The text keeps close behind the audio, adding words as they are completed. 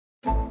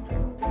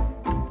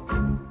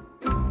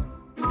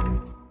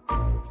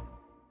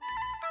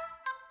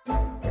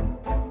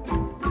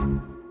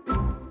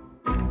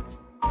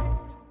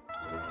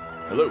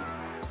Hello.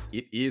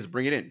 It is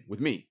Bring It In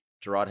with me,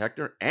 Gerard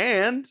Hector,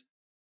 and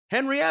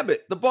Henry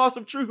Abbott, the boss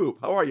of True Hoop.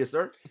 How are you,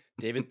 sir?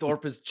 David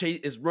Thorpe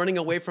is running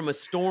away from a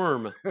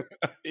storm.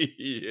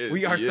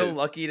 We are so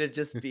lucky to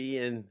just be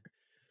in.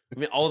 I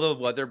mean, all the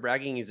weather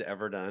bragging he's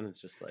ever done, it's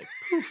just like,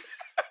 poof.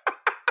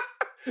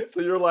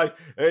 So you're like,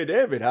 hey,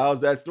 David,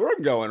 how's that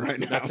storm going right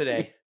now? Not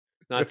today.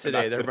 Not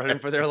today. They're running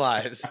for their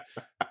lives.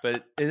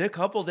 But in a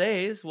couple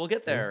days, we'll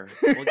get there.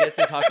 We'll get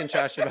to talking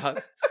trash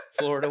about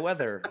Florida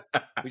weather.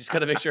 We just got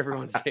to make sure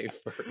everyone's safe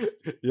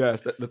first.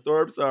 Yes, the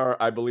Thorpes are,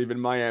 I believe, in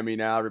Miami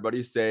now.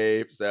 Everybody's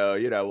safe. So,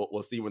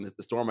 we'll see when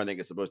the storm, I think,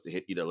 is supposed to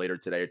hit either later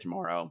today or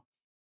tomorrow.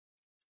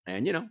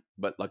 And,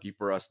 but lucky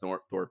for us,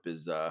 Thorpe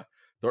is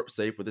Thorpe's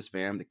safe with his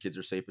fam. The kids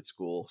are safe at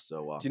school.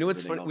 So, do you know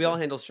what's funny? We all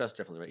handle stress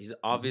differently, right? He's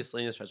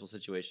obviously in a stressful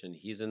situation.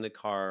 He's in the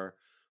car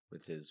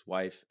with his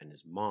wife and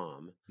his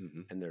mom,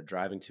 and they're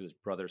driving to his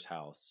brother's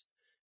house.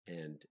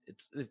 And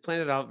they've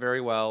planned it out very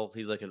well.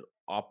 He's like an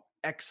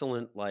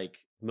excellent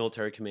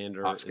military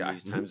commander in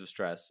these times of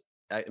stress.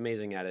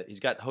 Amazing at it. He's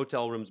got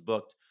hotel rooms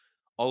booked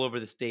all over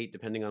the state,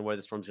 depending on where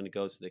the storm's going to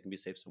go, so they can be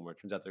safe somewhere.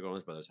 Turns out they're going to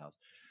his brother's house.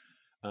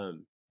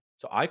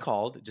 So I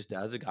called just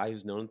as a guy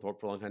who's known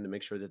Thorpe for a long time to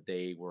make sure that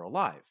they were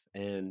alive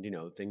and,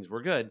 things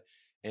were good.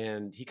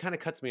 And he kind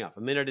of cuts me off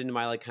a minute into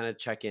my kind of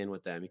check in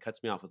with them. He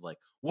cuts me off with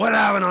what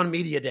happened on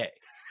media day?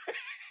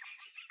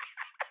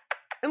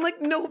 And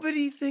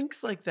nobody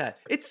thinks like that.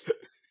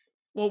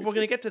 Well, we're going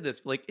to get to this,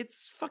 but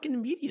it's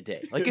fucking media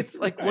day. It's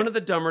right. One of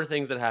the dumber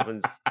things that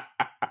happens.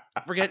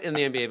 Forget in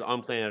the NBA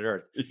on planet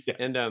Earth. Yes.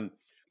 And,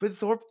 but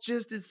Thorpe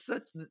just is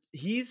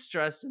he's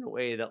stressed in a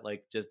way that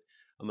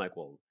I'm like,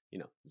 well,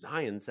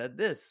 Zion said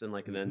this. And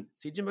and then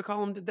CJ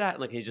McCollum did that.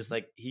 And he's just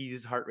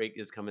his heart rate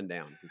is coming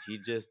down because he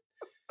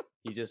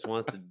just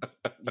wants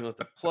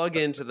to plug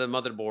into the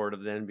motherboard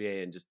of the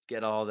NBA and just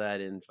get all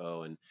that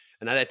info. And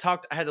I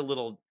had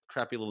a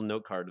crappy little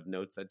note card of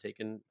notes I'd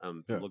taken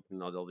looking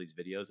at all these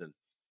videos. And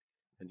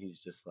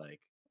he's just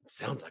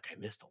sounds like I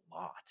missed a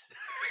lot.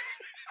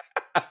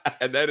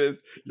 And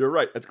you're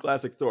right. That's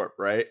classic Thorpe,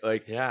 right?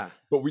 Yeah.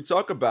 But we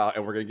talk about,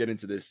 and we're going to get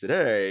into this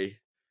today,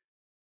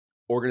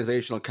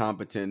 organizational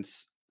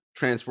competence,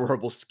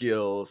 transferable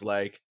skills.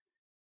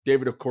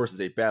 David, of course,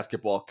 is a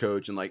basketball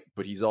coach, and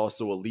but he's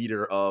also a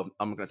leader of,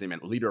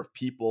 leader of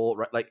people,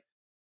 right?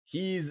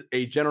 He's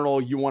a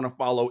general you want to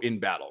follow in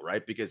battle,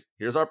 right? Because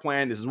here's our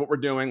plan. This is what we're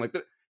doing.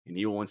 And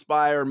he will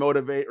inspire,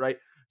 motivate, right?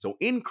 So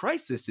in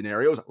crisis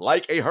scenarios,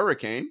 like a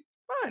hurricane,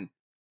 fine.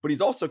 But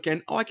he's also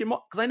because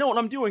I know what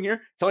I'm doing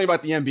here. Tell me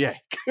about the NBA.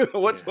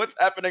 What's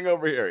happening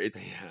over here?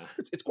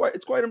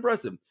 It's quite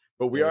impressive.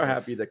 But we are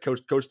happy that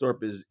Coach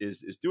Thorpe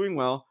is doing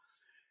well,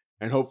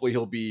 and hopefully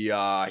he'll be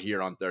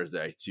here on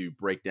Thursday to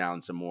break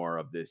down some more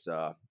of this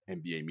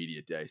NBA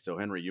Media Day. So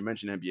Henry, you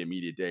mentioned NBA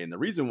Media Day, and the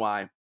reason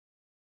why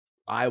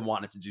I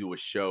wanted to do a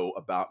show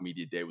about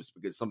Media Day was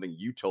because something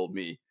you told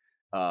me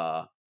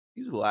either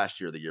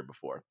last year or the year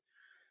before.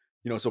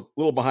 So a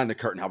little behind the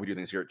curtain how we do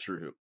things here at True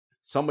Hoop.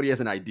 Somebody has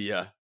an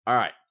idea. All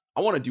right,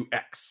 I want to do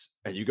X.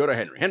 And you go to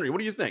Henry. Henry, what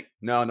do you think?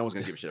 No one's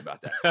going to give a shit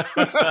about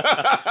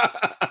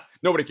that.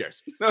 Nobody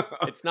cares.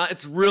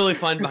 It's really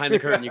fun behind the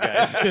curtain, you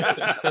guys.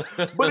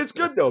 But it's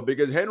good, though,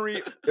 because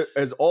Henry,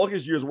 as all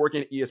his years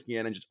working at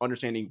ESPN and just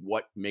understanding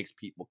what makes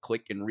people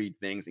click and read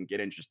things and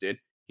get interested,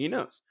 he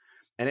knows.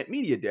 And at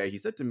Media Day, he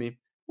said to me,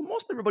 well,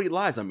 most everybody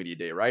lies on Media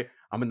Day, right?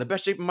 I'm in the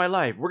best shape of my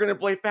life. We're going to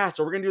play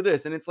faster. We're going to do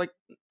this. And it's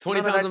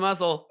 20 pounds of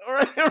muscle.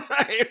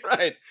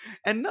 Right.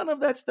 And none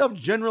of that stuff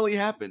generally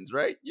happens,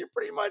 right? You're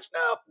pretty much,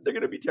 no, they're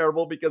going to be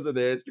terrible because of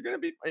this. You're going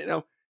to be,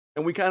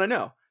 and we kind of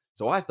know.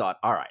 So I thought,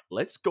 all right,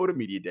 let's go to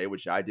Media Day,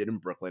 which I did in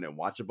Brooklyn, and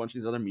watch a bunch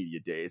of these other Media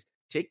Days,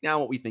 take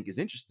down what we think is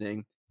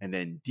interesting, and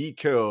then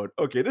decode,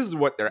 okay, this is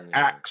what they're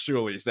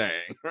actually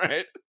saying,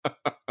 right?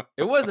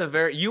 It was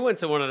you went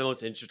to one of the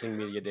most interesting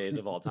Media Days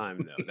of all time,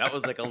 though. That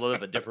was a little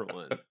of a different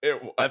one.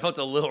 It was. I felt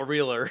a little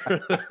realer.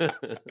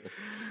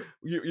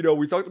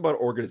 We talked about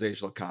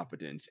organizational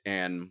competence,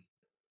 and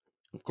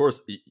of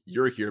course,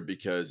 you're here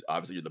because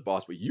obviously you're the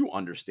boss, but you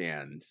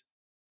understand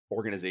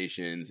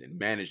organizations and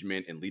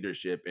management and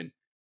leadership. And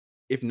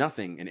if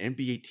nothing, an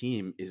NBA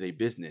team is a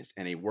business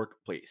and a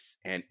workplace,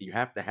 and you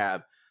have to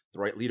have the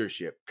right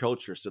leadership,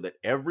 culture, so that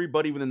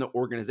everybody within the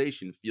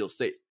organization feels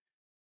safe.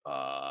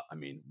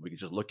 We can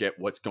just look at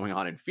what's going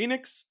on in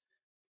Phoenix,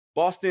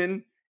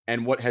 Boston,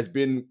 and what has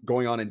been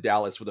going on in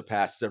Dallas for the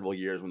past several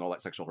years when all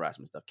that sexual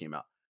harassment stuff came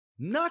out.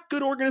 Not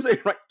good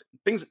organization, right?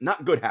 Things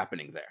not good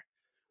happening there.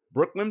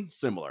 Brooklyn,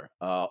 similar.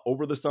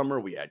 Over the summer,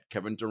 we had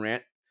Kevin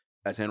Durant,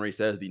 as Henry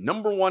says, the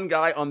number one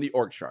guy on the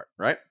org chart,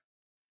 right?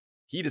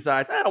 He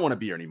decides, I don't want to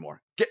be here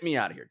anymore. Get me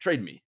out of here.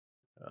 Trade me.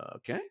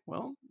 Okay,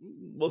 well,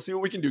 we'll see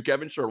what we can do,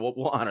 Kevin. Sure,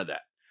 we'll honor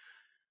that.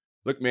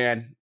 Look,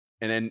 man,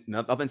 and then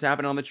nothing's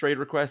happening on the trade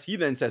request. He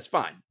then says,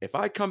 fine, if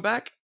I come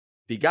back,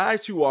 the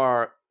guys who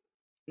are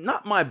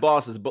not my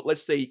bosses, but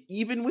let's say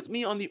even with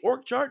me on the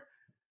org chart,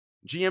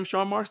 GM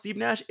Sean Marks, Steve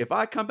Nash, if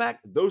I come back,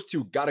 those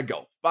two got to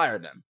go. Fire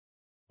them.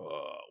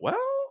 Well,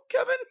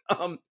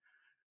 Kevin,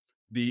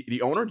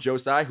 the owner, Joe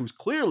Tsai, who's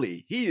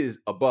clearly, he is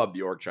above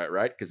the org chart,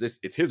 right? Because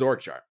it's his org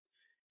chart.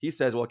 He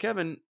says, well,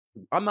 Kevin,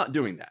 I'm not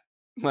doing that.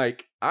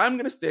 Like, I'm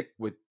going to stick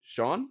with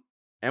Sean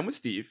and with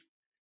Steve.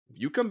 If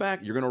you come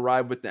back, you're going to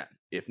ride with them.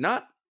 If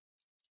not,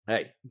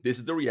 hey, this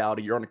is the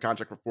reality. You're on a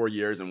contract for 4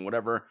 years and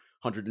whatever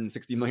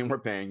 160 million we're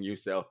paying you.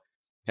 So,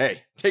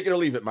 hey, take it or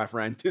leave it, my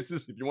friend. This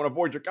is, if you want to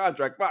avoid your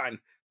contract, fine.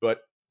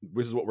 But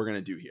this is what we're going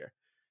to do here.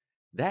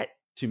 That,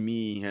 to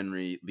me,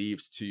 Henry,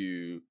 leads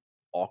to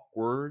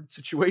awkward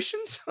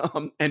situations.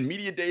 And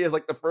media day is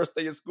like the first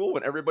day of school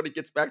when everybody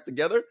gets back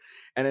together.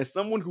 And as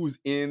someone who's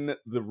in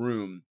the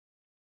room,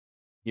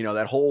 you know,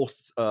 that whole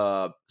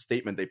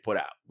statement they put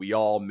out, we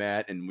all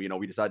met and, you know,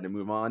 we decided to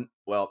move on.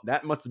 Well,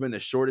 that must have been the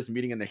shortest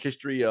meeting in the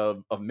history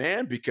of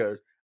man, because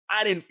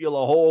I didn't feel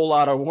a whole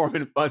lot of warm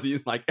and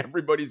fuzzies. Like,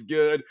 everybody's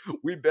good.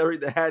 We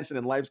buried the hatchet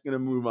and life's going to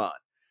move on.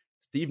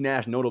 Steve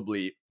Nash,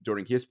 notably,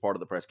 during his part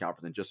of the press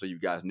conference, and just so you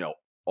guys know,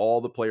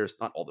 all the players,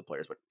 not all the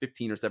players, but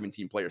 15 or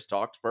 17 players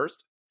talked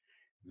first.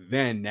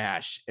 Then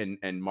Nash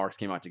and Marks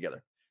came out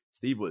together.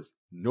 Steve was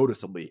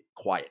noticeably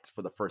quiet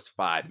for the first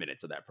 5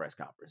 minutes of that press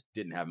conference.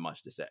 Didn't have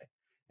much to say.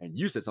 And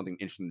you said something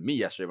interesting to me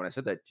yesterday when I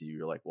said that to you.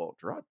 You're like, well,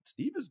 Gerard,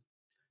 Steve is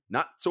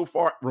not so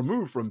far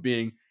removed from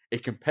being a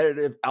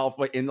competitive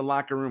alpha in the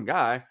locker room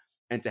guy.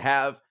 And to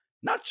have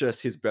not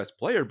just his best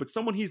player, but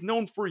someone he's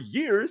known for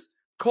years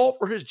call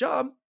for his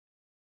job,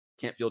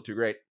 can't feel too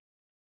great.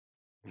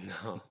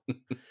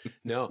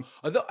 No.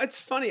 Although it's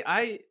funny,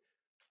 I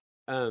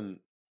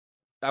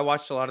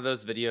watched a lot of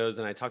those videos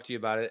and I talked to you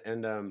about it,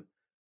 and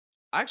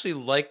I actually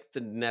like the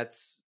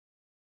Nets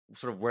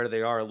sort of where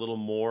they are a little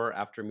more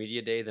after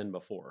media day than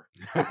before,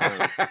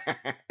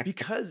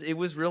 because it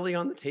was really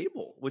on the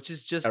table, which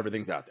is just,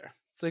 everything's out there.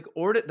 It's like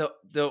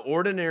the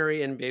ordinary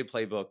NBA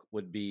playbook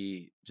would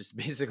be just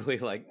basically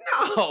like,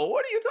 no,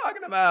 what are you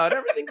talking about?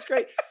 Everything's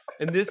great.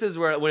 And this is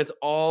where, when it's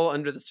all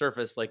under the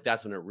surface, like,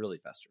 that's when it really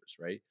festers,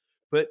 right?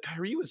 But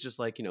Kyrie was just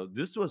like, you know,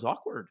 this was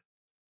awkward,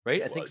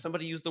 right? I think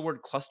somebody used the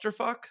word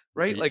clusterfuck,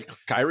 right? Like,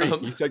 Kyrie,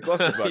 he said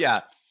clusterfuck.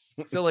 Yeah.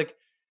 So, like,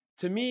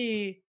 to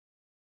me,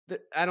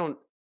 I don't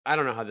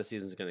know how this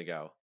season's going to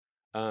go.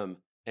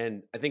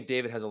 And I think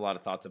David has a lot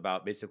of thoughts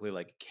about basically,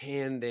 like,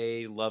 can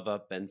they love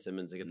up Ben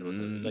Simmons and get the most?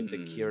 It's like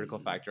the critical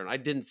factor. And I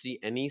didn't see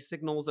any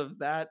signals of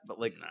that, but,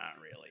 like,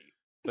 not really.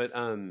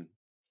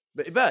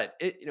 But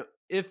it, you know,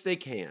 if they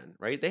can,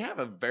 right? They have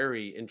a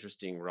very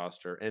interesting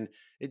roster, and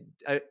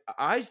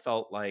I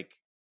felt like,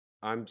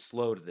 I'm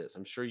slow to this.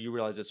 I'm sure you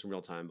realize this in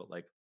real time, but,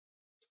 like,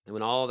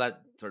 when all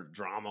that sort of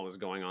drama was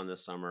going on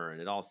this summer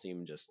and it all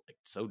seemed just like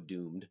so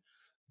doomed,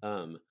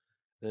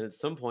 then at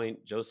some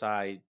point Joe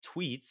Tsai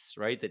tweets,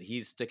 right, that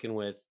he's sticking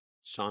with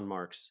Sean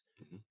Marks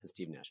and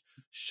Steve Nash.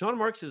 Sean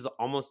Marks is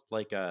almost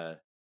like a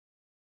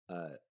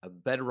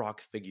bedrock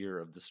figure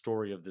of the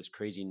story of this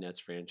crazy Nets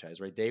franchise,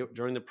 right? They,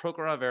 during the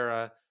Prokhorov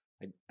era,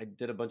 I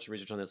did a bunch of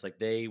research on this. Like,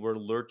 they were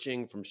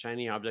lurching from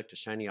shiny object to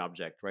shiny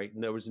object, right?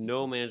 And there was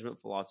no management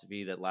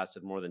philosophy that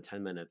lasted more than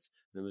 10 minutes.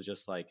 And it was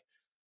just like,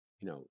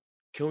 you know,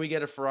 can we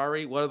get a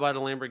Ferrari? What about a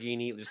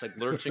Lamborghini? Just like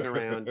lurching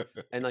around.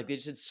 And, like, they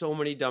just did so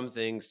many dumb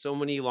things, so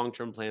many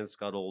long-term plans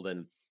scuttled.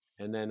 And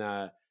then,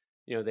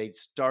 you know, they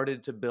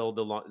started to build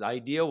the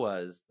idea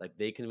was, like,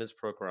 they convinced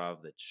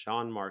Prokhorov that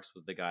Sean Marks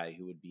was the guy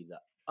who would be the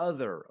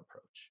other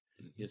approach.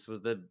 This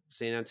was the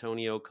San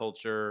Antonio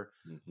culture.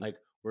 Like,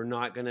 we're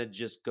not going to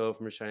just go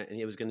from China. And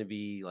it was going to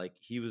be like,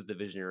 he was the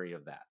visionary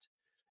of that.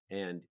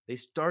 And they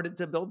started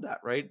to build that,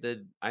 right?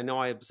 I know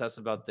I obsess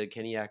about the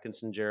Kenny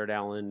Atkinson, Jared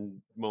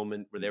Allen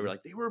moment where they were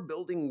like, they were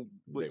building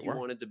what you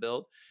wanted to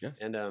build. Yes.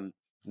 And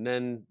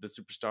then the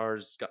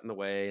superstars got in the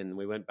way, and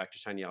we went back to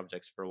shiny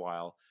objects for a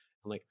while.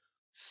 And, like,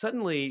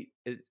 suddenly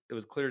it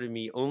was clear to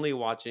me, only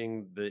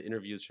watching the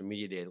interviews from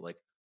media day, like,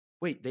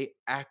 wait, they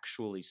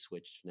actually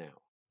switched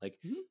now. Like,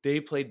 they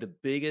played the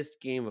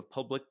biggest game of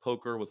public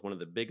poker with one of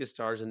the biggest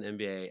stars in the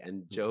NBA,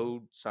 and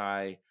Joe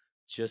Tsai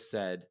just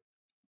said,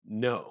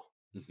 no,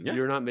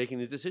 you're not making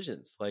these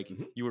decisions. Like,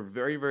 you were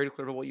very, very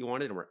clear about what you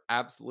wanted, and we're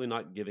absolutely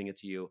not giving it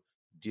to you.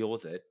 Deal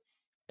with it.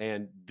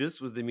 And this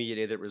was the media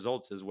day that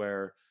results, is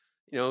where,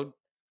 you know,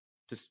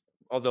 just,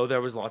 although there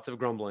was lots of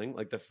grumbling,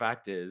 like, the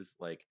fact is,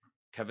 like,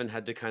 Kevin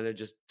had to kind of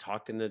just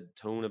talk in the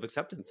tone of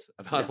acceptance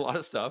about a lot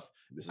of stuff,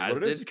 as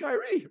did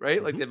Kyrie,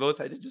 right? Like, they both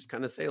had to just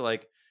kind of say,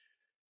 like,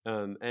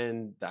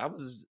 and that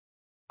was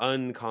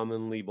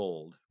uncommonly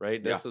bold,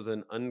 right? This was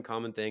an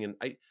uncommon thing.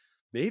 And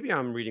maybe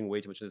I'm reading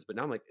way too much of this, but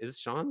now I'm like, is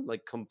Sean,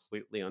 like,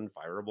 completely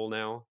unfireable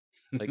now?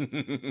 Like,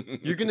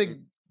 you're going to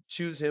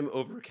choose him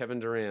over Kevin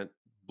Durant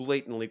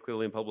blatantly,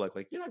 clearly in public.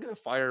 Like, you're not going to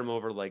fire him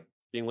over, like,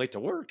 being late to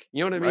work.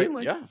 You know what I mean?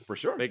 Like, yeah, for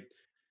sure. Like,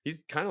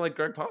 he's kind of like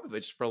Greg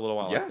Popovich for a little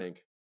while, I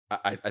think.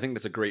 I think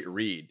that's a great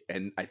read.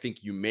 And I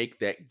think you make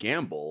that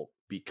gamble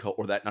because,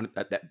 or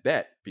that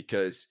bet,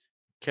 because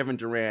Kevin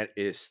Durant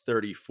is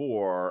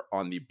 34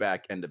 on the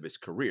back end of his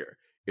career.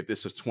 If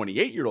this was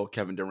 28-year-old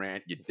Kevin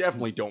Durant, you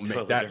definitely don't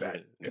make that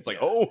bet. It's like,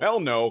 oh, hell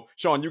no,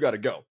 Sean, you got to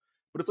go.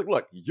 But it's like,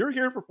 look, you're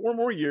here for 4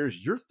 more years.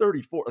 You're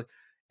 34.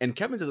 And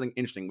Kevin does something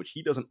interesting, which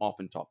he doesn't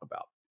often talk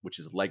about, which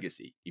is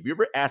legacy. If you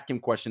ever ask him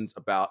questions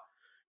about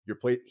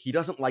He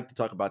doesn't like to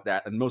talk about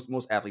that, and most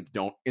athletes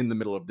don't in the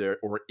middle of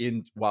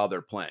while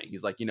they're playing.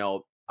 He's like,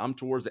 I'm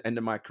towards the end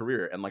of my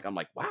career, and I'm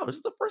like, wow, this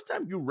is the first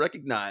time you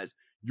recognize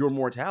your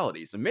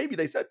mortality. So maybe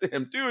they said to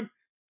him, dude,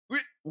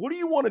 what do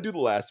you want to do the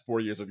last 4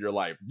 years of your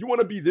life? You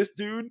want to be this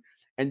dude,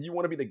 and you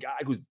want to be the guy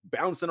who's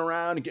bouncing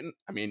around and getting.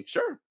 I mean,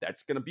 sure,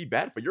 that's gonna be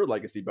bad for your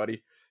legacy,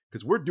 buddy,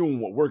 because we're doing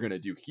what we're gonna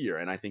do here.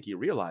 And I think he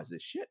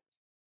realizes, shit,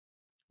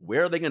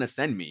 where are they gonna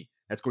send me?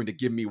 That's going to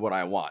give me what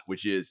I want,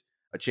 which is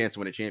a chance to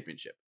win a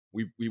championship.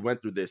 We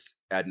went through this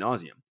ad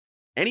nauseum.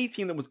 Any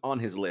team that was on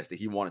his list that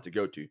he wanted to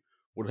go to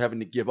would have having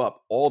to give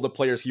up all the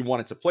players he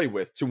wanted to play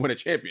with to win a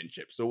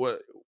championship. So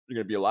what? You're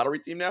going to be a lottery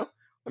team now?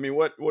 I mean,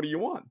 what do you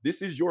want?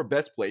 This is your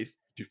best place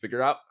to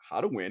figure out how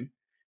to win.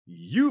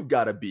 You've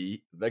got to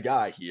be the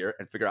guy here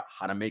and figure out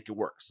how to make it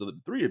work. So the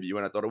three of you,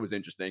 and I thought it was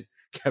interesting,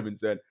 Kevin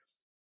said,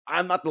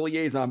 I'm not the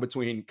liaison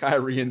between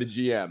Kyrie and the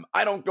GM.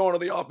 I don't go into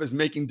the office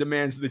making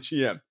demands to the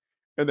GM.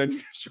 And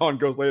then Sean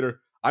goes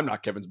later, I'm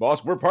not Kevin's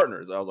boss. We're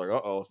partners. I was like,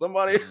 uh-oh,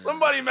 somebody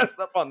messed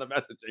up on the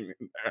messaging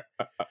in there.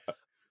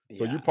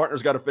 So you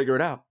partners got to figure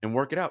it out and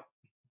work it out.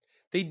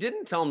 They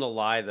didn't tell him to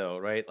lie, though,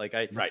 right?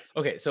 Right.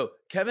 Okay, so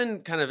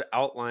Kevin kind of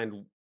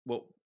outlined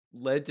what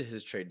led to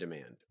his trade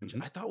demand, which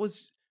I thought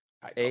was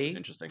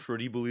interesting,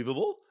 pretty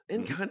believable,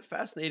 and kind of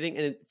fascinating.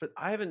 And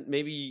I haven't,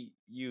 maybe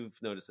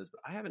you've noticed this,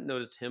 but I haven't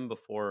noticed him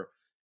before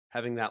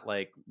having that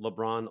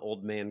LeBron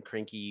old man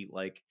cranky,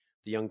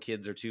 the young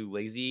kids are too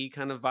lazy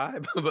kind of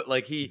vibe.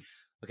 But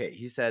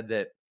he said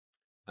that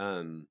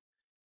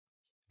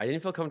I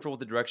didn't feel comfortable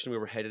with the direction we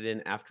were headed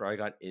in after I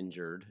got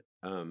injured,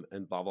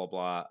 and blah, blah,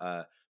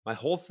 blah. My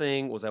whole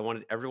thing was I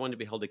wanted everyone to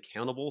be held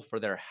accountable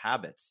for their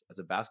habits as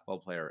a basketball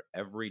player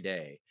every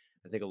day.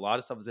 I think a lot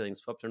of stuff is getting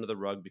swept under the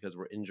rug because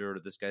we're injured or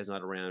this guy's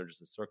not around or just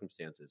the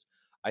circumstances.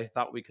 I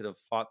thought we could have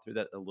fought through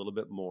that a little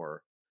bit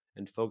more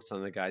and focused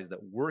on the guys that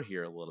were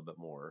here a little bit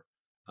more.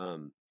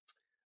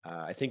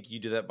 I think you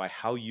do that by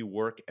how you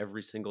work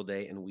every single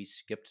day, and we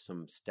skipped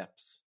some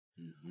steps.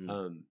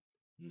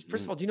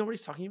 First of all, do you know what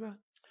he's talking about?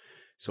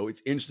 So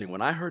it's interesting.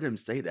 When I heard him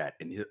say that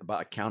and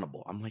about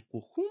accountable, I'm like,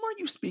 well, whom are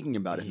you speaking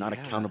about is not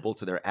accountable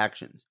to their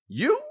actions?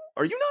 You?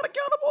 Are you not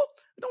accountable?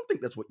 I don't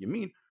think that's what you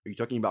mean. Are you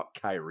talking about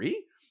Kyrie?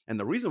 And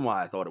the reason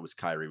why I thought it was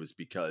Kyrie was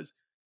because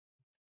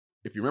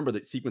if you remember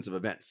the sequence of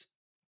events,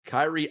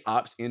 Kyrie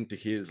opts into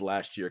his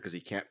last year because he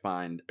can't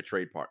find a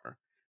trade partner.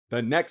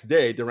 The next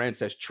day, Durant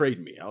says, trade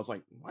me. I was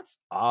like, what's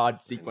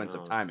odd sequence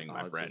of timing,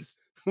 my friend?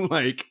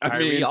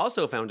 Kyrie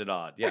also found it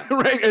odd. Yeah.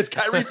 Right. As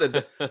Kyrie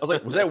said, I was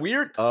like, was that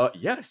weird?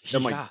 Yes.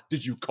 I'm like,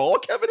 did you call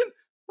Kevin?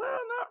 Well,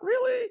 not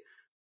really.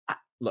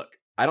 Look,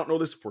 I don't know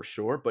this for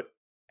sure, but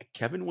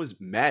Kevin was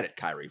mad at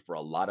Kyrie for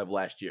a lot of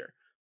last year.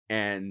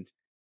 And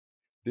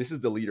this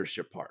is the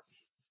leadership part.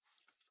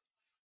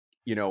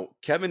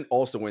 Kevin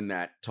also in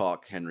that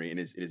talk, Henry, in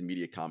his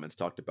media comments,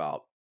 talked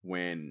about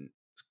when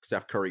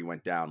Steph Curry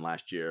went down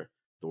last year,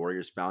 the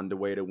Warriors found a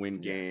way to win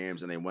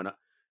games and they went up.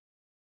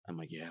 I'm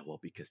like, yeah, well,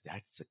 because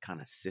that's a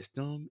kind of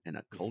system and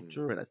a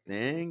culture and a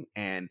thing.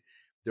 And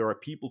there are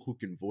people who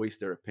can voice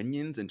their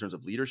opinions in terms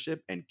of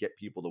leadership and get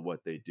people to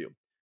what they do.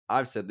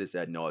 I've said this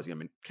ad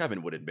nauseum, and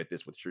Kevin would admit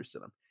this with truth to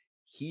them.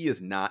 He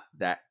is not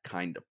that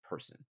kind of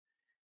person.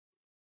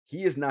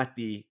 He is not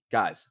the,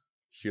 guys,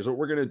 here's what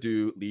we're going to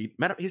do, lead.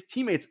 His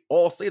teammates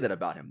all say that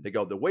about him. They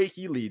go, the way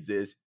he leads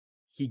is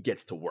he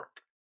gets to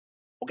work.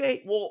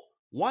 Okay, well,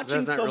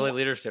 watching that's not really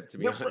leadership, to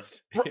be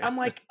honest. I'm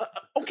like,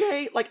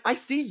 okay, I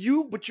see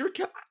you, but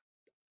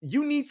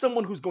you need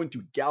someone who's going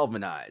to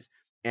galvanize.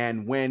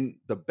 And when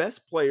the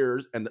best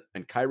players, and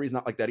Kyrie's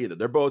not like that either,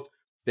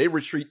 they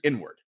retreat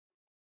inward.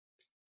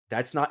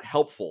 That's not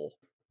helpful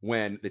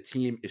when the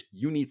team is,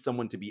 you need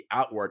someone to be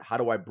outward. How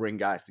do I bring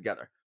guys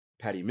together?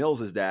 Patty Mills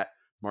is that,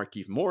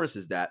 Markieff Morris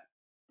is that.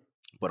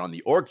 But on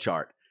the org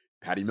chart,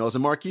 Patty Mills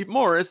and Markieff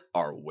Morris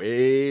are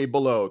way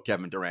below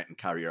Kevin Durant and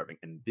Kyrie Irving.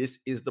 And this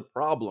is the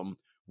problem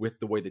with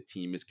the way the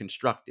team is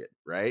constructed,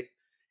 right?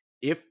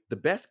 If the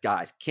best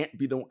guys can't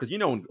be the one, because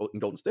in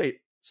Golden State,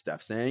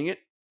 Steph's saying it.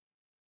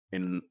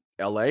 In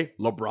LA,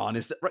 LeBron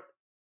is right.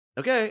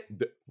 Okay,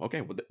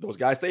 well, those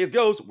guys say it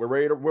goes. We're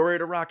ready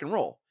to rock and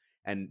roll.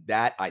 And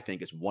that, I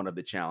think, is one of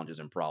the challenges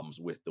and problems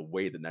with the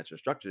way the Nets are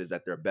structured, is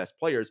that their best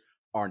players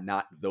are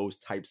not those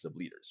types of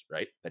leaders,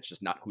 right? That's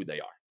just not who they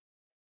are.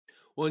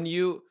 When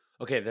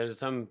there's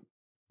some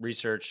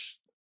research,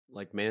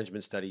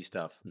 management study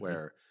stuff,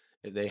 where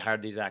they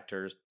hired these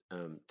actors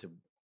to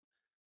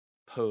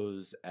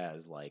pose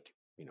as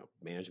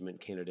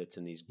management candidates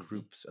in these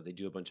groups, or they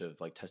do a bunch of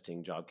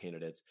testing job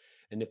candidates.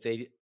 And if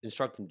they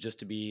instruct them just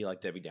to be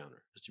like Debbie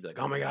Downer, just to be like,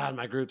 oh my God,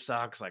 my group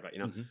sucks.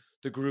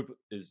 The group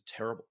is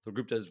terrible. The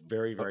group does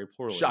very, very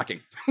poorly.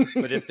 Shocking.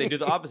 But if they do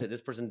the opposite, this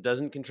person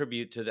doesn't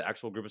contribute to the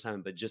actual group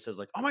assignment, but just says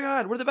oh my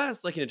God, we're the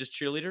best. Just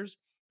cheerleaders.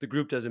 The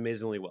group does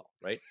amazingly well.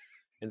 Right.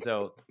 And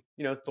so,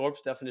 Thorpe's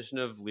definition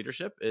of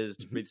leadership is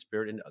to breathe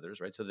spirit into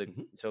others. Right. So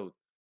so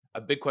a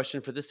big question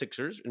for the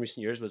Sixers in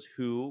recent years was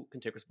who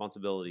can take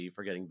responsibility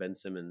for getting Ben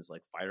Simmons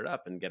fired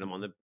up and get him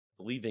on the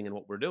believing in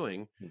what we're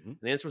doing. And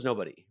the answer was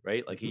nobody,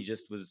 right? He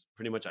just was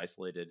pretty much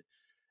isolated.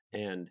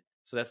 And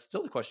so that's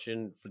still the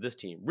question for this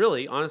team.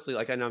 Really, honestly,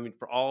 like I know, I mean,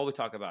 for all we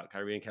talk about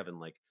Kyrie and Kevin,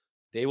 like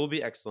they will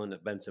be excellent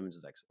if Ben Simmons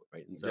is excellent,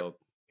 right? And so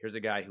here's a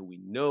guy who we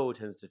know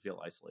tends to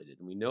feel isolated,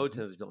 and we know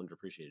tends to feel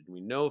underappreciated, and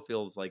we know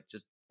feels like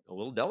just a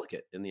little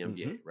delicate in the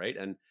NBA, right?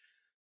 And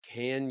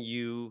can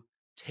you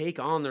take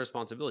on the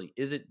responsibility?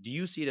 Do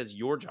you see it as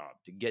your job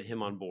to get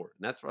him on board?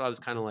 And that's what I was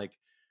kind of like,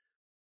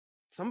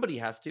 somebody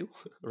has to,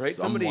 right?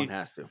 Someone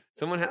has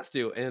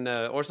to, and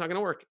or it's not going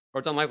to work, or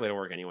it's unlikely to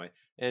work anyway.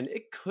 And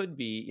it could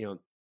be, you know,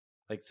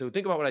 like, so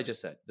think about what I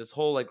just said. This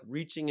whole like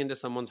reaching into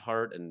someone's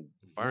heart and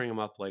firing them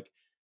up, like,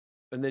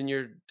 and then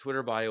your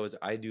Twitter bio is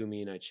 "I do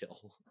me and I chill,"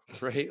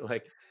 right?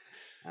 Like,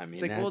 I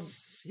mean, it's like, well,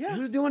 yeah.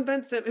 Who's doing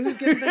Ben Simmons? Who's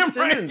getting Ben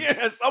Simmons? Right,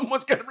 yeah,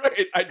 someone's getting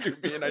right. I do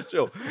me and I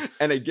chill.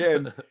 And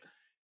again,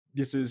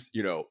 this is,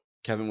 you know,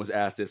 Kevin was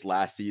asked this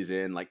last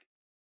season, like,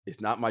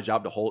 it's not my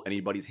job to hold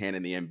anybody's hand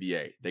in the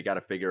NBA. They got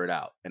to figure it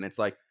out. And it's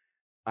like,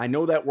 I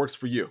know that works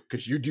for you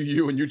because you do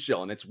you and you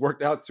chill. And it's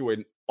worked out to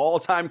an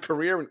all-time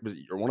career.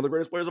 You're one of the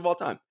greatest players of all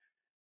time.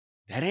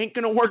 That ain't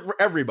going to work for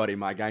everybody,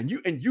 my guy.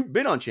 And you've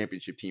been on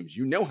championship teams.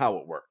 You know how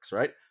it works,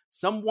 right?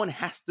 Someone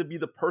has to be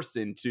the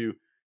person to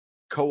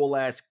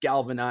coalesce,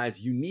 galvanize.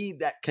 You need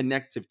that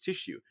connective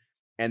tissue.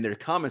 And there are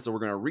comments that we're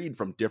going to read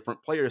from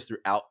different players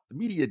throughout the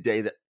media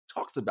day that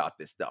talks about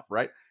this stuff,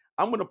 right?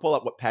 I'm going to pull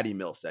up what Patty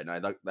Mills said, and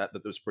I thought that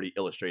was pretty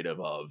illustrative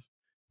of,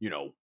 you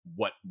know,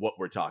 what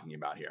we're talking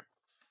about here.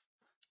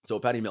 So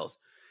Patty Mills,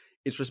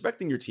 it's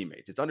respecting your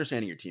teammates. It's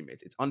understanding your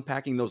teammates. It's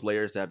unpacking those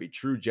layers to have a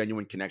true,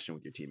 genuine connection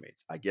with your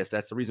teammates. I guess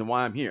that's the reason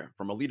why I'm here,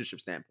 from a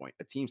leadership standpoint,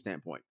 a team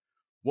standpoint.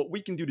 What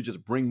we can do to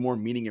just bring more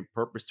meaning and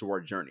purpose to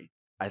our journey,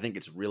 I think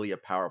it's really a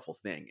powerful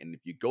thing. And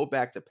if you go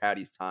back to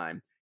Patty's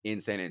time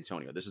in San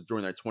Antonio, this is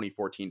during their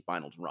 2014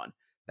 finals run.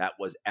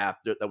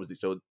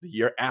 The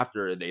year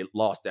after they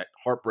lost that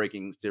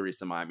heartbreaking series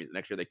to Miami. The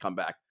next year they come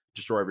back,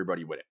 destroy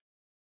everybody with it.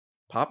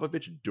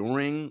 Popovich,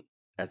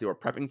 as they were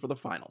prepping for the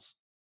finals.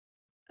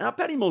 Now,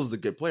 Patty Mills is a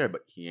good player,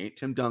 but he ain't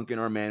Tim Duncan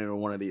or Manning or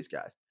one of these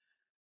guys.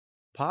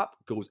 Pop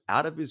goes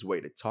out of his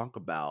way to talk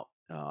about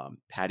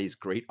Patty's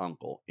great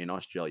uncle in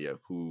Australia,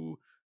 who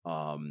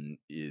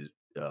is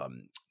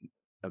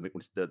I think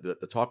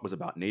the talk was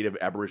about native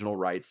Aboriginal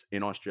rights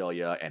in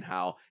Australia and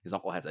how his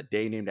uncle has a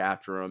day named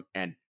after him.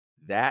 And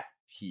that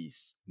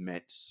piece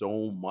meant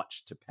so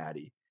much to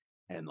Patty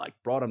and like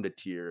brought him to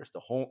tears.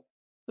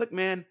 Look,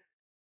 man,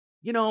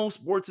 you know,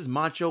 sports is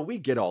macho. We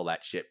get all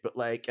that shit. But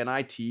like, and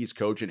I tease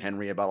Coach and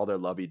Henry about all their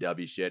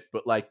lovey-dovey shit.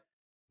 But like,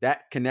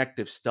 that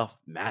connective stuff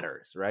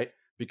matters, right?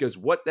 Because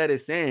what that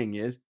is saying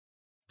is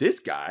this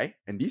guy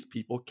and these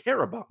people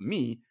care about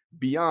me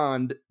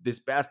beyond this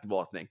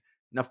basketball thing.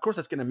 Now, of course,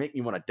 that's going to make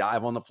me want to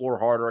dive on the floor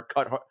harder,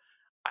 cut hard.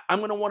 I'm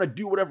going to want to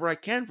do whatever I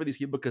can for these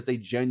people because they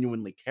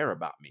genuinely care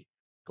about me.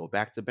 Go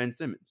back to Ben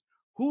Simmons.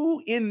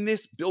 Who in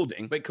this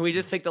building... Wait, can we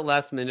just take the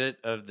last minute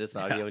of this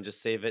audio and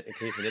just save it? And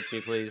can you send it to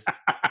me, please?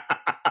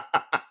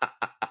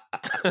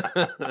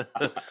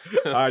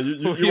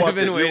 You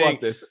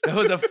want this. That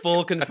was a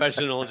full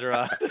confessional,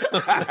 Gerard.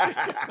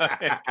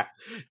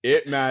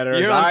 It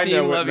matters. You're on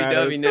Team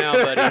Lovey-Dovey now,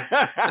 buddy.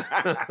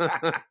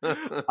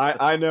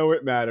 I know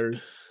it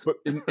matters. But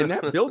in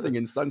that building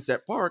in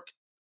Sunset Park,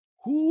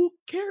 who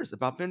cares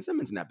about Ben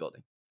Simmons in that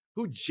building?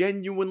 Who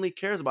genuinely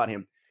cares about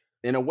him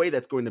in a way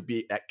that's going to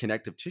be that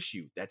connective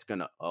tissue? That's going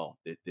to,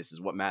 this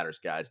is what matters,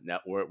 guys. Now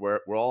we're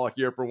all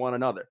here for one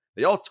another.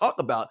 They all talk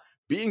about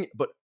being,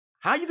 but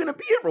how are you going to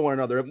be here for one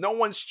another if no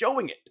one's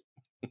showing it?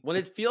 When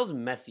it feels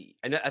messy.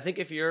 And I think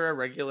if you're a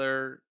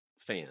regular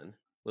fan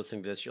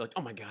listening to this, you're like,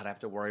 oh my God, I have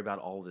to worry about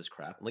all of this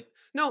crap. I'm like,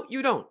 no,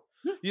 you don't.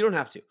 You don't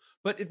have to.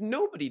 But if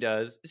nobody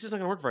does, it's just not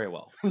going to work very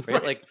well,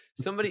 right? Like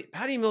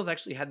Patty Mills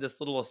actually had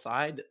this little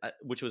aside,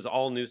 which was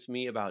all news to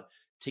me, about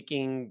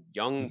taking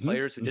young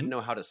players who didn't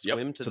know how to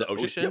swim to the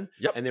ocean.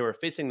 And they were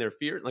facing their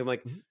fear. I'm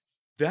like,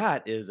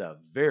 that is a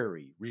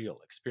very real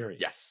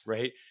experience. Yes.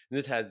 Right. And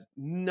this has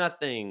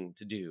nothing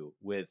to do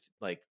with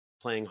like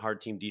playing hard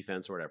team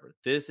defense or whatever.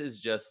 This is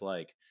just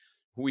like,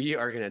 we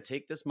are going to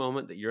take this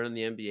moment that you're in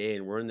the NBA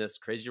and we're in this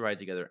crazy ride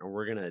together and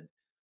we're going to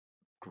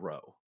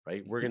grow,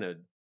 right? We're going to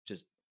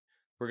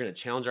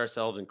challenge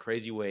ourselves in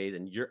crazy ways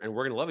and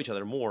we're going to love each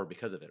other more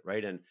because of it.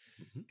 Right. And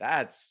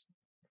that's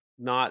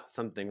not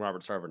something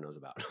Robert Sarver knows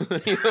about.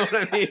 You know what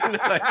I mean?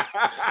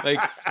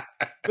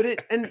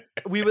 And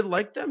we would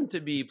like them to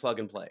be plug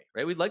and play,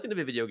 right? We'd like them to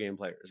be video game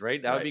players,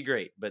 right? That would be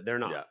great, but they're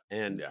not. Yeah.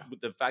 And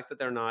the fact that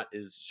they're not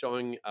is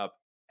showing up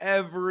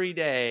every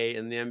day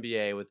in the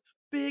NBA with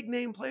big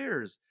name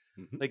players.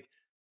 Like,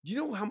 do you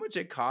know how much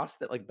it costs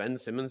that like Ben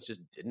Simmons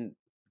just didn't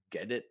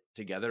get it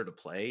together to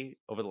play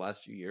over the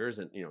last few years?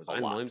 And, you know,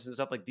 Zion Williamson and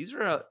stuff, like these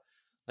are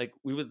the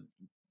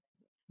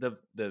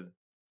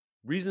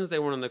reasons they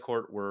weren't on the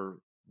court were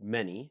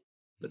many,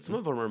 but some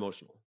of them were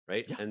emotional,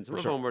 right? Yeah, and some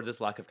of them were this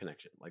lack of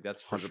connection. Like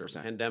that's for 100%.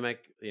 sure.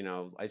 Pandemic, you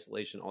know,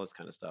 isolation, all this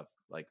kind of stuff.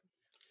 Like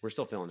we're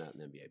still feeling that in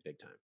the NBA big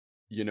time.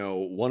 You know,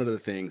 one of the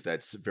things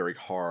that's very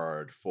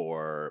hard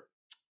for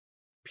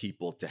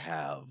people to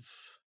have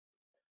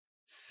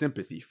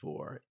sympathy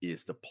for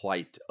is the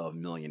plight of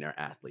millionaire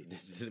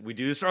athletes. We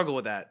do struggle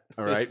with that.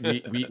 All right.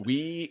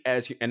 We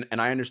as and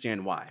I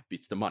understand why.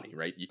 It's the money,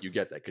 right? You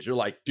get that because you're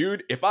like,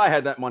 dude, if I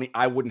had that money,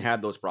 I wouldn't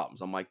have those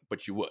problems. I'm like,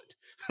 but you would,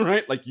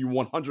 right? Like you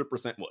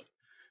 100%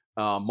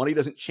 would. Money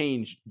doesn't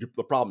change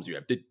the problems you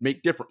have. They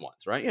make different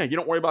ones, right? Yeah, you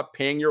don't worry about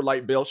paying your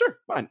light bill. Sure,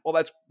 fine. Well,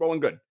 that's well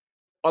and good.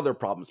 Other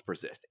problems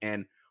persist.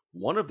 And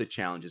one of the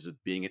challenges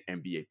of being an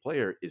NBA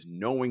player is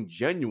knowing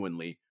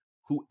genuinely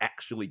who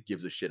actually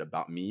gives a shit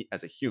about me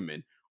as a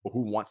human or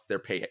who wants their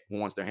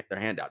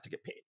handout to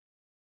get paid.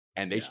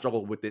 And they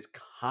struggle with this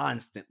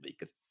constantly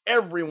because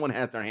everyone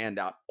has their hand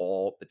out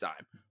all the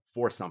time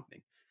for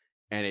something.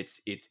 And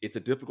it's a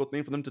difficult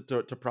thing for them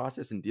to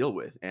process and deal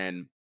with.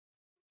 And,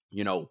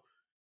 you know,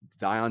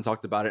 Zion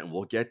talked about it and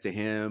we'll get to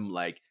him.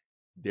 Like,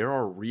 there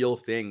are real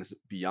things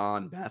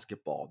beyond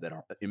basketball that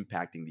are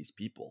impacting these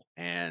people.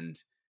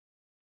 And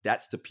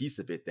that's the piece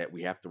of it that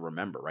we have to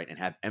remember, right? And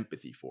have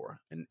empathy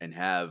for and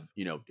have,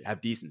 you know,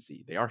 have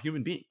decency. They are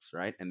human beings,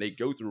 right? And they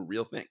go through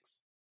real things.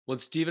 Well,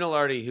 Stephen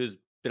Alardi, who's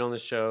been on the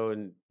show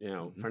and, you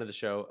know, friend of the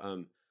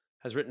show,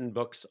 has written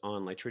books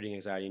on like treating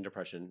anxiety and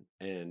depression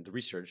and the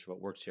research, what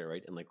works here,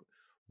 right? And like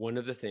one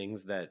of the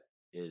things that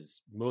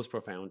is most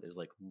profound is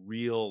like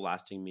real,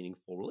 lasting,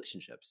 meaningful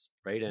relationships,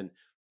 right? And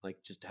like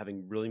just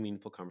having really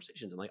meaningful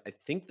conversations. And like I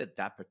think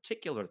that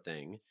particular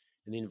thing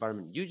in the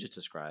environment you just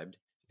described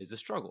is a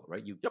struggle,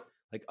 right?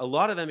 Like a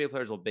lot of NBA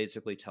players will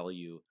basically tell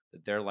you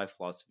that their life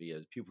philosophy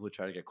is people who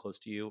try to get close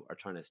to you are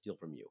trying to steal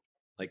from you.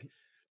 Like,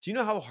 do you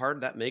know how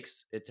hard that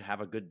makes it to have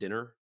a good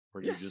dinner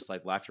where you just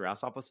like laugh your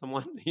ass off with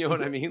someone? You know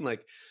what I mean?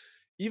 Like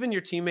even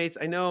your teammates,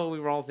 I know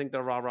we all think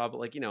they're rah-rah, but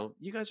like, you know,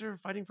 you guys are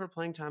fighting for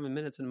playing time and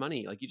minutes and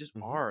money. Like you just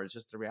are. It's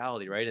just the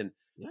reality, right?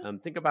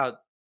 And think about,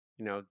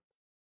 you know,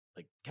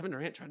 like Kevin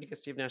Durant trying to get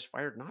Steve Nash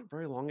fired not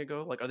very long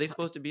ago. Like, are they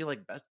supposed to be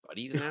like best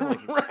buddies now?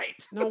 Like,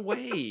 right. No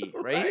way.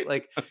 Right.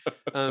 Like,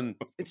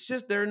 it's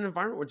just, they're in an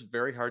environment where it's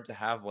very hard to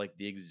have like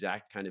the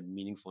exact kind of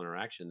meaningful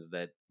interactions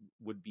that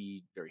would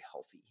be very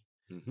healthy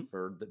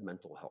for the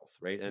mental health.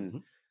 Right.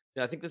 And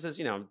I think this is,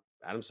 you know,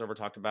 Adam Silver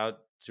talked about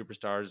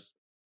superstars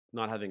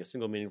not having a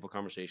single meaningful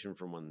conversation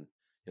from when,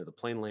 you know, the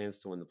plane lands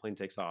to when the plane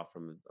takes off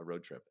from a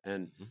road trip.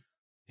 And,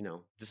 you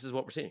know, this is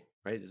what we're seeing,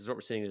 right? This is what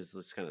we're seeing is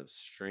this kind of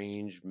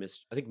strange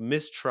I think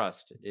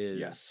mistrust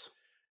is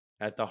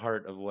at the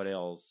heart of what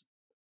ails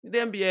the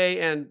NBA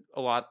and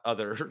a lot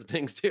other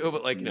things too.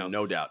 But like, you know,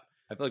 no doubt.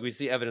 I feel like we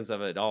see evidence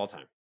of it all the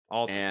time.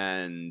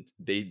 And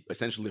they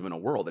essentially live in a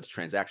world that's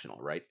transactional,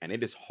 right? And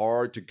it is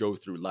hard to go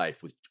through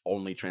life with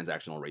only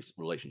transactional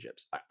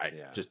relationships. I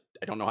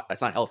don't know.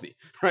 That's not healthy,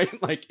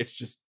 right? Like it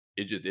just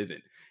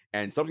isn't.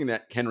 And something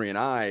that Henry and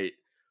I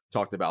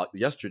talked about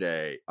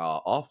yesterday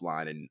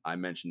offline, and I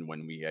mentioned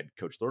when we had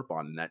Coach Thorpe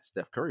on, and that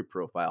Steph Curry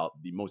profile,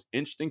 the most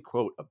interesting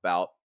quote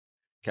about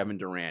Kevin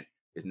Durant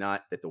is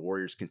not that the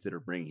Warriors consider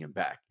bringing him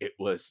back. It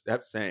was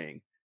Steph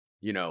saying,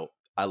 you know,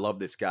 I love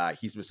this guy.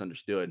 He's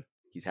misunderstood.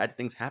 He's had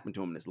things happen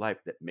to him in his life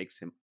that makes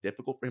him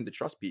difficult for him to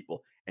trust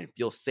people and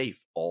feel safe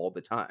all the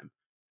time.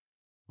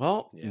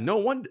 Well, no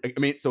wonder. I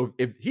mean, so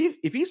if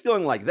he's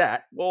feeling like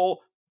that,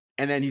 well,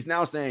 and then he's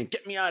now saying,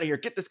 get me out of here,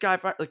 get this guy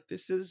fired. Like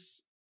this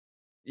is,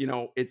 you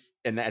know,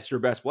 and that's your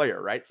best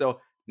player, right? So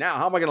now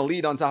how am I going to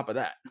lead on top of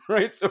that?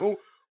 Right. So,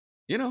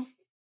 you know,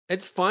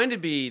 it's fine to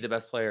be the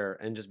best player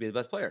and just be the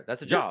best player.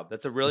 That's a job.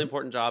 That's a really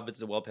important job.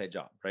 It's a well-paid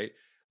job, right?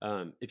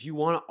 If you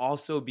want to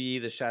also be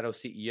the shadow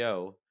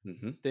CEO,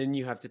 then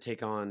you have to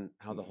take on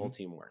how the whole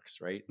team works,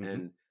 right?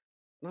 And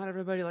not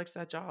everybody likes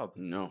that job.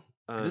 No,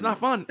 it's not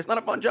fun. It's not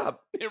a fun job.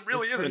 It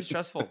really isn't. It's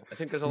stressful. I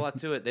think there's a lot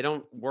to it. They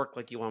don't work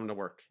like you want them to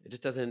work. It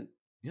just doesn't,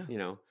 you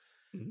know,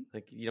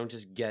 like you don't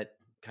just get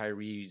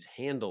Kyrie's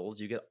handles.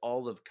 You get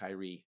all of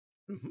Kyrie,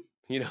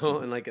 you know,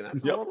 and like, and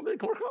that's a little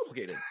bit more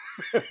complicated.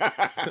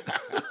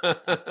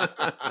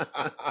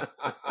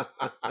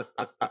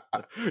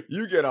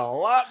 You get a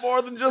lot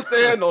more than just the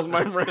handles,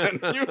 my friend.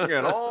 You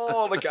get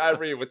all the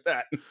Kyrie with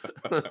that.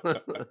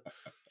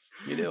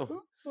 You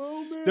do.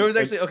 Oh man. There was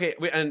actually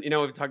and you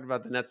know we've talked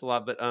about the Nets a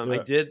lot, but I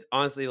did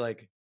honestly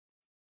like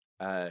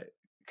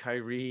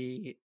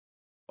Kyrie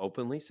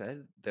openly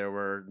said there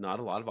were not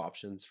a lot of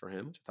options for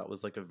him, which I thought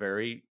was like a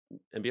very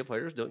NBA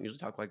players don't usually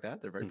talk like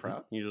that. They're very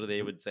proud. Usually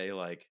they would say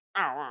like,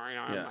 oh,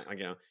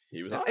 you know,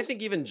 he was. I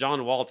think even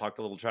John Wall talked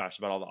a little trash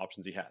about all the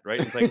options he had. Right?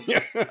 It's like,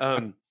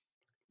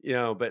 you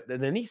know, but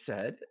and then he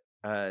said,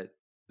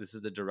 this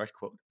is a direct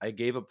quote: "I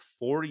gave up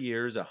 4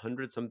 years,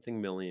 100-something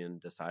million,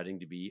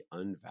 deciding to be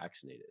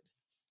unvaccinated."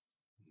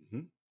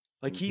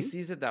 Like he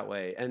sees it that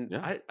way, and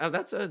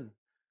that's a,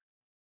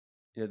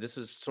 you know, this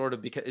is sort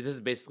of because this is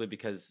basically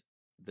because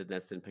the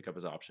Nets didn't pick up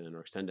his option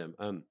or extend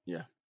him.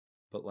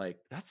 But like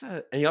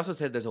and he also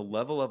said there's a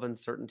level of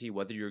uncertainty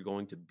whether you're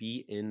going to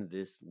be in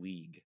this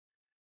league.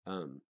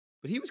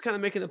 But he was kind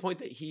of making the point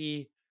that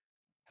he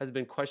has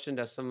been questioned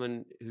as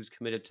someone who's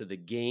committed to the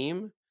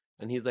game,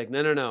 and he's like,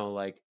 no,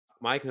 like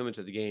my commitment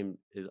to the game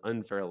is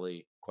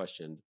unfairly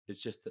questioned.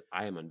 It's just that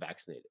I am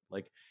unvaccinated.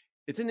 Like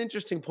it's an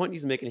interesting point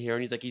he's making here,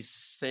 and he's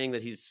saying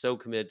that he's so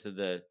committed to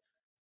the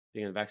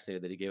being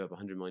unvaccinated that he gave up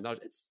 $100 million.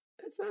 It's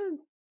a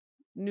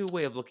new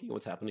way of looking at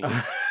what's happening.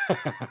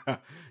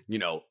 You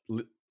know,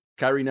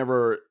 Kyrie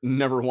never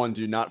wanted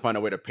to not find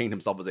a way to paint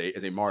himself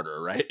as a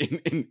martyr, right?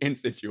 In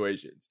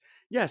situations.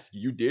 Yes,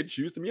 you did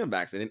choose to be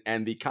unvaccinated,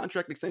 and the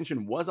contract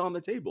extension was on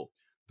the table.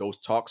 Those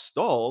talks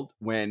stalled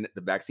when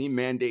the vaccine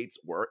mandates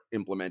were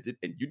implemented,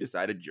 and you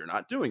decided you're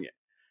not doing it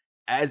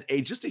as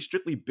just a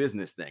strictly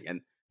business thing.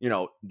 And you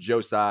know,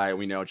 Joe Tsai,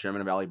 we know,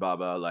 chairman of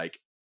Alibaba, like,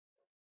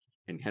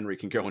 and Henry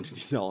can go into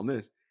detail on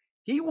this.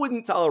 He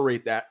wouldn't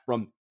tolerate that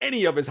from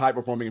any of his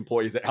high-performing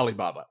employees at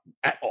Alibaba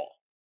at all.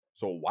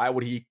 So why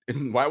would he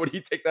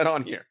take that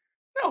on here?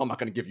 No, I'm not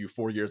going to give you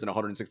 4 years and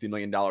 $160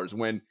 million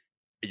when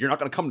you're not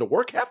going to come to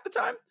work half the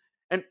time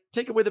and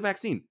take away the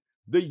vaccine.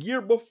 The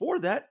year before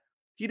that,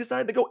 he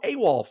decided to go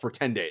AWOL for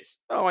 10 days.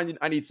 Oh,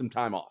 I need some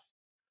time off.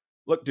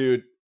 Look,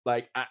 dude,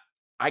 like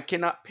I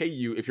cannot pay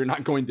you if you're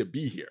not going to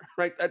be here,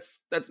 right?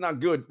 That's not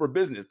good for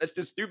business. That's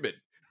just stupid,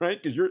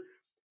 right? Because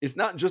it's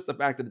not just the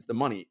fact that it's the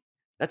money.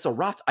 That's a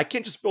roster. I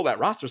can't just fill that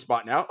roster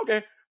spot now.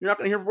 Okay, you're not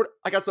going to hear for it.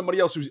 I got somebody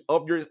else who's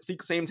of your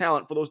same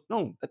talent for those.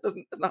 No, that's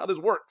not how this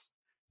works.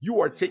 You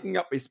are taking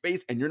up a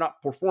space and you're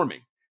not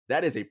performing.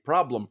 That is a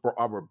problem for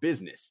our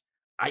business.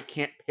 I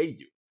can't pay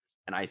you.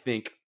 And I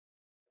think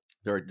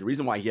the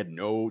reason why he had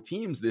no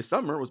teams this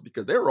summer was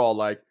because they were all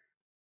like,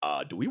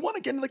 do we want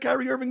to get into the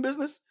Kyrie Irving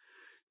business?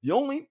 The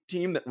only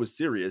team that was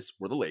serious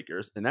were the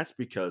Lakers, and that's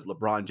because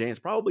LeBron James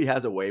probably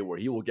has a way where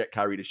he will get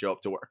Kyrie to show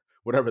up to work,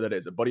 whatever that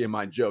is. A buddy of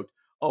mine joked,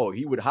 oh,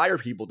 he would hire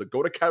people to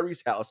go to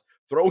Kyrie's house,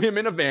 throw him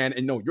in a van,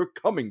 and no, you're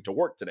coming to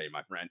work today,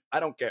 my friend. I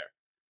don't care.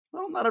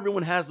 Well, not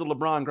everyone has the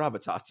LeBron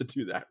gravitas to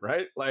do that,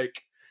 right?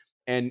 Like,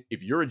 and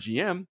if you're a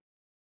GM,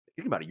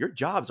 think about it, your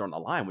jobs are on the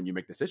line when you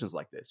make decisions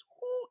like this.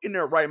 Who in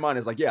their right mind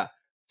is like, yeah,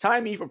 tie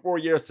me for 4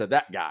 years to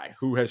that guy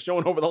who has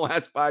shown over the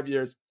last 5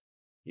 years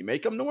he may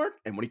come to work,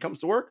 and when he comes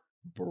to work,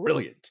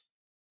 brilliant.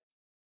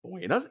 But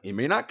when he doesn't, he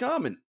may not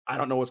come, and I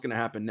don't know what's going to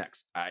happen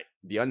next.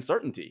 The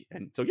uncertainty.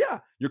 And so, yeah,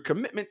 your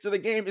commitment to the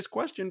game is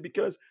questioned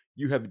because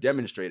you have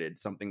demonstrated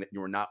something that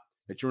you're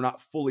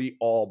not fully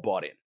all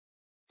bought in.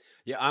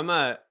 Yeah,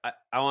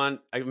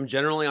 I'm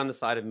generally on the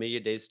side of media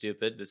day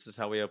stupid. This is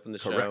how we open the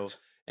show.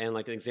 And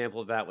like an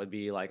example of that would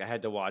be like I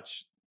had to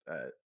watch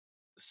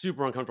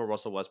super uncomfortable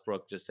Russell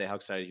Westbrook just say how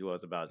excited he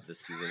was about this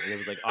season, and it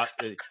was like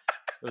it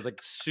was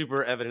like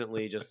super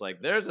evidently just like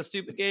there's a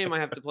stupid game I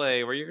have to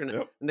play where you're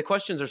gonna and the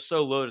questions are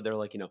so loaded. They're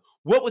like, you know,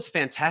 what was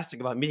fantastic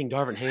about meeting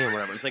Darvin Ham or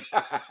whatever. It's like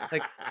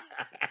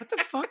what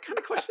the fuck kind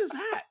of question is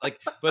that? Like,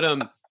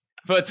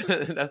 but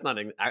that's not.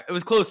 It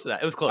was close to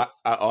that. It was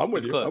close. I'm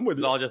with you. I'm with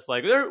you. It's all just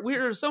like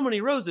there are so many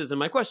roses in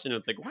my question.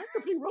 It's like why are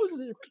you putting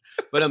roses in your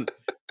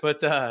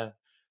question?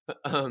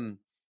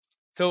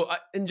 So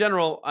in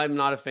general, I'm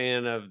not a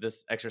fan of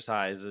this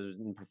exercise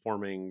in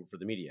performing for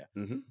the media.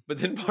 Mm-hmm. But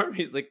then part of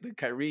me is like the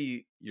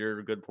Kyrie.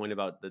 Your good point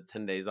about the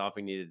 10 days off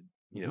he needed,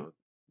 you know,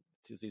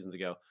 2 seasons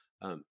ago.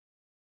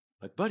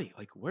 Like, buddy,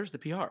 like, where's the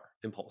PR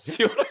impulse?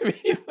 You know what I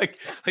mean?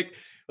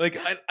 Like,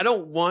 I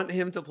don't want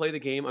him to play the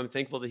game. I'm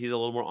thankful that he's a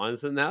little more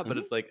honest than that. But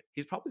it's like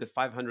he's probably the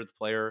 500th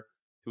player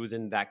who was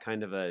in that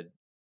kind of a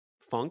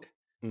funk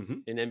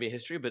in NBA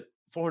history. But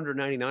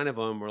 499 of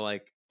them were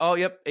like, oh,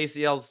 yep,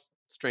 ACL's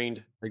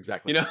strained.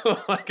 Exactly. You know,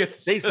 like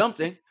it's say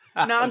something.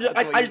 No,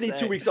 I just need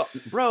 2 weeks off,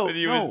 bro. But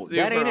he was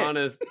super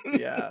honest.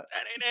 Yeah, that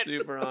ain't it.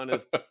 Super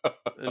honest.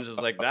 And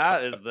just like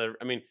that is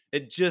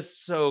it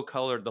just so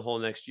colored the whole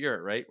next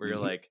year, right? Where you're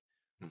like,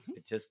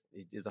 it just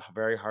is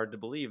very hard to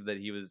believe that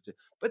he was.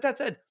 But that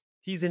said,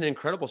 he's in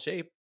incredible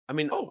shape. I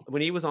mean,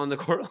 when he was on the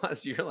court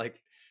last year,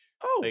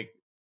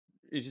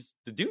 it's just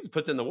the dude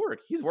puts in the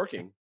work. He's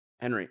working.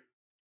 Henry,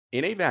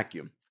 in a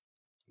vacuum,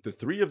 the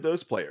 3 of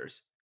those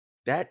players,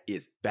 that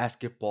is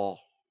basketball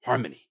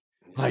harmony.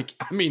 Like,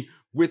 I mean,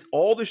 with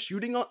all the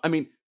shooting on, I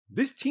mean,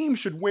 this team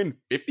should win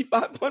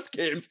 55 plus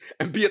games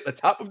and be at the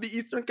top of the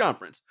Eastern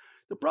Conference.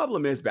 The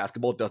problem is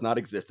basketball does not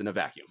exist in a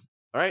vacuum.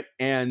 All right.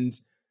 And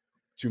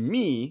to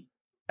me,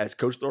 as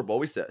Coach Thorpe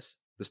always says,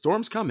 the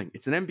storm's coming.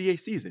 It's an NBA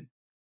season.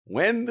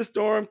 When the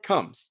storm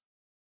comes,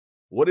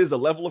 what is the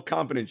level of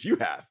confidence you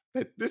have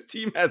that this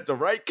team has the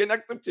right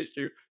connective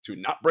tissue to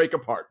not break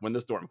apart when the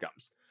storm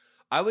comes?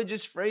 I would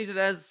just phrase it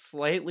as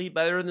slightly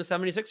better than the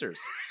 76ers.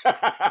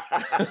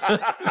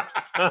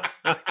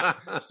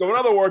 So in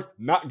other words,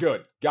 not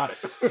good. Got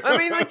it. I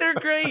mean, like they're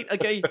great.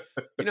 Okay,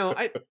 you know,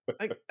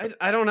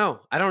 I don't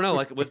know. I don't know.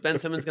 Like, was Ben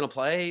Simmons going to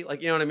play?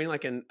 Like, you know what I mean?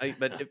 Like,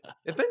 but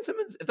if Ben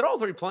Simmons, if they're all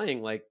 3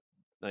 playing, like,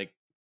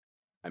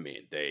 I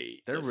mean,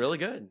 they're really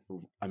good.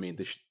 I mean,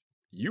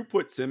 you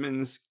put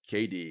Simmons,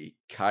 KD,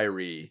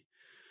 Kyrie,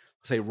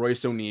 say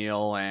Royce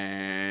O'Neal,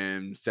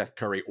 and Seth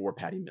Curry or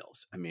Patty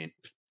Mills. I mean,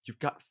 you've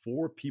got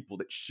 4 people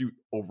that shoot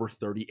over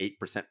 38%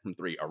 from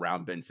 3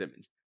 around Ben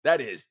Simmons.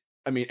 That is,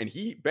 I mean, and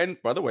Ben,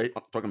 by the way,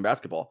 I'm talking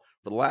basketball,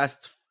 for the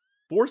last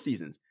 4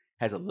 seasons,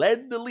 has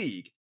led the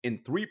league in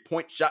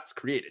 3-point shots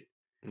created.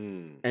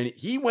 And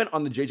he went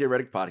on the JJ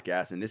Redick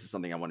podcast, and this is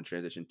something I want to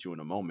transition to in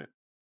a moment.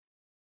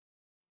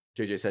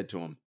 JJ said to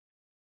him,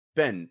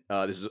 Ben,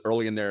 this is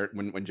early in there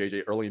when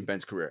JJ early in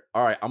Ben's career.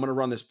 All right, I'm gonna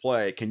run this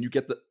play. Can you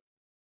get the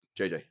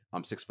JJ?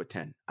 I'm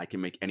 6'10". I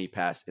can make any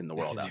pass in the I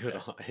world can out do it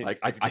there. all. Like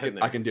He's I getting can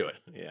I there. can do it.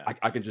 Yeah.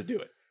 I can just do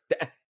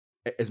it.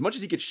 As much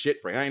as he gets shit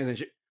for ain't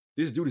shit,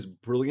 this dude is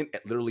brilliant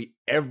at literally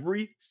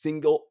every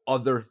single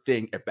other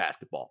thing at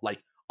basketball. Like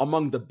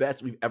among the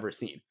best we've ever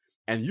seen.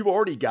 And you've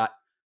already got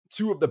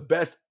two of the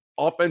best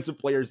offensive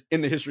players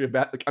in the history of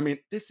basketball. Like, I mean,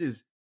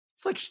 it's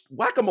like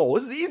whack-a-mole.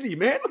 This is easy,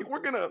 man. Like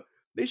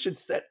they should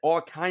set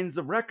all kinds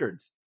of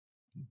records.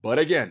 But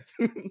again,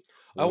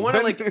 I want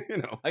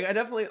to I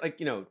definitely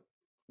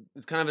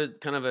it's kind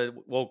of a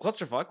well,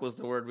 clusterfuck was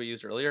the word we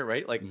used earlier,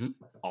 right? Like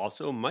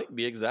also might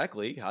be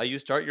exactly how you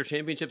start your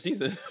championship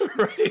season,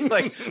 right?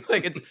 like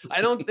it's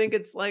I don't think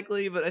it's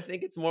likely, but I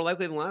think it's more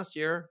likely than last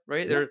year,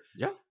 right?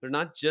 Yeah. They're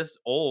not just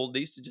old. They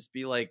used to just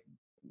be like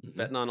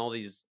betting on all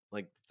these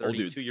like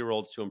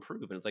 32-year-olds to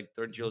improve, and it's like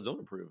 32-year-olds don't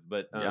improve.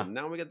 But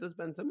now we get this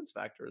Ben Simmons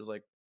factor is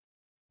like,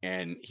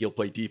 and he'll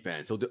play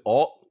defense. So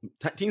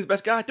team's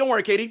best guy. Don't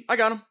worry, Katie. I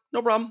got him.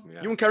 No problem.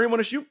 Yeah. You and Kyrie want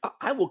to shoot?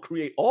 I will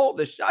create all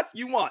the shots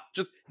you want.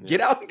 Just get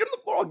out and get on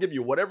the floor. I'll give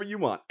you whatever you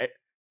want.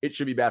 It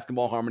should be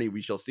basketball harmony.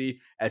 We shall see.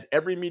 As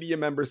every media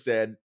member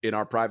said in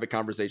our private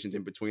conversations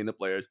in between the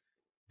players,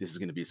 this is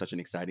going to be such an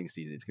exciting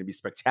season. It's going to be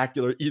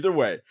spectacular either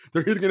way.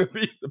 They're either going to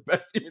be the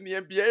best team in the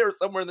NBA or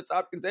somewhere in the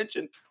top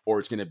contention, or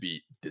it's going to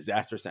be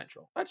disaster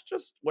central. That's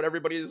just what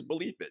everybody's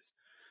belief is.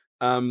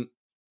 I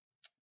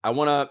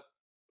want to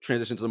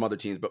transition to some other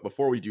teams, but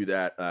before we do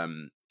that,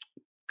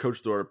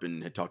 Coach Thorpe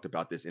had talked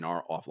about this in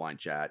our offline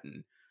chat,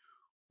 and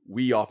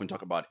we often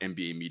talk about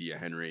NBA media,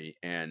 Henry,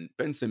 and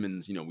Ben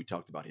Simmons. We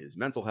talked about his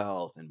mental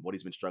health and what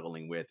he's been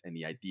struggling with, and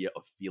the idea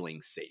of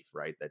feeling safe,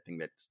 right? That thing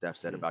that Steph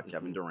said about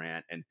Kevin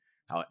Durant and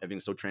how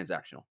everything's so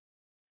transactional.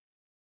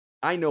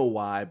 I know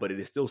why, but it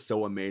is still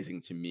so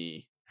amazing to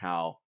me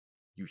how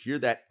you hear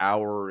that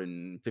hour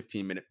and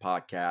 15-minute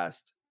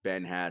podcast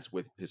Ben has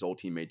with his old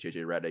teammate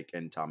JJ Redick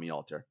and Tommy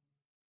Alter.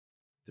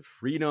 The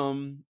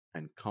freedom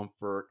and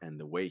comfort and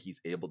the way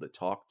he's able to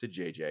talk to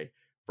JJ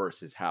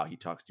versus how he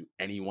talks to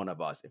any one of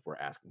us if we're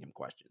asking him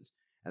questions.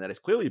 And that is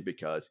clearly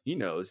because he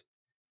knows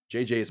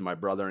JJ is my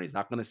brother and he's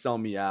not going to sell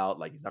me out.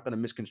 Like, he's not going to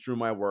misconstrue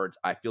my words.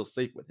 I feel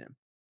safe with him.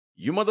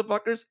 You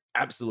motherfuckers?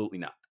 Absolutely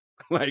not.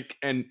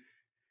 It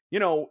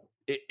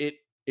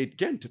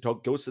again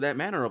goes to that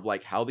manner of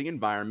like how the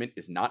environment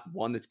is not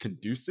one that's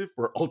conducive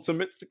for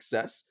ultimate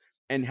success,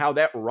 and how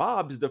that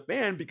robs the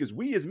fan, because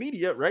we as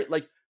media, right?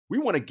 Like, we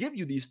want to give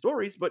you these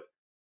stories, but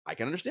I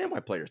can understand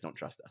why players don't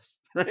trust us,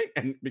 right?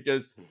 And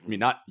because, I mean,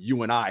 not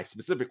you and I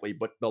specifically,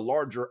 but the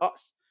larger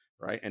us,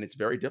 right? And it's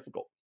very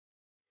difficult.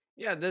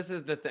 Yeah, this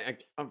is the thing.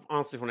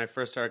 Honestly, when I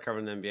first started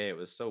covering the NBA, it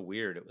was so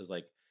weird. It was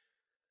like,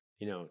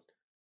 it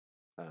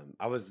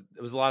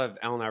was a lot of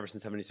Allen Iverson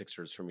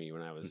 76ers for me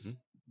when I was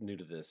new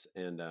to this.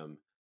 And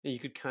you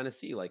could kind of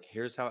see, like,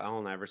 here's how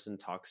Allen Iverson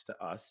talks to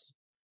us.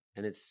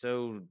 And it's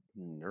so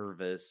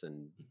nervous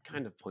and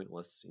kind of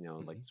pointless,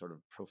 like sort of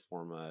pro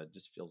forma. It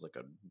just feels like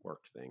a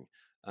work thing.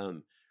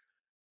 And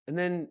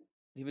then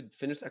he would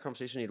finish that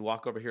conversation. He'd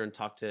walk over here and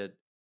talk to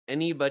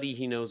anybody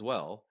he knows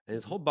well, and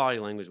his whole body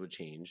language would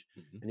change,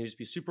 and he'd just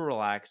be super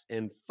relaxed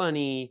and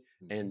funny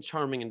and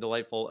charming and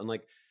delightful,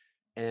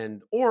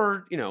 and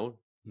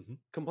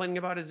complaining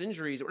about his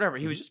injuries or whatever.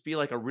 He would just be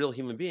like a real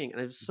human being, and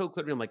it was so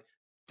clear to me. I'm like,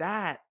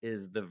 that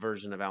is the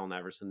version of Allen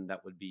Iverson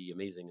that would be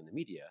amazing in the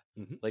media.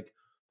 Like,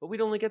 but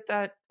we'd only get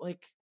that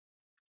like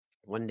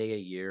one day a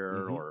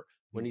year, or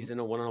when he's in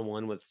a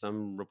one-on-one with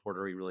some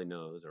reporter he really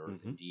knows, or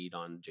indeed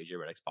on JJ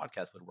Redick's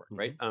podcast would work,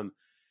 right?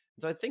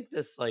 So I think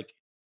this like,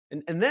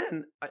 and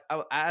then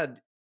I'll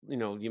add,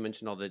 you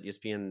mentioned all the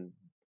ESPN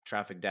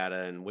traffic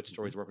data and which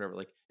stories work, whatever.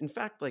 Like, in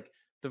fact, like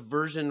the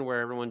version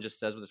where everyone just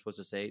says what they're supposed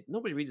to say,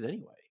 nobody reads it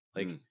anyway.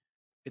 Like,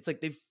 it's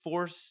like they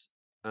force,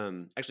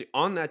 actually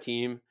on that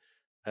team,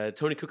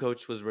 Tony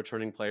Kukoc was a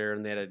returning player,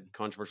 and they had a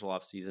controversial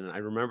offseason. And I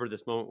remember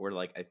this moment where,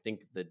 like, I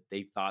think that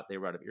they thought they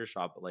were out of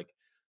earshot, but like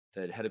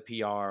the head of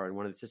PR and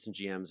one of the assistant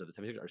GMs of the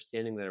 76ers are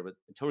standing there with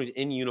Tony's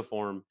in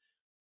uniform,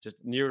 just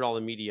near all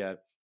the media.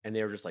 And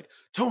they were just like,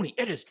 Tony,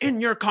 it is in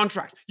your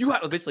contract. You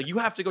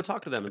have to go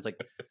talk to them. It's like,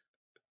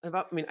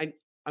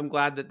 I'm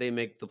glad that they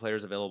make the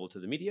players available to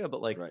the media, but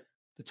like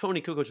the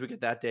Tony Kukoc we get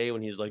that day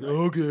when he's like,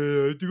 okay,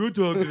 I have to go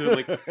talk to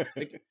them.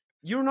 Like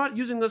you're not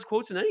using those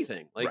quotes in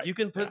anything. Like you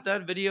can put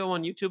that video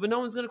on YouTube and no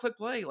one's going to click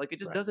play. Like it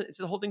just doesn't, it's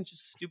the whole thing's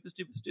just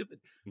stupid.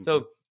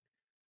 So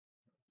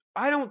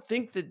I don't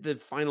think that the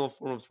final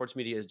form of sports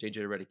media is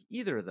JJ Redick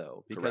either,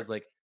 though, because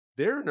like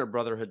they're in a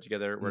brotherhood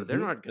together where they're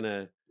not going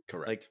to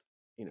like,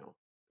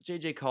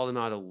 JJ called him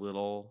out a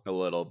little,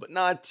 but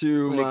not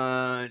too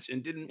much,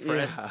 and didn't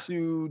press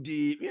too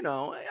deep,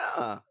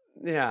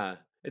 Yeah.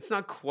 It's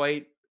not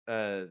quite,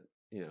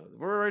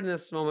 we're in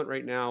this moment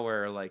right now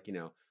where like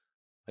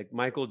like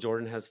Michael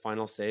Jordan has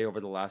final say over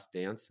The Last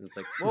Dance, and it's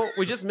like, well,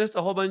 we just missed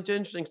a whole bunch of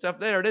interesting stuff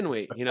there, didn't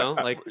we? You know,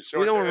 like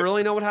we don't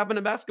really know what happened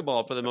to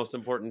basketball for the most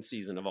important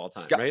season of all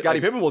time, right? Scottie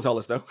Like, Pippen will tell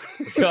us though.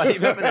 Scottie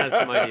Pippen has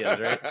some ideas,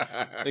 right?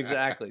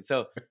 Exactly.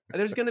 So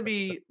there's going to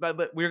be,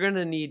 but we're going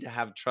to need to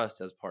have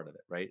trust as part of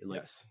it, right? And like,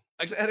 Yes.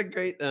 actually, I had a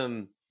great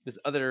this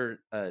other.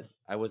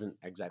 I wasn't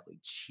exactly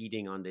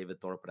cheating on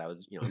David Thorpe, but I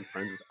was, I'm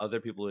friends with other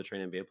people who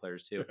train NBA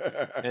players too,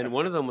 and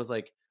one of them was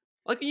like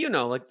like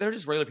they're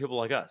just regular people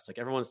like us. Like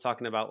everyone's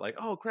talking about like,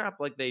 oh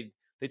crap, like they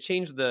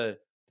changed the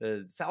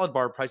salad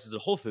bar prices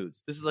at Whole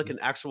Foods. This is like an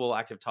actual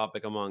active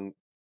topic among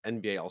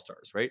NBA All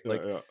Stars, right?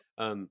 Like, or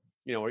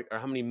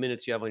how many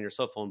minutes you have on your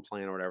cell phone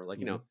plan or whatever. Like,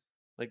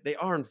 like they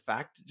are in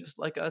fact just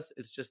like us.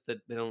 It's just that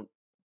they're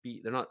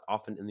not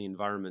often in the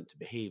environment to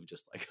behave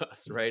just like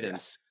us, right?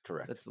 Yes, and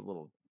correct. It's a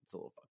little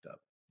fucked up.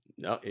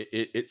 No,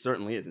 it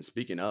certainly is. And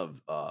speaking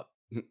of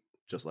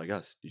just like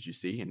us, did you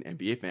see? And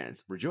NBA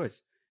fans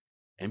rejoice.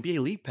 NBA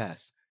League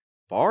Pass,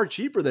 far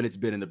cheaper than it's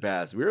been in the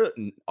past. We're at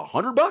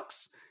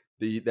 $100.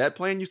 That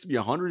plan used to be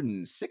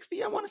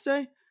 160, I want to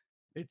say.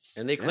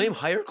 And they claim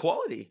higher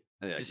quality.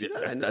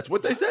 That's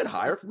what they said.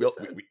 Higher.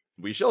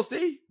 We shall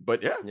see.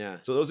 But yeah.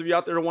 So those of you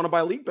out there who want to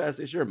buy League Pass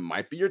this year,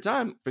 might be your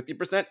time.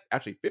 50%,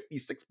 actually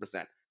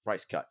 56%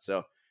 price cut.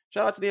 So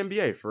shout out to the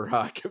NBA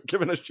for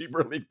giving us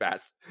cheaper League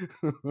Pass.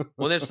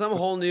 Well, there's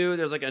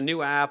there's like a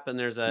new app, and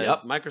there's a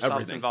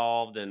Microsoft's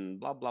involved, and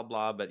blah blah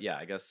blah. But yeah,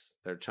 I guess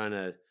they're trying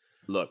to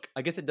look.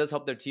 I guess it does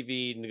help their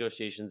TV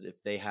negotiations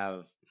if they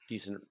have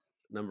decent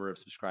number of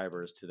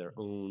subscribers to their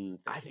own.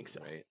 I think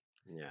so. Right.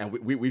 Yeah. And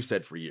we've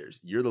said for years,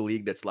 you're the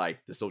league that's like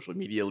the social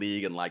media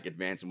league and like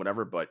advanced and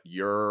whatever, but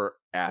your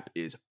app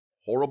is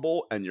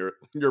horrible and your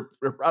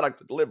product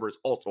to deliver is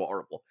also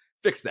horrible.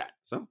 Fix that.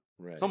 So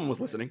someone was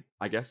listening,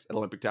 I guess, at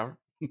Olympic Tower.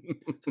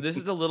 So this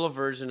is a little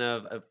version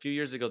of a few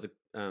years ago.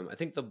 I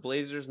think the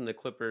Blazers and the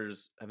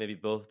Clippers have maybe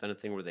both done a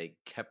thing where they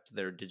kept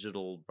their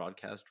digital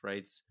broadcast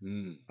rights,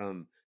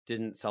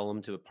 didn't sell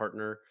them to a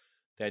partner.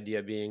 The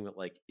idea being that,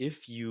 like,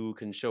 if you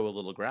can show a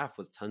little graph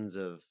with tons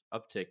of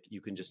uptick,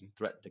 you can just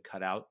threaten to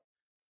cut out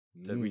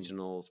the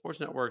regional sports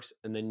networks,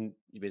 and then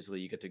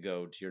you get to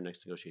go to your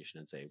next negotiation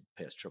and say,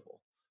 pay us triple.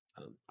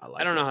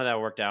 I don't know how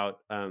that worked out.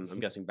 I'm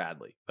guessing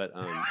badly, but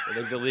I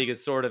think the league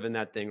is sort of in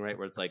that thing, right,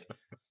 where it's like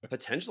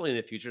potentially in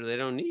the future they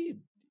don't need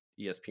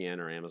ESPN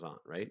or Amazon,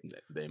 right?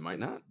 They might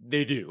not.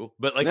 They do,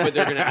 but but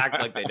they're going to act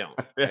like they don't.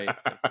 Right?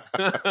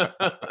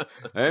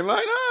 They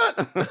might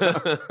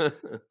not.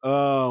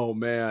 Oh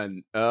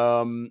man.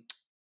 Well,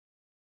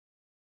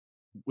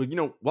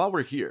 while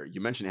we're here,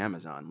 you mentioned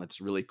Amazon.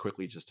 Let's really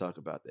quickly just talk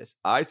about this.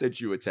 I sent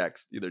you a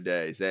text the other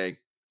day saying,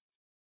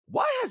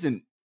 why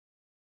hasn't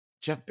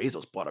Jeff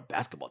Bezos bought a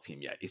basketball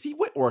team yet?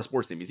 Or a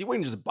sports team? Is he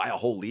waiting to just buy a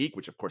whole league?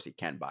 Which of course he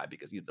can buy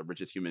because he's the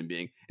richest human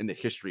being in the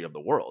history of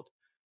the world.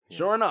 Yeah.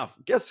 Sure enough,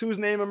 guess whose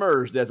name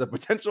emerged as a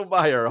potential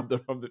buyer of the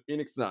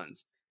Phoenix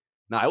Suns?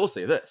 Now, I will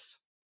say this.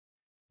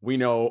 We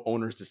know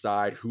owners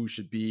decide who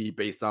should be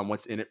based on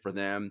what's in it for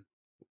them.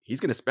 He's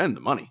going to spend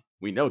the money.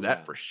 We know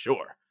that for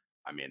sure.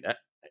 I mean,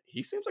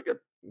 he seems like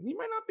he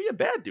might not be a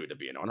bad dude to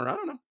be an owner. I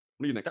don't know.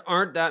 What do you think? There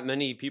aren't that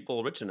many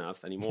people rich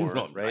enough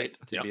anymore, right?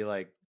 To be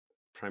like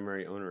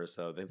primary owners.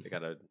 So they got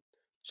to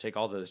shake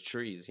all those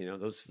trees,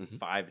 those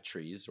 5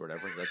 trees or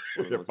whatever.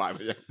 That's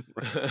 5. Yeah.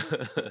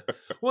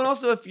 Well, and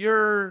also if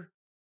you're,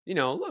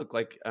 look,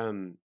 like,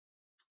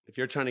 if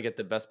you're trying to get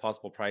the best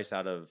possible price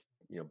out of,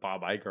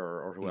 Bob Iger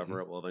or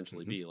whoever it will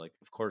eventually be, like,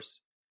 of course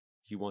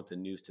you want the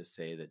news to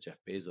say that Jeff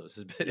Bezos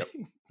is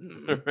bidding,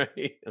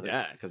 right?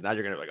 Yeah, because now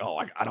you're gonna be like, oh,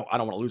 I don't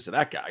want to lose to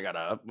that guy. I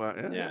gotta,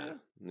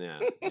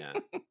 yeah.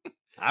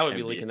 I would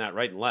be leaking that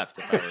right and left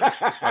if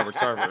I were Robert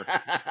Sarver.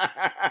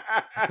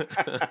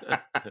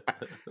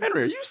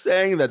 Henry, are you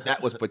saying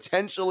that was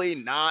potentially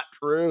not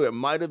true? It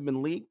might have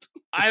been leaked.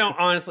 I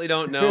honestly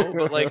don't know,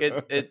 but like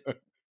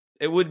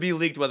it would be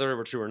leaked whether it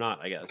were true or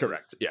not, I guess.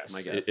 Correct. Yes.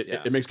 My guess.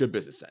 It makes good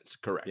business sense.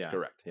 Correct. Yeah.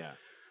 Correct. Yeah.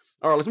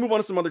 All right, let's move on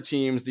to some other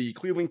teams. The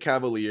Cleveland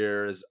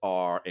Cavaliers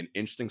are an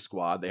interesting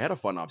squad. They had a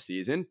fun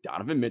offseason.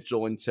 Donovan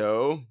Mitchell in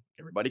tow.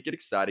 Everybody get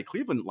excited.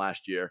 Cleveland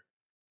last year,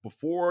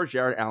 before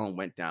Jared Allen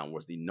went down,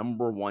 was the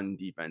number 1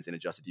 defense in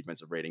adjusted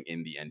defensive rating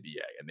in the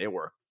NBA, and they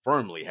were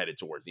firmly headed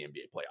towards the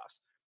NBA playoffs.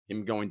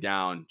 Him going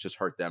down just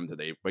hurt them.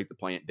 They got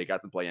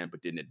the play in,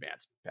 but didn't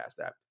advance past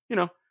that.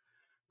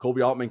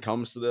 Kobe Altman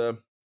comes to the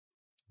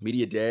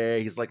media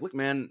day. He's like, look,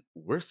 man,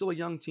 we're still a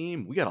young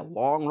team. We got a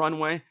long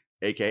runway,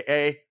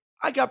 a.k.a.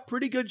 I got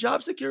pretty good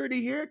job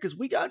security here because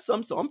we got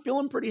some, so I'm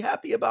feeling pretty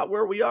happy about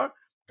where we are.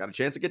 Got a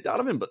chance to get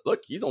Donovan, but look,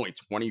 he's only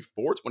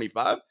 24,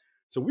 25.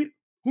 So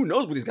who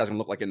knows what these guys are going to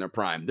look like in their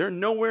prime. They're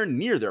nowhere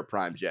near their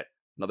primes yet.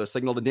 Another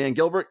signal to Dan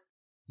Gilbert.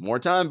 More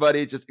time,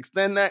 buddy. Just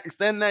extend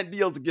that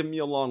deal to give me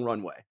a long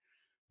runway.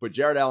 But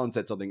Jared Allen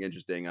said something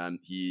interesting.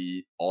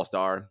 He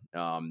all-star,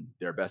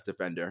 their best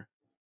defender,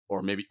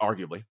 or maybe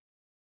arguably.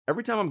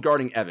 Every time I'm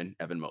guarding Evan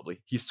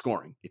Mobley, he's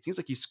scoring. It seems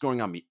like he's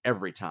scoring on me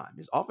every time.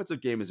 His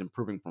offensive game is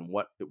improving from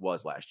what it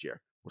was last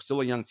year. We're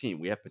still a young team.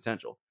 We have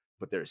potential,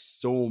 but there's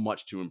so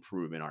much to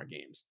improve in our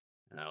games.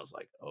 And I was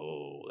like,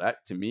 oh,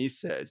 that to me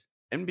says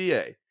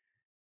NBA,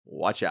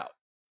 watch out.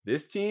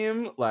 This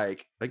team,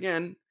 like,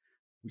 again,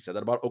 we said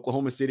that about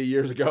Oklahoma City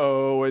years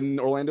ago and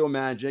Orlando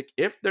Magic.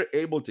 If they're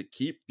able to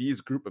keep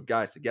these group of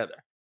guys together,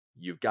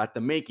 you've got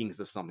the makings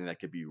of something that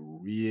could be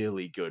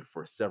really good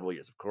for several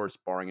years. Of course,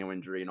 barring an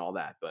injury and all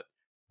that, but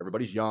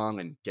everybody's young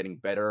and getting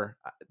better.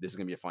 This is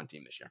going to be a fun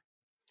team this year.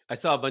 I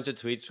saw a bunch of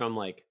tweets from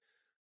like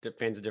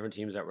fans of different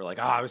teams that were like,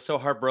 "Oh, I was so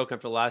heartbroken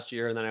after last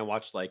year," and then I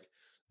watched like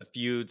a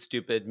few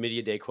stupid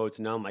media day quotes,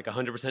 and now I'm like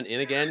 100%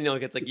 in again. You know,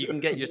 like it's like you can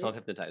get yourself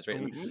hypnotized, right?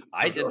 And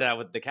I did that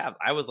with the Cavs.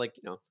 I was like,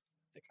 you know,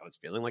 like I was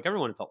feeling like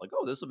everyone felt like,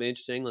 "Oh, this will be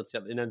interesting. Let's see."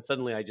 And then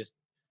suddenly I just,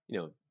 you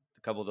know,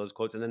 a couple of those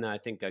quotes, and then I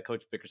think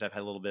Coach Bickerstaff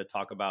had a little bit of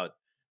talk about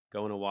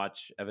going to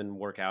watch Evan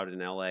work out in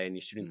LA, and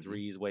he's shooting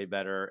threes way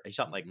better. He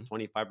shot like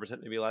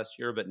 25% maybe last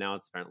year, but now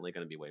it's apparently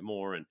going to be way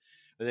more. And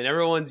then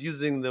everyone's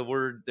using the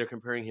word, they're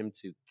comparing him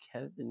to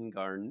Kevin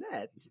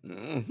Garnett,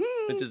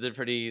 which is a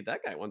pretty,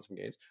 that guy won some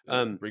games.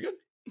 Pretty good.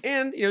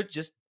 And, you know,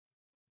 just,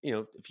 you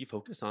know, if you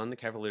focus on the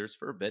Cavaliers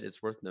for a bit,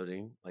 it's worth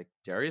noting, like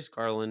Darius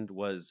Garland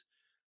was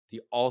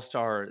the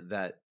all-star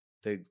that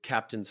the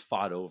captains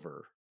fought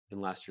over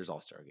in last year's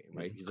all-star game,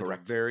 right? He's like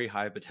a very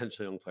high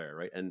potential young player,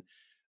 right? And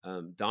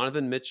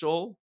Donovan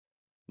Mitchell,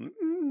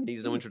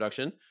 needs no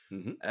introduction.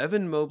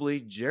 Evan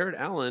Mobley, Jared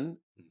Allen,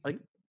 like,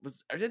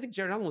 I didn't think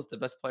Jared Allen was the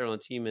best player on the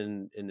team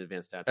in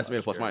advanced stats.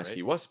 Estimated plus minus. Right?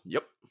 He was.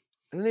 Yep.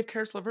 And then they have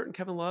Karis LeVert and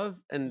Kevin Love.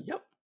 And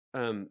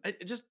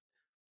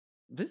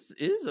this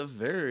is a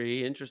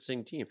very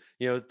interesting team.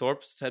 You know,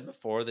 Thorpe said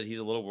before that he's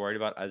a little worried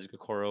about Isaac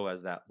Okoro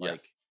as that,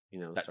 like, you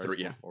know, that starts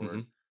going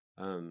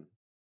forward.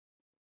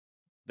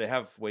 They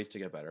have ways to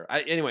get better.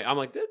 Anyway, I'm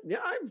like,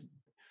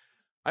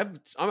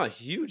 I'm a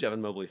huge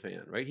Evan Mobley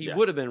fan, right? He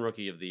would have been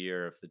rookie of the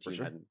year if the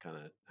team hadn't kind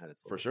of had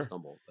its little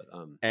stumble. But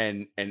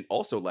and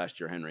also last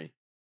year, Henry,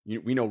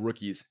 we know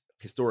rookies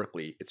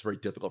historically, it's very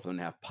difficult for them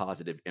to have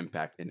positive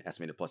impact in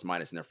estimated plus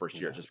minus in their first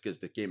year, just because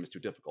the game is too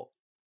difficult.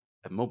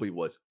 Evan Mobley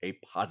was a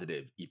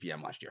positive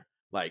EPM last year.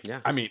 Like,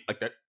 I mean,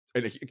 like that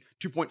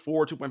 2.4,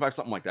 2.5,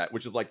 something like that,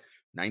 which is like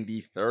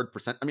 93rd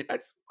percent. I mean,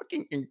 that's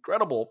fucking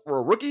incredible for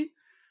a rookie.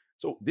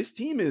 So this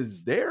team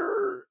is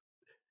there.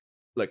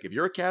 Like, if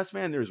you're a Cavs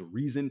fan, there's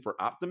reason for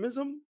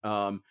optimism.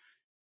 You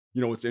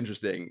know, what's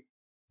interesting,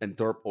 and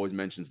Thorpe always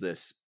mentions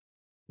this.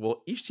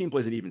 Well, each team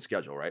plays an even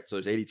schedule, right? So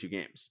there's 82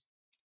 games.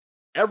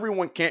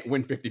 Everyone can't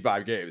win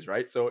 55 games,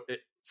 right? So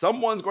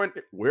someone's going,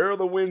 where are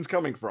the wins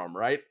coming from,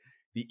 right?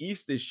 The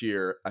East this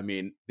year, I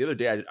mean, the other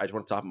day, I just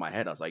went off the top of my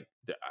head. I was like,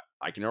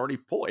 I can already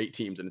pull 8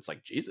 teams, and it's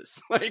like,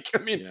 Jesus. Like, I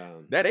mean,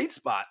 that 8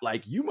 spot,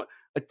 like,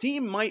 a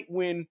team might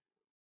win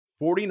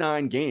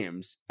 49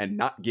 games and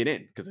not get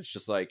in because it's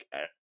just like,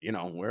 you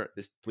know, we're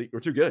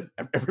too good.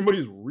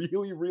 Everybody's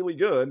really, really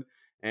good.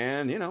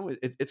 And, you know,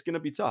 it's going to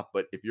be tough.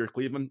 But if you're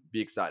Cleveland,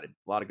 be excited.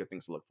 A lot of good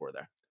things to look for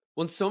there.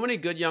 When so many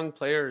good young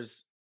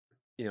players,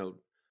 you know,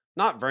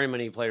 not very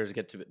many players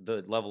get to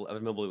the level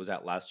Evan Mobley was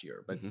at last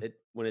year. But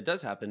when it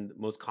does happen,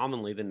 most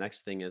commonly the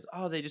next thing is,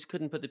 oh, they just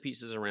couldn't put the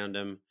pieces around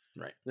him.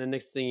 Right. And the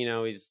next thing you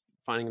know, he's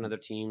finding another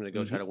team to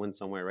go try to win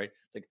somewhere, right?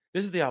 It's like,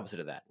 this is the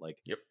opposite of that. Like,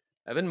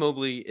 Evan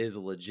Mobley is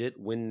a legit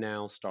win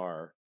now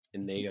star,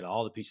 and they got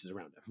all the pieces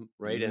around him,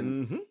 right?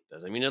 And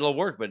doesn't mean it'll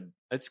work, but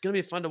it's going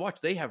to be fun to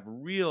watch. They have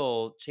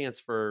real chance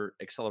for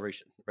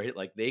acceleration, right?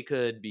 Like, they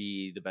could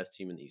be the best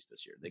team in the East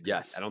this year. They could be.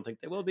 I don't think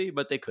they will be,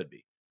 but they could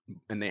be.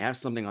 And they have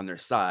something on their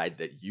side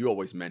that you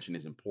always mention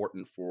is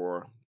important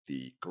for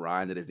the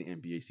grind that is the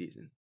NBA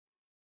season.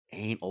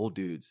 Ain't old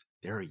dudes.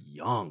 They're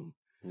young.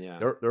 Yeah.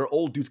 They're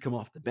old dudes come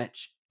off the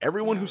bench.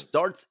 Everyone who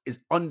starts is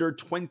under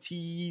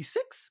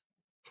 26.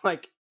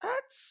 Like,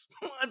 that's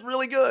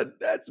really good.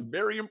 That's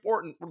very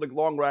important for the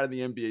long ride of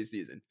the NBA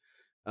season.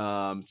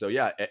 So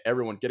yeah,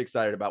 everyone get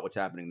excited about what's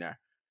happening there.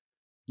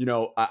 You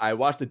know, I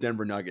watched the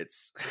Denver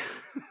Nuggets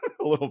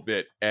a little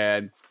bit,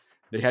 and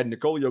they had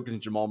Nikola Jokic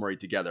and Jamal Murray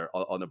together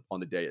on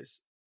the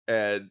dais,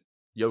 and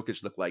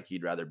Jokic looked like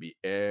he'd rather be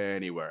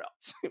anywhere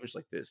else. It was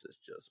like, this is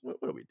just, what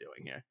are we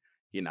doing here?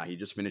 He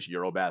just finished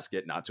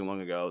Eurobasket not too long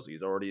ago, so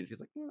he's already.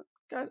 He's like,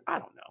 guys, I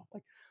don't know.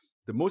 Like,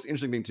 the most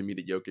interesting thing to me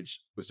that Jokic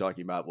was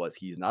talking about was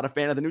he's not a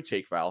fan of the new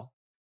take foul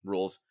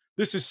rules.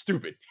 This is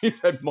stupid. He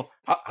said,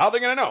 how are they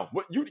going to know?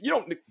 What you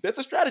don't, that's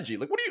a strategy.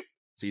 Like,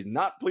 so he's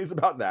not pleased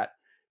about that.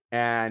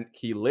 And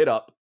he lit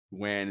up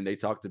when they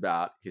talked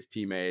about his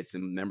teammates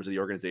and members of the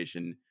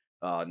organization,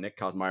 Nick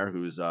Kosmaier,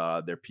 who's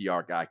their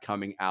PR guy,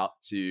 coming out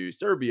to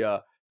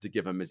Serbia to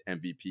give him his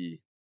MVP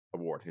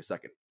award, his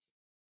second.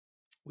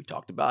 We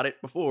talked about it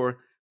before.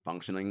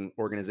 Functioning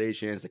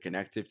organizations, the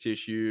connective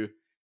tissue.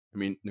 I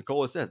mean,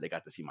 Nikola says they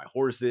got to see my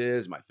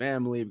horses, my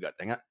family. We got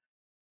to hang out.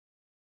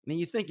 And then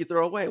you think you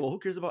throw away. Well, who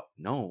cares about?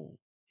 No,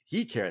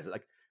 he cares.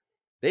 Like,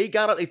 they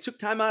took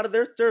time out of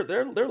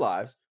their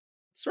lives.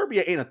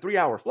 Serbia ain't a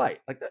 3-hour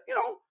flight. Like, that, you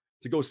know,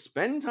 to go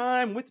spend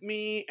time with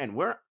me and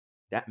where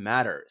that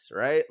matters,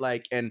 right?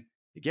 Like, and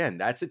again,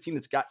 that's a team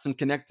that's got some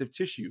connective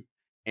tissue.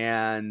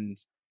 And,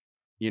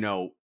 you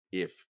know,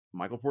 if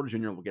Michael Porter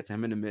Jr., we'll get to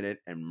him in a minute,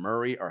 and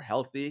Murray are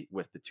healthy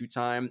with the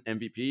 2-time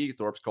MVP,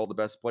 Thorpe's called the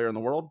best player in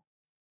the world,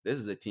 this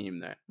is a team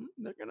that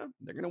they're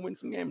gonna win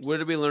some games. What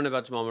did we learn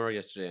about Jamal Murray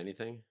yesterday?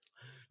 Anything?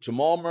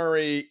 Jamal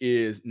Murray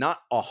is not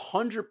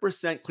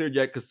 100% cleared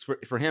yet, because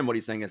for him, what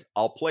he's saying is,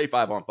 I'll play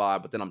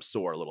 5-on-5, but then I'm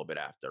sore a little bit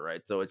after,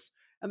 right? So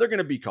and they're going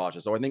to be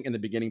cautious. So I think in the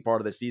beginning part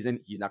of the season,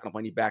 he's not going to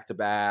play any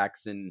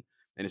back-to-backs, and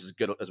this is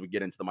good as we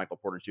get into the Michael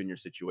Porter Jr.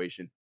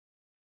 situation.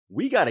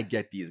 We got to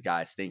get these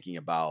guys thinking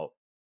about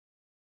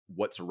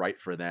what's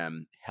right for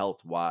them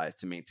health-wise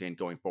to maintain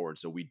going forward,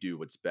 so we do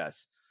what's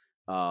best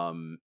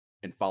and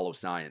follow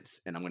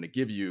science. And I'm going to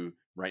give you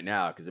right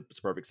now, because it's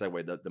a perfect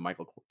segue, the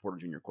Michael Porter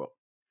Jr. quote.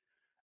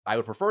 I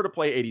would prefer to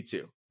play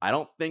 82. I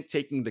don't think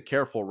taking the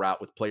careful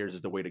route with players is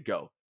the way to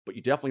go, but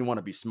you definitely want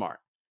to be smart.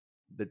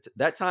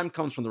 That time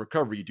comes from the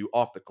recovery you do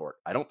off the court.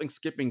 I don't think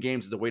skipping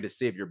games is the way to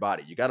save your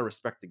body. You got to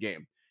respect the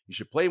game. You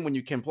should play when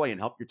you can play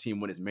and help your team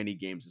win as many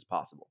games as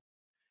possible.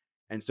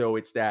 And so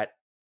it's that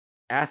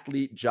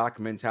athlete jock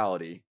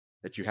mentality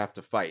that you have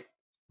to fight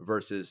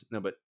versus, no,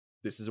 but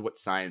this is what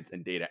science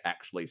and data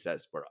actually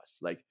says for us.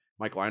 Like,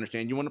 Michael, I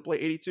understand you want to play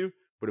 82,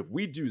 but if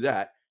we do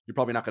that, you're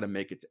probably not going to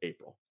make it to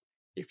April.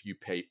 If you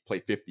play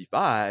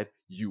 55,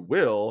 you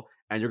will,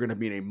 and you're going to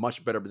be in a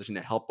much better position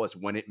to help us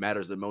when it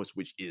matters the most,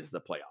 which is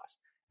the playoffs.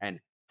 And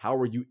how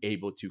are you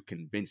able to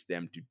convince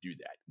them to do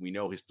that? We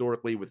know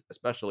historically, with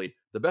especially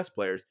the best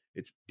players,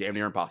 it's damn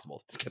near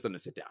impossible to get them to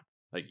sit down.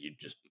 Like,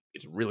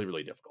 it's really,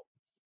 really difficult.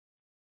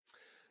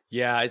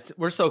 Yeah,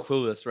 we're so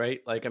clueless,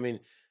 right? Like, I mean,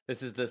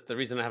 the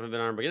reason I haven't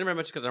been on Beginner very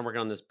much, because I'm working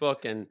on this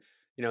book, and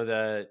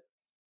a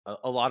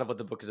lot of what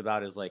the book is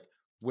about is like,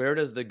 where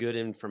does the good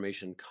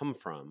information come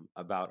from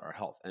about our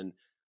health? And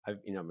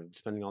I've been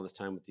spending all this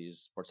time with these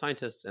sports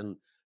scientists, and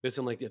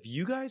basically I'm like, if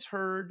you guys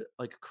heard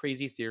like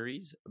crazy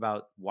theories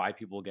about why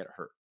people get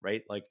hurt,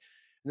 right? Like,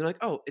 and they're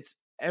like, oh, it's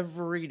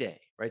every day,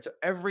 right? So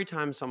every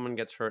time someone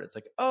gets hurt, it's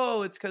like,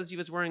 oh, it's because he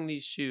was wearing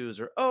these shoes,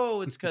 or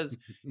oh, it's because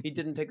he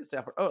didn't take the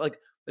step, or oh, like,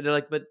 but they're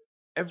like, but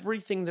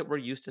everything that we're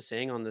used to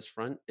saying on this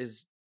front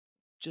is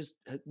just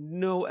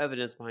no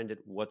evidence behind it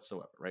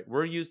whatsoever, right?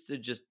 We're used to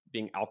just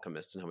being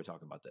alchemists in how we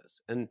talk about this,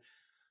 and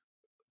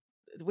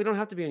we don't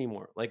have to be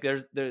anymore. Like,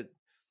 there's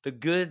the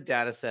good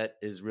data set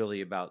is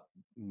really about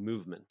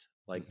movement.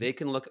 Like, they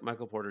can look at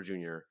Michael Porter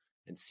Jr.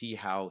 and see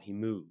how he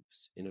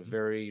moves in a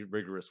very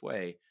rigorous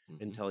way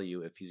and tell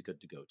you if he's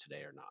good to go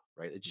today or not,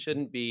 right? It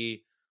shouldn't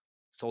be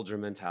soldier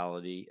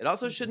mentality. It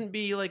also shouldn't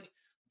be like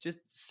just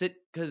sit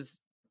because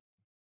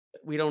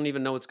we don't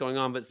even know what's going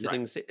on, but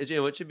sitting,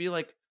 it should be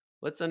like,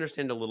 let's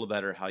understand a little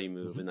better how you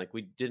move. And like,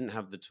 we didn't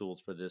have the tools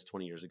for this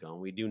 20 years ago,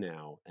 and we do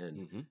now.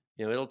 And,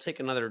 it'll take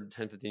another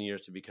 10, 15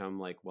 years to become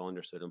like well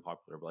understood and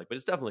popular, but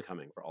it's definitely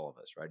coming for all of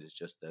us, right? It's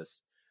just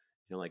this,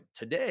 like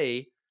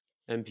today,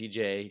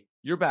 MPJ,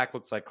 your back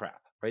looks like crap,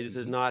 right? This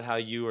is not how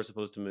you are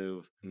supposed to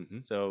move.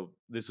 So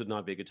this would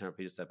not be a good time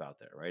for you to step out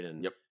there, right?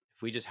 And if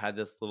we just had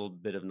this little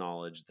bit of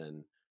knowledge,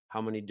 then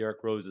how many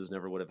Derrick Roses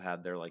never would have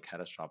had their like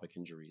catastrophic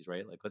injuries,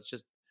 right? Like, let's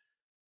just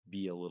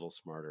be a little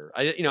smarter.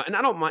 And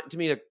I don't mind, to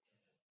me,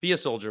 be a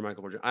soldier,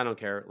 Michael Porter. I don't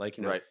care. Like,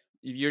 if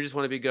you just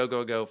want to be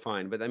go,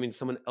 fine. But I mean,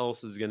 someone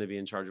else is going to be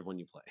in charge of when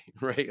you play,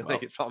 right? Well,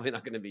 like, it's probably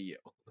not going to be you.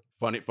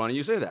 Funny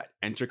you say that.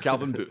 Enter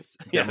Calvin Booth,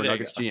 Denver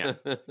Nuggets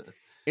GM.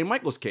 In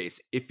Michael's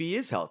case, if he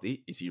is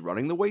healthy, is he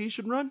running the way he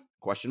should run? ?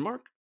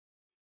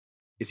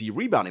 Is he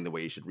rebounding the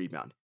way he should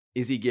rebound?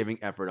 Is he giving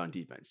effort on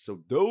defense?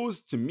 So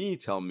those, to me,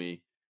 tell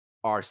me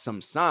are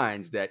some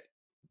signs that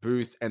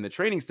Booth and the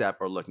training staff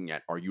are looking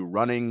at. Are you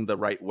running the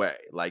right way?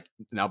 Like,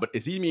 now, but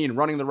is he mean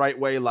running the right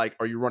way? Like,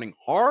 are you running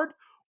hard?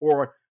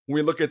 Or when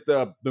we look at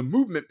the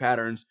movement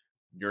patterns,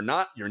 your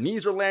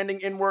knees are landing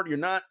inward.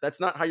 That's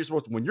not how you're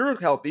supposed to. When you're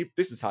healthy,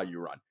 this is how you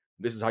run.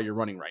 This is how you're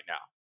running right now.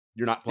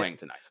 You're not playing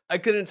tonight. I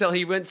couldn't tell.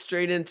 He went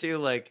straight into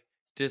like,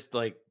 just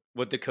like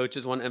what the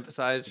coaches want to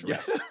emphasize.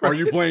 Yes. Are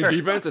you playing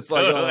defense? It's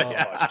like,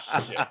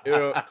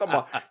 shit. Come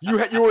on.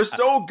 You were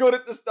so good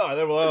at the start.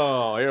 Like,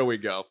 oh, here we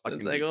go.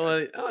 It's like,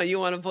 oh, you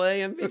want to play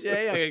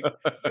MPJ?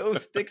 Go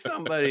stick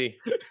somebody.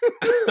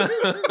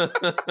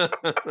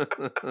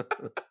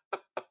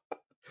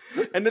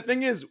 And the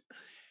thing is,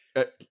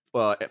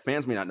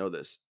 fans may not know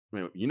this. I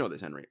mean, you know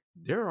this, Henry.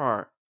 There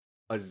are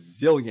a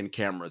zillion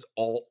cameras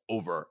all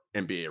over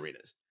NBA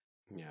arenas.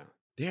 Yeah.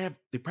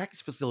 The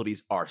practice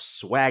facilities are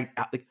swagged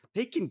out. Like,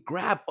 they can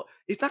grab.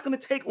 It's not going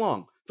to take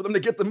long for them to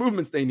get the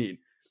movements they need,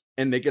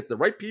 and they get the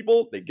right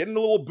people. They get in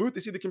the little booth. They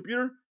see the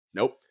computer.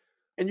 Nope.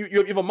 And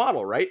you have a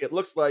model, right? It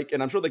looks like,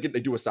 and I'm sure they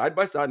do a side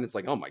by side, and it's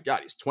like, oh my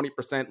god, he's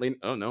 20% lean.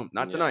 Oh no,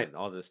 not tonight.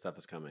 All this stuff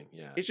is coming.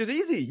 Yeah, it's just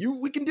easy.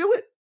 We can do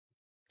it.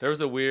 There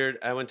was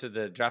I went to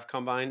the draft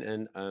combine,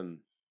 and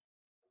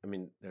I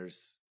mean,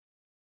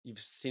 you've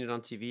seen it on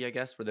TV, I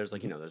guess, where there's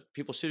like, there's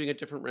people shooting at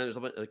different ranges,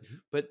 like,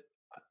 but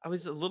I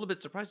was a little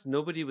bit surprised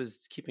nobody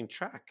was keeping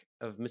track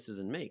of misses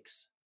and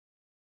makes.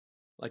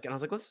 Like, and I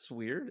was like, this is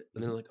weird.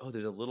 And then like, oh,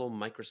 there's a little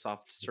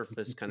Microsoft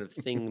Surface kind of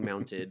thing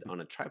mounted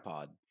on a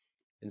tripod.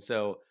 And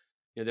so,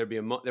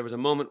 there was a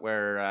moment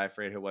where I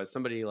forget who it was.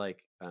 Somebody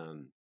like,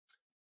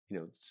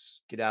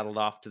 skedaddled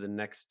off to the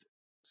next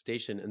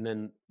station, and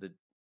then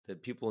the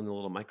people in the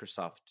little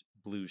Microsoft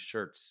blue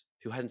shirts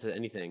who hadn't said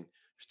anything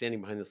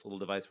standing behind this little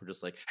device. We're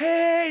just like,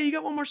 hey, you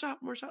got one more shot.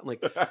 And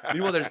like,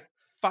 meanwhile, there's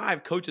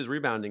 5 coaches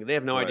rebounding. They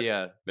have no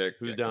idea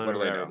who's done or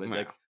whatever. But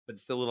like, but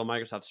it's the little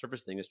Microsoft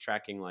Surface thing is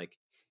tracking like,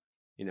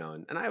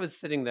 and I was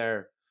sitting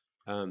there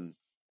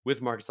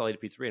with Marcus Elliott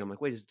at P3, and I'm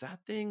like, wait, is that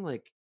thing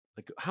like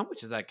how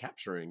much is that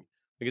capturing?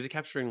 Like, is it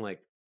capturing like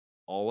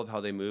all of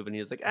how they move? And he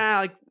was like,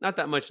 like not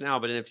that much now,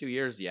 but in a few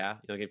years, yeah.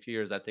 Like in a few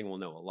years, that thing will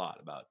know a lot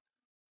about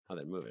how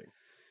they're moving.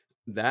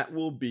 That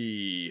will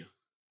be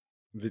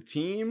the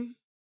team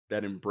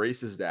that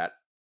embraces that,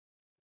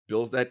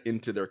 builds that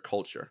into their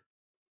culture.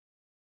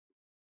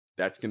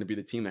 That's going to be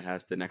the team that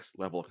has the next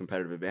level of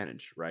competitive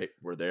advantage, right?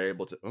 Where they're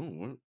able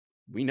to,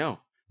 we know.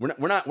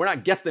 We're not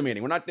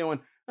guesstimating. We're not doing,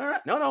 all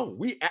right, no,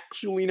 we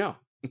actually know.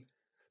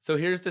 So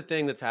here's the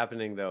thing that's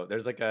happening though.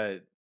 There's like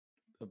a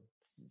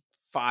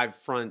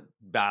 5-front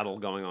battle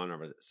going on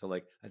over this. So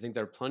like, I think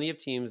there are plenty of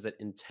teams that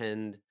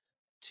intend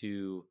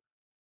to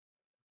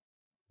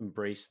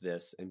embrace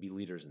this and be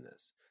leaders in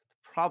this.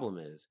 The problem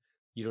is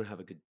you don't have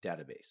a good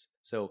database.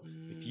 So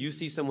if you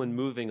see someone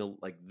moving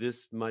like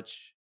this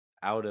much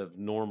out of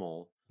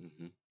normal,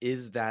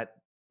 is that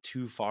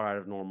too far out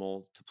of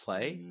normal to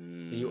play?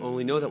 And you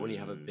only know that when you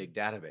have a big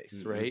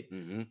database, right?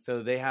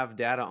 So they have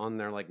data on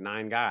their like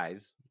 9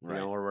 guys,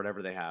 or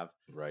whatever they have.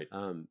 Right.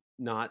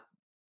 Not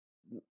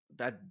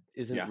that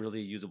isn't really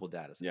a usable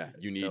data set. Yeah,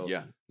 you need,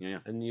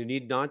 and you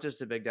need not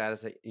just a big data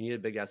set, you need a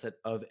big data set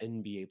of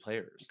NBA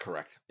players.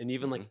 Correct. And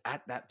even like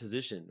at that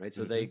position, right?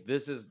 So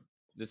this is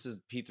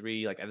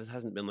P3, like this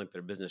hasn't been like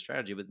their business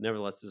strategy, but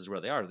nevertheless, this is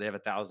where they are. They have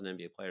 1,000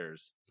 NBA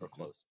players or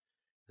close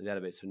in the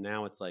database. So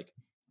now it's like,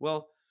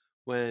 well,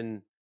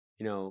 when,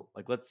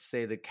 like let's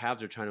say the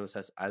Cavs are trying to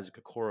assess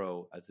Isaac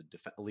Okoro as an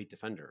elite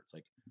defender. It's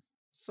like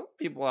some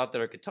people out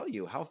there could tell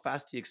you how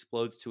fast he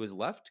explodes to his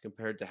left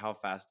compared to how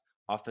fast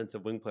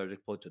offensive wing players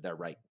explode to their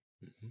right.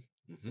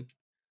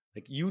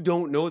 Like you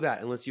don't know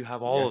that unless you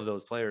have all of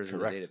those players in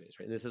the database,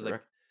 right? And this is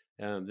like,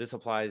 this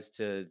applies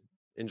to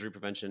injury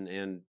prevention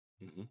and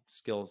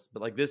skills,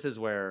 but like this is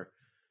where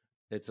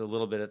it's a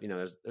little bit of,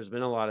 there's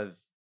been a lot of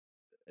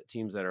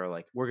teams that are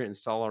like, we're going to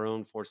install our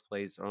own force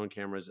plates, our own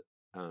cameras.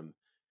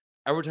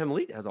 Overtime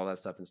Elite has all that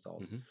stuff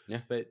installed.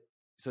 But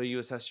so you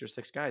assess your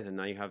 6 guys and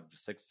now you have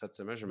 6 sets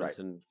of measurements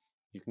and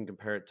you can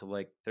compare it to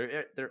like,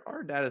 there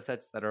are data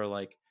sets that are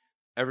like,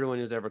 everyone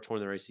who's ever torn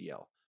their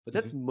ACL, but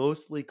that's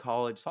mostly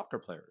college soccer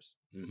players.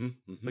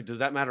 It's like, does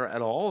that matter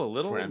at all? A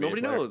little?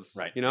 Nobody knows,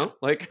 right?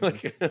 Like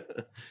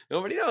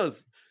nobody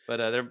knows.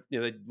 But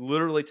they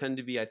literally tend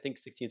to be, I think,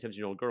 16,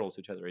 17-year-old girls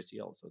who tear their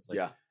ACL. So it's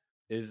like,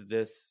 is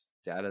this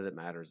data that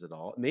matters at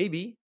all?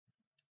 Maybe,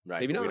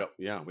 right? Maybe not.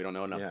 We don't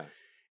know enough. Yeah.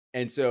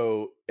 And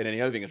so, and then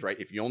the other thing is, right,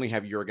 if you only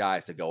have your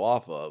guys to go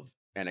off of,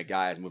 and a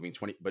guy is moving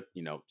 20, but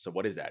so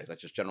what is that? Is that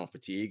just general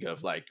fatigue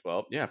of like,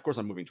 well, yeah, of course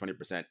I'm moving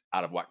 20%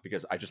 out of whack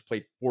because I just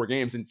played 4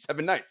 games in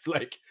 7 nights.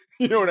 Like,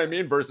 you know what I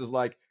mean? Versus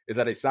like, is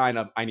that a sign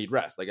of I need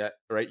rest? Like,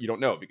 right? You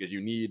don't know because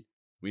we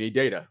need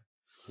data.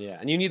 Yeah.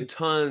 And you need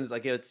tons.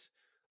 Like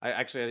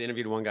I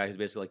interviewed one guy who's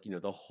basically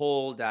like, the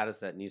whole data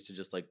set needs to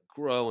just like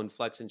grow and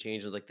flex and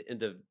change. And it's like the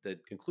end of the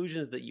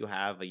conclusions that you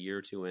have a year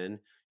or 2 in,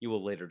 you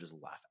will later just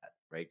laugh at,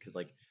 right? Because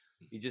like,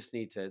 you just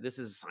need to, this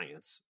is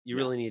science. You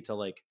really need to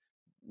like,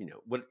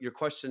 what your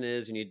question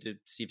is, you need to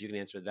see if you can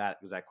answer that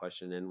exact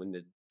question. And when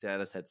the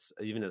data sets,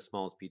 even as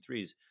small as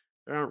P3s,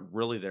 they aren't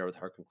really there with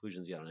hard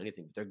conclusions yet on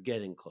anything, but they're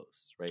getting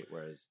close, right?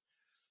 Whereas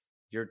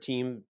your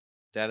team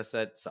data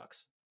set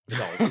sucks.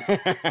 It's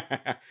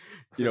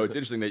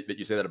interesting that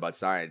you say that about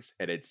science.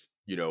 And it's,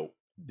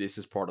 this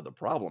is part of the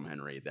problem,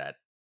 Henry, that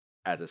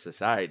as a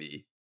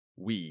society,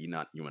 we,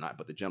 not you and I,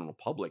 but the general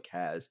public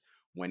has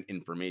when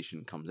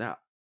information comes out.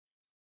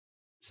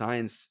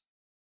 Science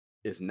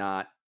is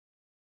not,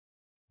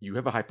 you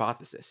have a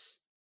hypothesis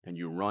and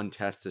you run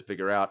tests to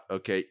figure out,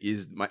 okay,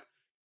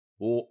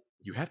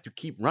 you have to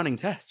keep running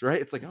tests,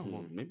 right? It's like, oh,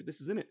 well, maybe this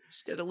isn't it.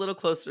 Just get a little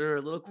closer,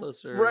 right? A little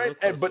closer.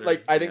 But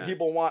like, I think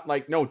people want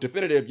like, no,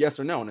 definitive yes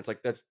or no. And it's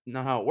like, that's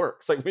not how it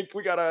works. Like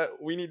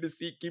we need to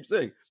keep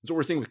seeing. That's what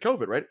we're seeing with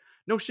COVID, right?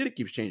 No shit, it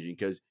keeps changing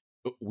because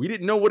we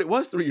didn't know what it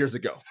was 3 years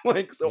ago.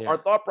 Like, so our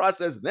thought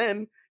process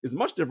then is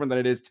much different than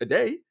it is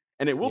today.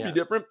 And it will be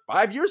different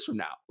 5 years from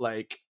now.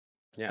 Like,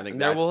 yeah, I think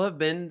there will have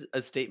been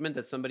a statement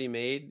that somebody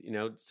made,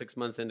 6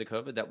 months into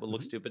COVID that will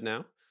look stupid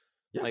now.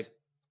 Yes. Like,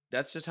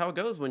 that's just how it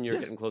goes when you're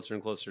getting closer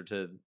and closer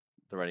to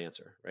the right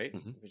answer, right?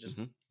 We're just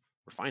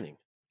refining.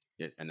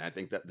 Yeah, and I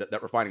think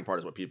that refining part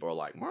is what people are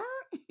like, what?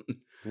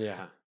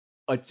 Yeah.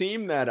 A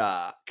team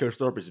that Coach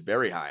Thorpe is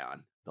very high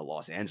on, the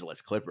Los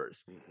Angeles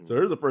Clippers. So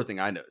here's the first thing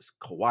I noticed.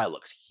 Kawhi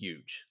looks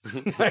huge.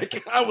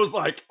 Like, I was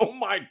like, oh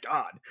my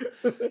God.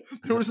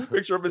 There was a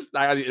picture of his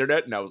thigh on the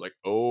internet, and I was like,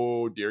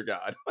 oh dear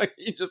God. Like,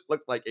 he just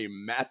looks like a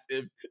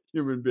massive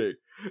human being.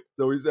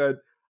 So he said,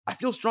 I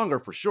feel stronger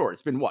for sure.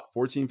 It's been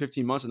 14,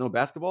 15 months of no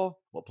basketball?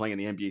 Well, playing in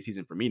the NBA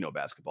season for me, no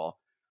basketball.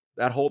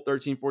 That whole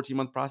 13,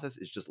 14-month process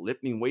is just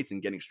lifting weights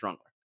and getting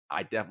stronger.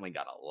 I definitely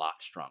got a lot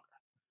stronger.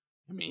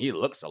 I mean, he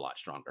looks a lot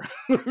stronger.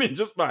 I mean,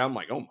 I'm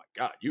like, oh my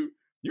God, you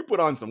put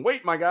on some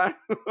weight, my guy.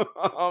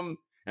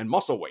 And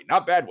muscle weight,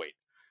 not bad weight.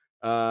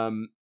 I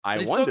But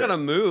he's wonder. still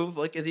gonna move.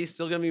 Like, is he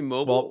still gonna be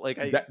mobile? Well,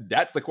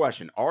 that's the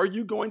question. Are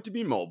you going to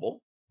be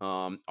mobile?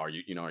 Are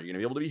you going to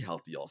be able to be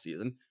healthy all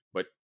season?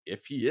 But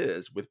if he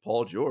is, with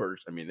Paul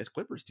George, I mean, this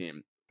Clippers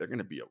team, they're going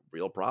to be a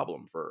real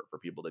problem for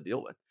people to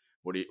deal with.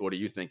 What are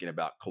you thinking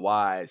about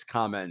Kawhi's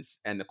comments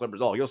and the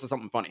Clippers? Oh, he also said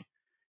something funny.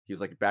 He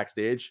was like,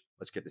 backstage,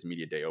 let's get this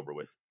media day over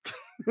with.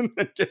 And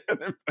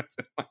then puts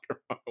the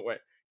microphone away.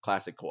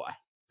 Classic Kawhi.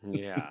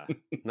 Yeah,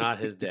 not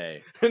his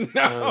day.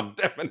 No,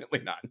 definitely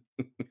not.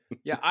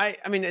 Yeah, I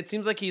mean, it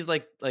seems like he's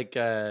like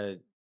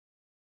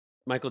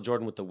Michael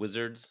Jordan with the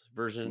Wizards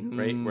version,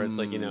 right? Where it's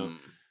like,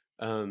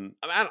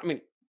 I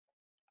mean,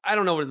 I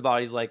don't know what his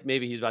body's like.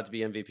 Maybe he's about to be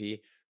MVP,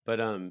 but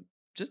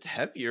just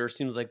heavier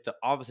seems like the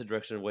opposite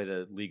direction of the way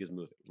the league is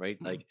moving, right?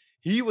 Mm-hmm. Like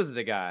he was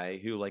the guy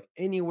who, like,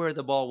 anywhere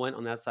the ball went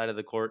on that side of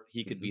the court,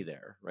 he could be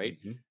there, right?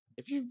 Mm-hmm.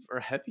 If you are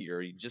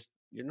heavier,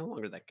 you're no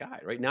longer that guy,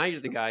 right? Now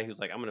you're the guy who's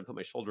like, I'm going to put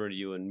my shoulder into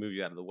you and move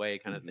you out of the way,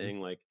 kind of thing.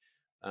 Like,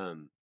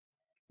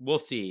 we'll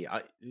see.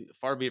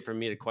 Far be it from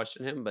me to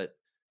question him, but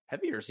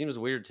heavier seems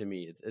weird to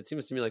me. It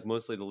seems to me like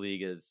mostly the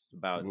league is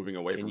about moving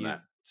away from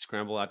that.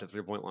 Scramble out to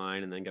 3-point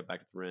line and then get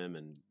back to the rim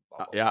and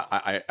blah, blah, yeah,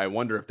 blah. I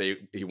wonder if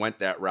he went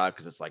that route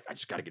because it's like, I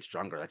just got to get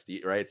stronger. That's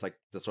right. It's like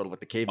the sort of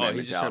like the caveman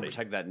he's mentality. just trying to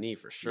protect that knee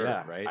for sure,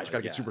 right? I just got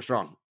to get super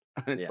strong.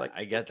 It's like,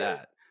 I get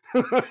that.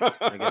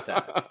 I get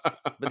that.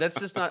 But that's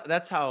just not.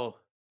 That's how,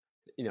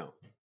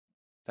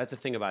 that's the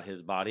thing about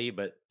his body.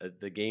 But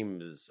the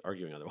game is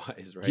arguing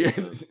otherwise, right? Yeah,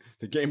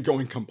 the game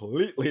going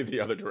completely the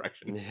other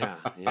direction. Yeah.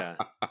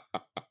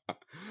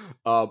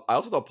 I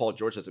also thought Paul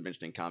George had some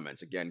interesting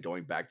comments. Again,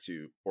 going back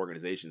to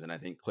organizations, and I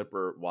think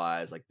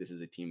Clipper-wise, like, this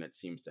is a team that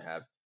seems to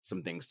have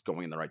some things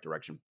going in the right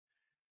direction.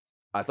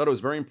 I thought it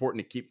was very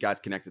important to keep guys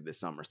connected this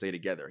summer, stay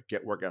together,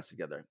 get workouts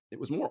together. It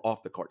was more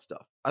off the court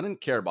stuff. I didn't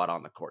care about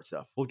on the court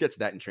stuff. We'll get to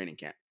that in training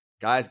camp.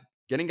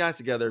 Getting guys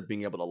together,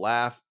 being able to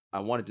laugh. I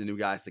wanted the new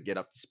guys to get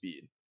up to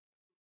speed.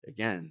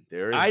 Again,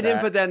 I didn't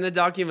put that in the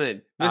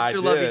document.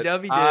 Mr.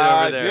 Lovey-Dovey did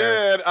over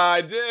there.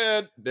 I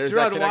did.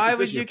 Gerard, why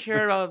would you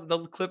care about the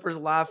Clippers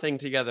laughing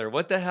together?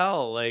 What the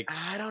hell? Like,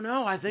 I don't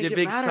know. I think you it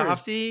big matters.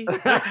 softy.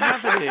 What's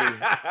happening?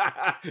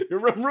 You're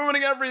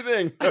ruining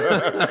everything.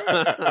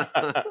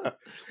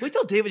 Wait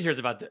till David hears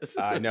about this.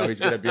 I know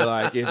he's gonna be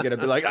like,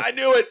 I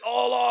knew it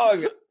all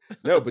along.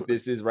 No, but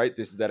this is right.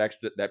 This is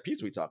that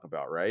piece we talk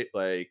about, right?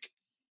 Like,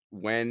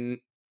 when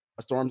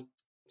a storm's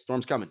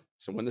coming.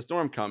 So when the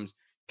storm comes,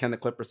 can the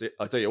Clippers say,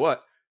 I'll tell you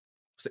what,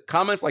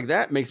 comments like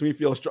that makes me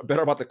feel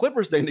better about the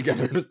Clippers staying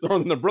together in a storm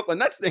than the Brooklyn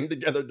Nets staying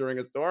together during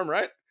a storm,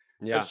 right?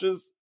 Yeah. It's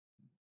just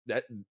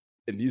that,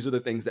 and these are the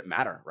things that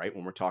matter, right?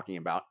 When we're talking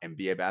about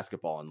NBA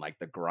basketball and like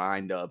the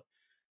grind of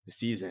the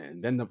season,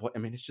 and then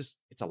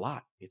it's a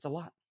lot. It's a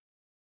lot.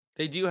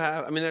 They do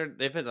have, I mean,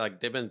 they've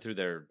been through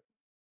the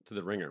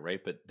ringer, right?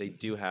 But they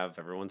do have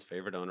everyone's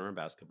favorite owner in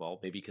basketball,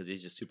 maybe because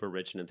he's just super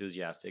rich and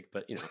enthusiastic,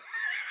 but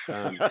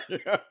Yeah.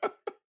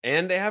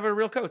 And they have a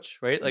real coach,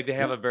 right? Like, they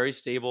have a very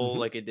stable,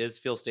 like, it does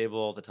feel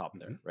stable at the top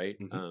there, right?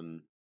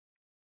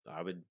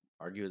 I would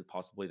argue that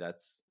possibly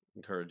that's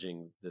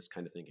encouraging this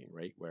kind of thinking,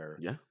 right? Where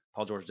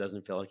Paul George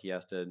doesn't feel like he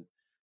has to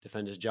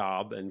defend his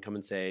job and come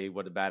and say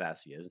what a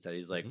badass he is. Instead,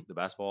 he's like, the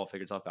basketball will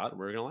figure itself out and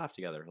we're gonna laugh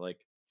together. Like,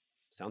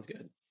 sounds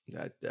good.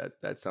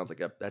 That sounds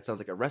like a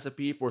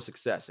recipe for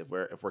success if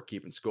we're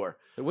keeping score.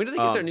 When do they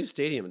get their new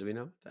stadium? Do we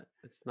know that?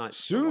 It's not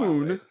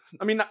soon. Right?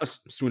 I mean, not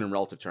soon in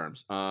relative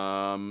terms.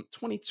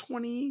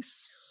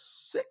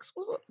 2026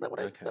 was that what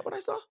I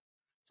saw?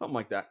 Something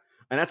like that.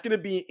 And that's going to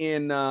be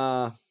in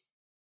Irvine.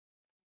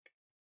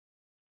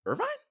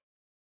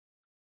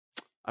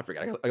 I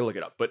forget. I gotta look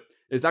it up. But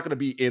it's not going to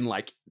be in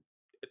like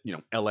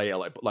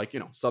LA, but like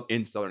in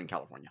Southern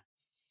California.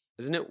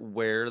 Isn't it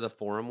where the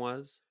Forum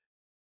was?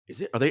 Is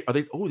it? Are they?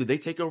 Oh, did they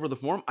take over the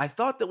Forum? I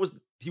thought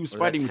he was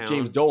fighting with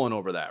James Dolan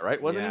over that, right?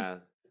 Wasn't he?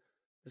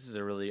 This is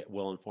a really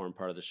well-informed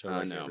part of the show.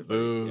 I know.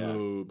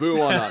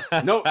 Boo on us.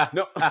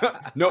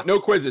 No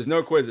quizzes.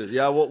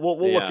 Yeah, we'll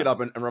look it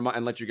up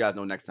and let you guys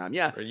know next time.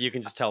 Yeah, or you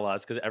can just tell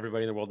us because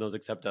everybody in the world knows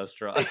except us.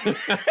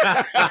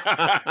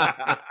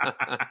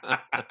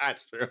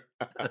 That's true.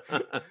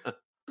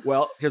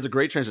 Well, here's a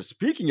great transition.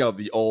 Speaking of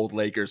the old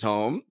Lakers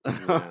home.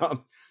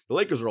 The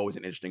Lakers are always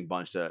an interesting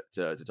bunch to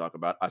talk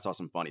about. I saw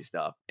some funny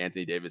stuff.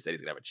 Anthony Davis said he's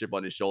going to have a chip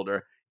on his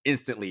shoulder.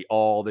 Instantly,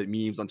 all the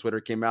memes on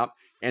Twitter came out.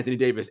 Anthony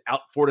Davis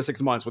out 4 to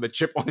 6 months with a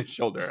chip on his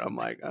shoulder. I'm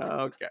like,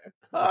 oh, okay.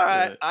 All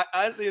right.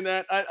 I see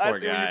that. I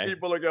see where you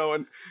people are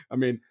going. I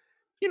mean,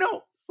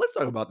 let's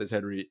talk about this,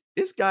 Henry.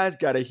 This guy's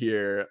got to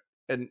hear.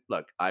 And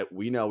look,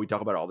 we know we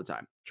talk about it all the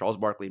time. Charles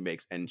Barkley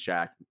and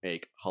Shaq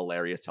make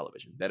hilarious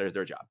television. That is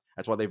their job.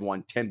 That's why they've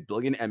won 10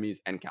 billion Emmys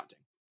and counting.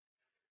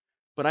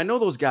 But I know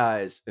those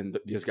guys, and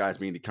these guys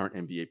being the current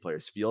NBA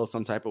players, feel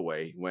some type of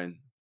way when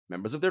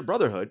members of their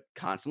brotherhood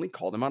constantly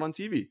call them out on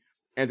TV.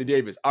 Anthony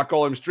Davis, I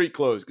call him street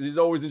clothes because he's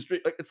always in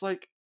street. Like, it's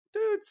like,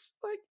 dudes,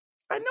 like,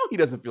 I know he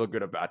doesn't feel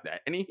good about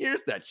that, and he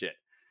hears that shit.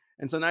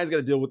 And so now he's got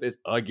to deal with this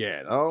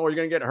again. Oh, are you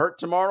going to get hurt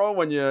tomorrow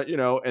when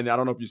and I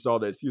don't know if you saw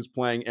this. He was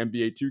playing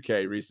NBA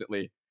 2K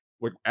recently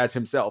as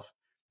himself,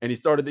 and he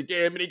started the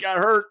game and he got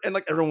hurt, and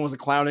like everyone was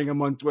clowning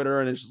him on Twitter,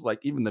 and it's just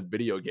like even the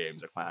video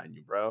games are clowning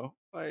you, bro.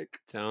 Like,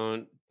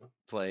 don't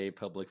play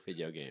public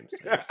video games.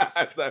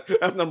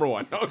 That's number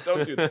one.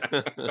 Don't do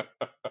that.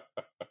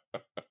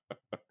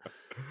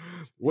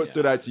 What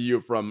stood out to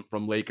you from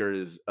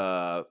Lakers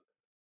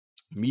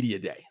media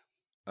day?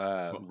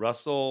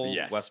 Russell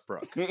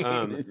Westbrook.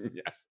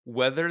 Yes.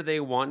 Whether they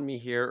want me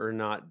here or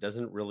not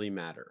doesn't really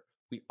matter.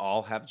 We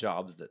all have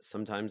jobs that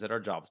sometimes at our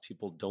jobs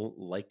people don't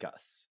like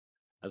us.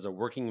 As a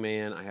working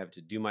man, I have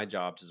to do my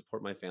job to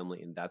support my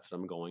family, and that's what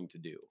I'm going to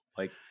do.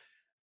 Like,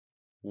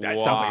 that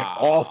sounds like an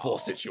awful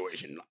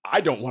situation.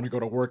 I don't want to go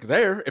to work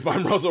there if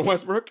I'm Russell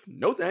Westbrook.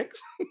 No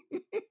thanks.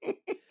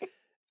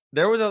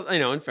 There was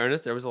in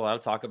fairness, there was a lot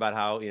of talk about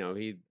how,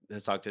 he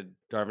has talked to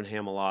Darvin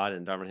Ham a lot,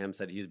 and Darvin Ham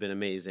said he's been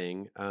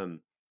amazing.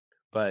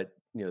 But,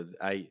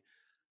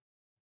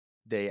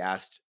 they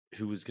asked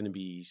who was going to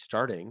be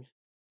starting,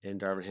 and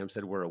Darvin Ham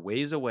said, we're a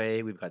ways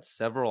away. We've got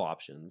several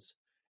options.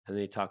 And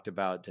they talked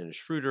about Dennis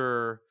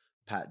Schroeder,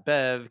 Pat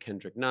Bev,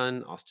 Kendrick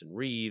Nunn, Austin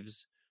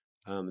Reeves.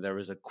 There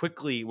was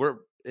we're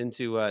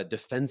into a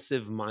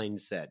defensive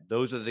mindset.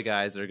 Those are the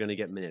guys that are going to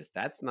get minutes.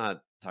 That's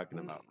not talking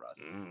about Russ.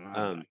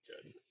 And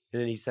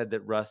then he said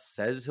that Russ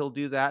says he'll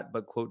do that,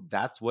 but quote,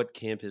 that's what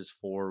camp is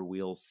for.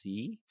 We'll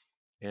see.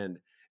 And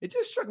it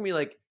just struck me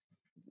like,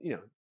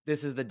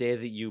 this is the day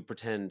that you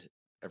pretend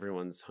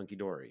everyone's hunky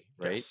dory,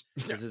 right?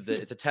 Yes.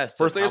 It's a test.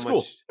 First day of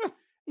school.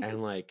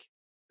 And like,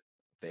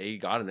 they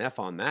got an F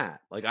on that.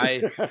 Like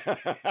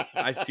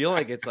I feel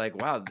like it's like,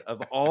 wow,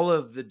 of all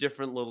of the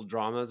different little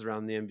dramas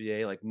around the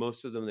NBA, like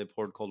most of them, they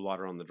poured cold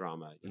water on the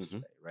drama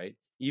yesterday, right?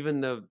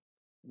 Even the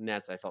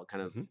Nets, I felt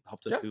kind of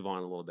helped us move on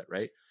a little bit,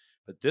 right?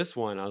 But this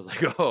one, I was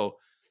like, oh,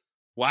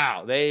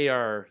 wow,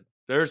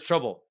 there's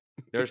trouble.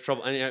 There's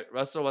trouble. And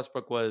Russell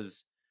Westbrook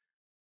was,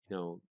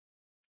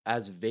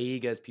 as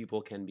vague as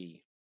people can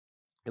be.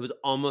 It was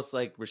almost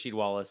like Rasheed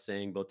Wallace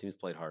saying both teams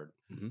played hard,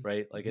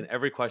 right? Like in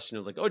every question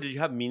of like, oh, did you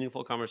have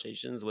meaningful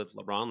conversations with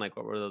LeBron? Like,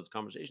 what were those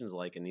conversations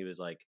like? And he was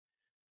like,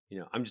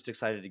 I'm just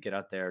excited to get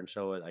out there and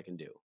show what I can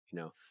do,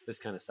 this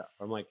kind of stuff.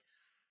 I'm like,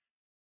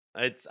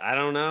 I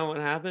don't know what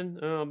happened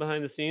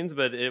behind the scenes,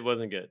 but it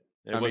wasn't good.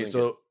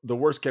 So the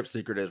worst kept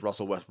secret is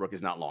Russell Westbrook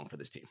is not long for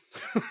this team,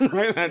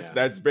 right?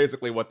 That's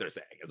basically what they're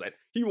saying, is that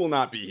he will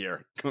not be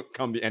here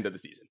come the end of the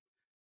season.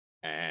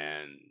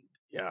 And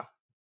yeah,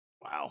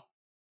 wow.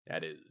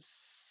 That is,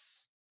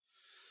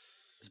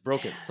 it's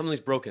broken.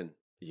 Something's broken.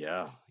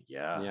 Yeah.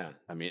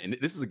 I mean, and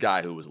this is a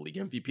guy who was a league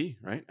MVP,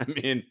 right? I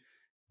mean,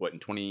 what, in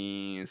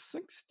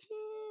 2016,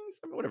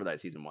 whatever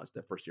that season was,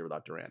 that first year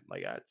without Durant.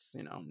 Like, it's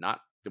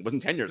it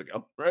wasn't 10 years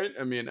ago, right?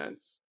 I mean,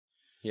 that's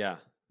yeah.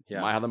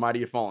 How the mighty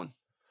have fallen.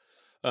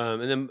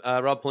 And then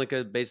Rob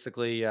Pelinka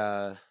basically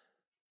talked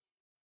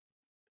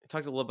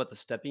a little about the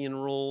Stepien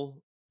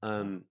rule,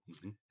 and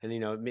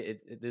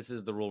this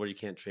is the rule where you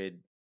can't trade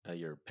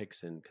your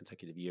picks in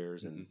consecutive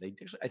years, and they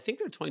actually, I think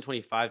their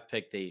 2025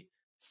 pick they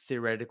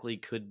theoretically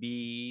could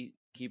be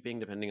keeping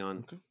depending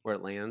on where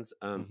it lands.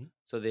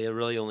 So they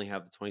really only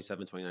have the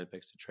 27, 29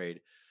 picks to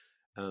trade.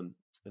 And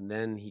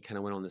then he kind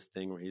of went on this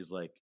thing where he's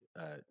like,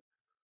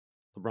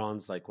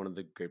 LeBron's like one of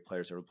the great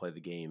players to ever play the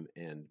game,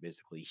 and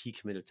basically he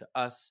committed to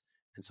us,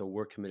 and so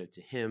we're committed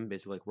to him.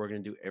 Basically, like, we're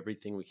going to do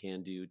everything we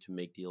can do to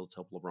make deals to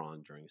help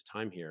LeBron during his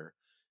time here.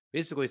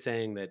 Basically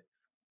saying that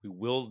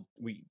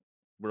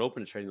we're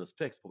open to trading those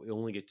picks, but we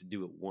only get to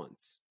do it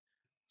once.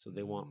 So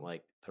they want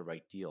like the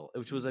right deal,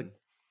 which was like,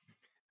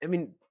 I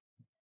mean,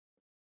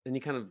 and he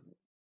kind of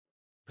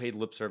paid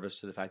lip service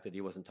to the fact that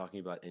he wasn't talking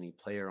about any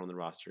player on the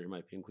roster who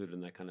might be included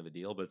in that kind of a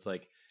deal. But it's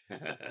like,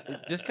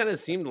 it just kind of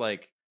seemed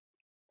like,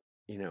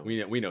 we know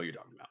what you're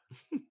talking about.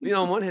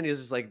 On one hand, he's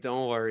just like,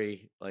 don't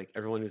worry. Like,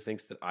 everyone who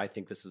thinks that I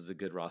think this is a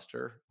good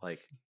roster,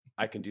 like,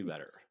 I can do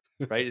better.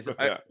 Right.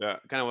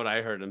 Kind of what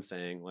I heard him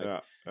saying,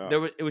 like,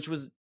 which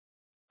was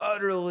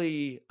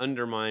utterly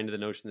undermined the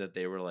notion that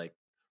they were like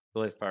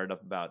really fired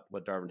up about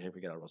what Darvin Ham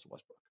could get out of Russell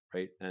Westbrook,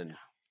 right? And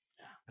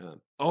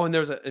and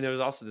there was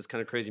also this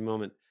kind of crazy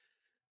moment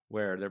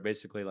where they're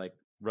basically like,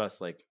 Russ,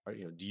 like,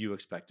 do you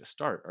expect to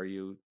start? Are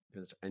you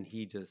gonna start? And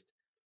he just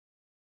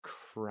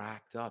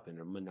cracked up in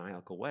a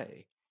maniacal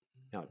way.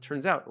 Now it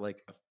turns out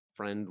like a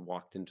friend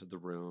walked into the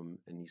room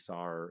and he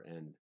saw her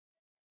and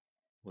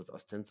was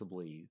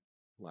ostensibly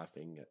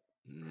laughing at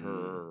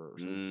her or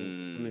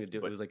something to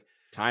do. It was like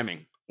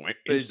timing. But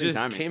it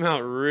just came out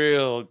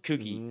real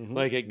kooky.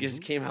 Like, it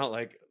just came out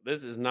like,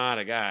 this is not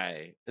a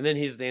guy. And then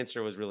his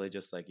answer was really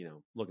just like,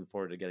 looking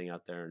forward to getting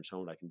out there and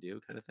showing what I can do,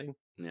 kind of thing.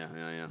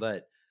 Yeah.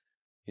 But,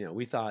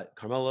 we thought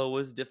Carmelo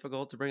was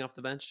difficult to bring off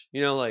the bench.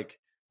 Like,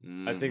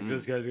 I think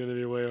this guy's going to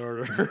be way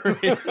harder.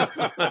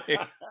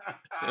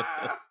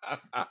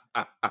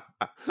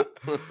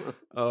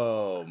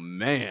 Oh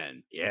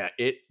man, yeah.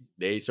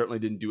 They certainly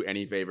didn't do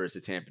any favors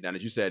to tamp it down.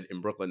 As you said,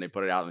 in Brooklyn, they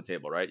put it out on the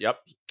table, right? Yep,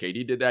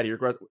 KD did that.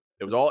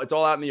 It's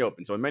all out in the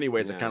open. So in many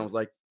ways, it kind of was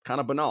like kind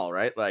of banal,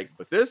 right? Like,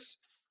 but this,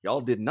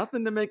 y'all did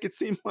nothing to make it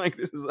seem like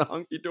this is a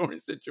hunky dory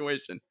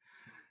situation.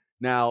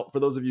 Now, for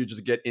those of you just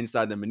to get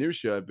inside the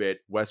minutia a bit,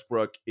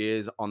 Westbrook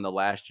is on the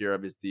last year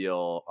of his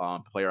deal,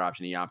 player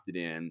option. He opted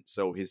in,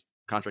 so his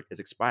contract is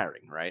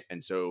expiring, right?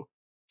 And so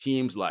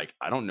teams like,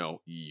 I don't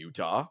know,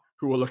 Utah,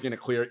 who are looking to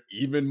clear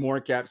even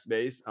more cap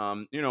space,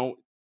 and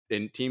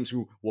teams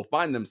who will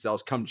find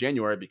themselves come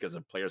January because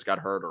of players got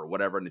hurt or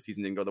whatever, and the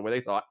season didn't go the way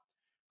they thought,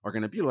 are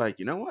going to be like,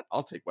 you know what?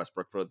 I'll take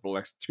Westbrook for the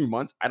next 2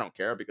 months. I don't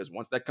care, because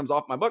once that comes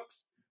off my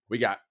books, we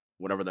got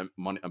whatever the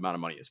amount of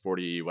money is,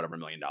 $40 whatever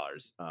million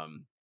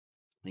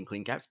in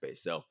clean cap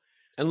space. So,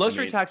 and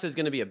luxury tax is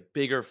going to be a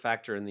bigger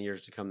factor in the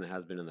years to come than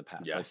has been in the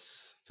past.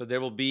 Yes. So there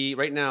will be,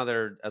 right now,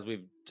 as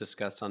we've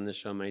discussed on this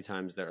show many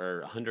times, there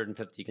are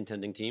 150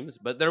 contending teams,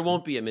 but there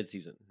won't be a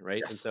midseason,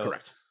 right? Yes, and so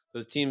correct.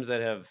 Those teams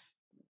that have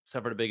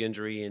suffered a big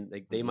injury and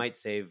they might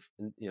save,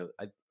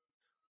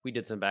 we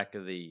did some back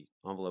of the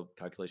envelope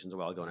calculations a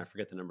while ago, and I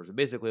forget the numbers, but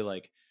basically,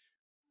 like,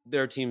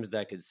 there are teams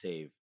that could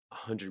save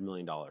 $100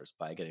 million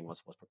by getting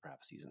Westbrook for half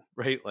a season,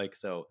 right? Like,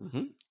 so,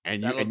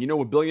 and you know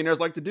what billionaires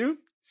like to do?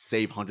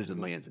 Save hundreds of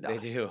millions of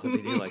dollars. They do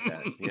like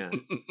that. Yeah,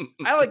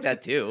 I like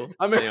that too.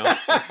 I mean,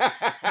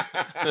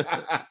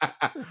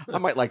 I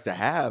might like to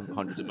have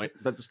hundreds of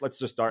millions. Let's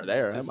just start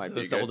there. That might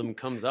be seldom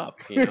comes up.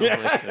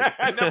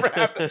 I never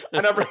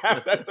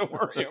have that to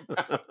worry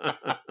about.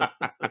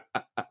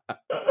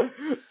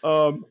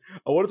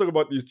 I want to talk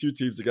about these two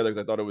teams together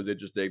because I thought it was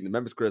interesting. The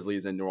Memphis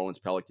Grizzlies and New Orleans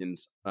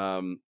Pelicans.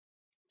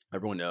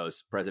 Everyone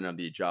knows, president of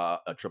the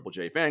Triple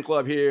J fan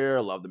club here.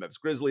 Love the Memphis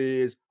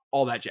Grizzlies,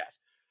 all that jazz.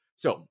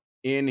 So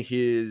in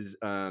his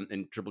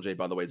and Triple J,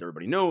 by the way, as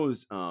everybody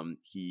knows,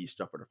 he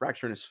suffered a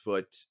fracture in his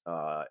foot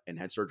and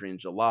had surgery in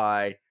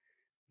July.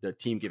 The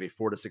team gave a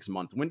 4 to 6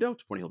 month window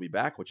to when he'll be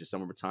back, which is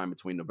somewhere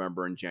between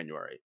November and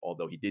January.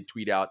 Although he did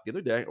tweet out the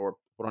other day or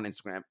put on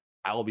Instagram,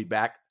 "I will be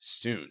back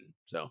soon."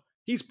 So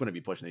he's going to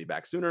be pushing to be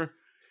back sooner.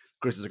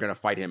 Grizzlies are going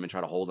to fight him and try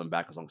to hold him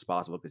back as long as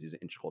possible because he's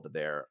integral to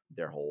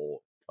their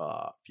whole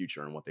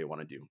future and what they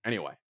want to do.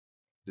 Anyway,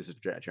 this is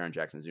Jaren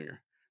Jackson Jr.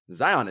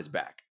 Zion is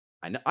back.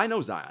 I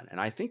know Zion, and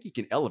I think he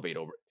can elevate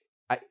over.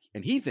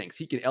 And he thinks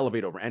he can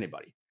elevate over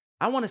anybody.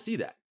 I want to see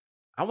that.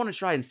 I want to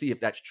try and see if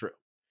that's true.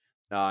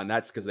 And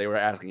that's because they were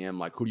asking him,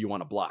 like, who do you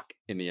want to block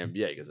in the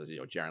NBA? Because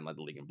Jaren led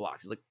the league in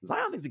blocks. He's like,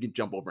 Zion thinks he can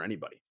jump over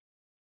anybody.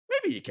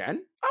 Maybe he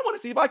can. I want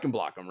to see if I can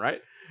block him, right?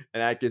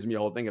 And that gives me a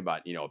whole thing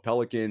about,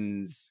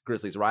 Pelicans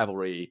Grizzlies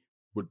rivalry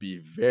would be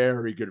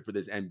very good for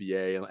this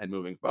NBA and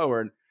moving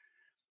forward.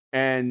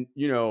 And,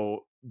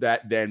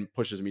 that then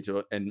pushes me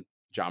to, and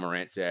John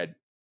Morant said,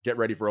 get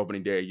ready for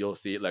opening day. You'll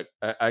see. Like,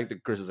 I think the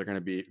Grizzlies are going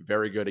to be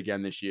very good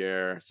again this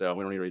year. So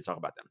we don't need to really talk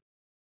about them.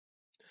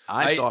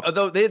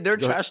 Although they're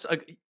trash,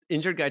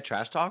 injured guy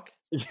trash talk.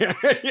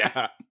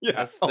 Yeah.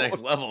 That's the next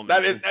level, man.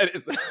 That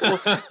is.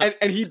 Well,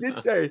 and he did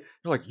say,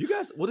 they're like, you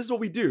guys, well, this is what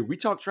we do. We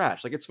talk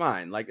trash. Like, it's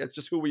fine. Like, that's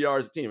just who we are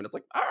as a team. And it's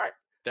like, all right.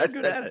 They're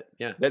good at it.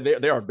 Yeah.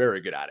 They are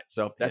very good at it.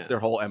 So that's their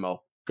whole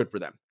MO. Good for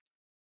them.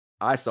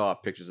 I saw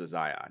pictures of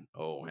Zion.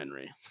 Oh,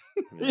 Henry.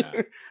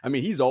 Yeah. I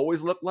mean, he's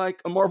always looked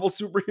like a Marvel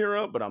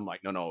superhero, but I'm like,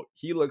 no.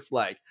 He looks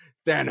like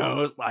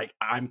Thanos, like,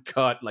 I'm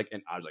cut. Like,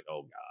 and I was like,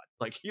 oh, God.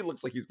 Like, he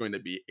looks like he's going to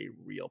be a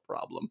real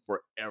problem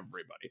for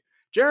everybody.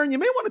 Jaren, you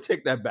may want to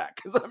take that back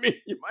because, I mean,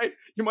 you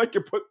might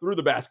get put through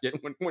the basket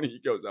when he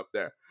goes up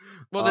there.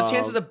 Well, the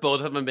chances of both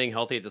of them being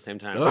healthy at the same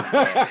time.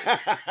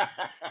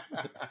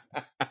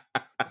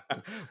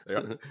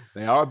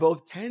 They are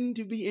both tend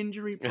to be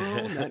injury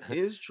prone. That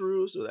is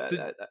true. So that.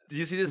 Did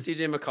you see this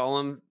CJ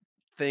McCollum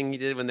thing he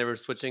did when they were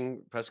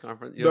switching press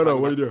conference? No.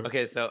 What are you doing?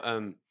 Okay,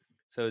 so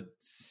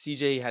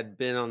CJ had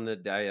been on the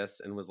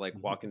dais and was like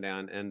walking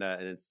down, and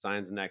it's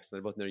Zion's next. And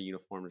they're both in their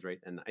uniforms, right?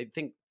 And I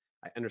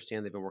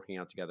understand they've been working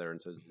out together,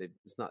 and so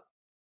it's not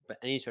by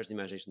any stretch of the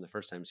imagination the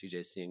first time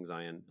CJ's seeing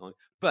Zion,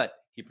 but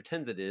he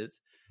pretends it is.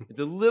 It's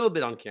a little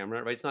bit on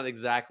camera, right? It's not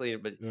exactly,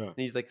 but and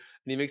he's like,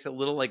 and he makes a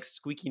little like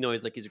squeaky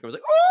noise, like he's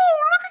like, oh,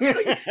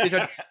 look at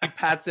it! He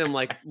pats him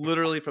like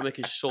literally from like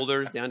his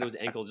shoulders down to his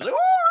ankles, just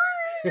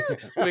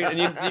like,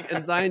 oh,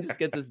 and Zion just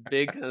gets this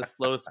big kind of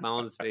slow smile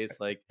on his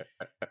face, like,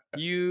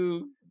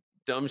 you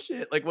dumb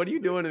shit, like, what are you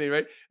doing to me,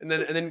 right? And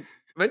then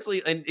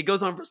eventually, and it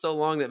goes on for so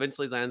long that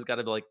eventually Zion's got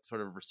to like sort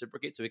of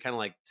reciprocate. So he kind of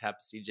like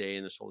taps CJ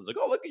in the shoulders, like,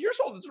 "Oh, look, your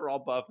shoulders are all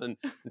buff," and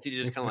CJ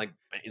just kind of like,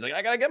 he's like,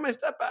 "I gotta get my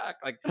step back,"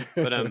 like,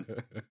 but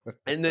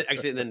and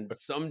then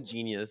some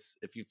genius,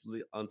 if you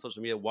on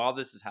social media while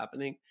this is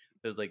happening,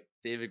 there's like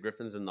David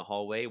Griffin's in the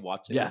hallway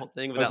watching the whole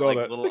thing with that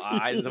like little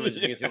eye, and someone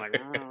just like,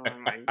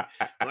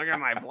 look at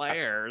my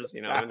players,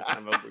 in kind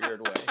of a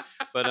weird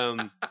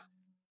way,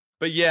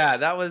 but yeah,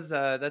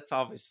 that's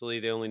obviously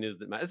the only news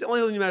that matters. It's the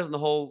only news that matters in the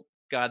whole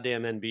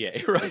goddamn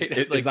NBA, right?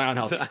 It's like Zion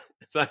healthy.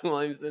 Zion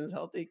Williamson's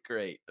healthy.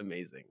 Great,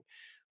 amazing.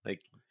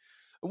 Like,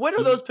 what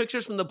are those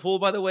pictures from the pool?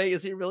 By the way,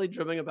 is he really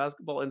dribbling a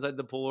basketball inside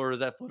the pool, or is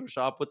that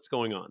Photoshop? What's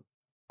going on?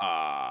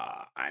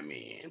 I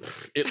mean,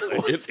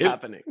 what's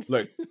happening?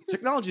 Look,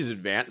 technology is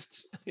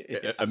advanced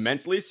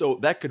immensely, so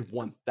that could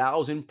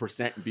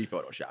 1000% be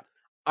Photoshop.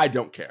 I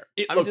don't care.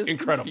 I'm just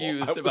incredible.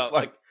 Confused about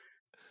like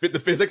the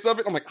physics of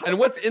it. I'm like, and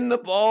what's in the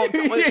ball?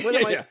 What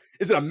am I?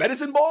 Is it a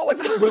medicine ball? Like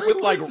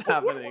with like what's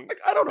happening? Like,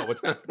 I don't know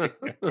what's happening.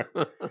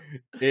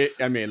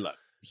 I mean, look,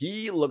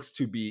 he looks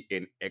to be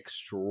in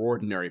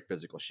extraordinary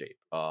physical shape.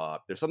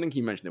 There's something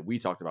he mentioned that we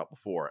talked about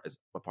before as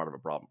a part of a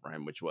problem for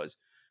him, which was,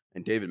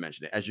 and David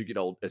mentioned it, as you get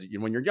old,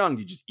 when you're young,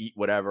 you just eat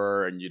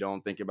whatever and you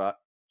don't think about.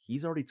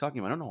 He's already talking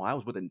about, I don't know, I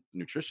was with a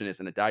nutritionist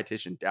and a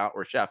dietitian down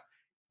or chef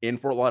in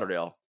Fort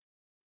Lauderdale.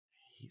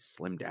 He's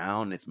slimmed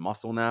down. It's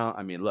muscle now.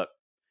 I mean, look,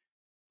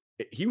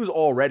 he was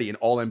already an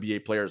all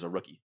NBA player as a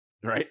rookie,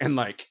 right?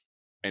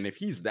 And if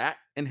he's that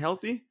and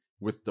healthy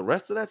with the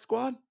rest of that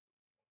squad,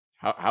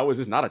 how is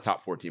this not a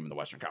top 4 team in the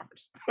Western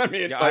Conference? I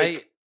mean, yeah,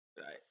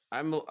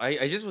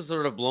 I just was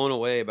sort of blown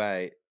away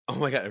by, oh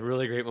my God, a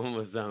really great one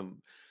was they're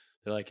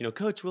like,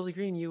 Coach Willie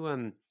Green,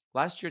 you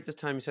last year at this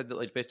time you said that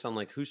like based on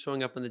like who's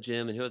showing up in the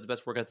gym and who has the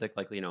best work ethic,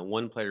 like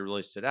one player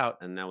really stood out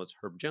and that was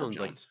Herb Jones.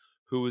 Like,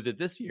 who was it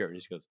this year? And he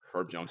just goes,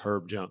 Herb Jones.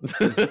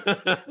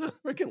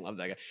 Freaking love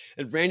that guy.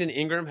 And Brandon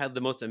Ingram had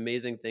the most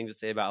amazing things to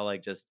say about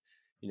like just,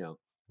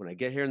 when I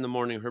get here in the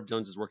morning, Herb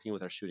Jones is working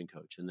with our shooting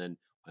coach. And then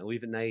when I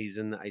leave at night, he's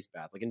in the ice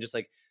bath. Like, and just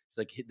like,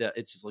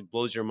 it's just like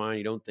blows your mind.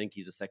 You don't think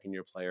he's a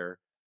second-year player.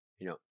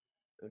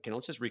 Okay,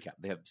 let's just recap.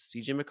 They have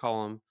CJ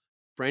McCollum.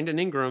 Brandon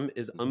Ingram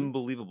is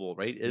unbelievable,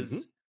 right?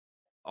 Is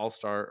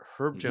all-star.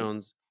 Herb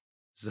Jones,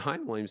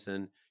 Zion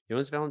Williamson,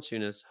 Jonas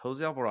Valanciunas,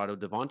 Jose Alvarado,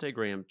 Devontae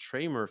Graham,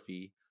 Trey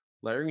Murphy,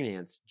 Larry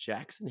Nance,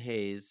 Jackson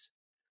Hayes,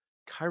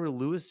 Kyra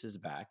Lewis is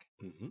back.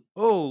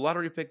 Oh,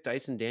 lottery pick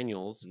Dyson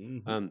Daniels.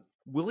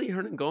 Willie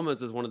Hernan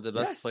Gomez is one of the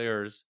best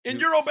players in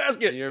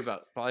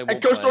Eurobasket. Probably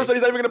and Coach Storm said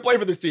he's not even going to play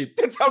for this team.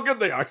 That's how good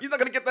they are. He's not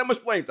going to get that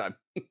much playing time.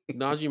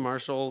 Najee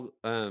Marshall,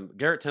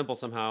 Garrett Temple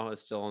somehow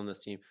is still on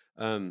this team.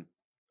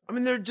 I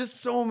mean, there are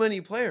just so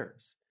many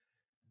players.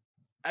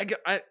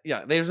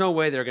 There's no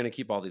way they're going to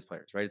keep all these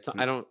players, right? It's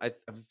I have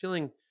a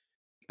feeling.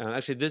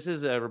 Actually, this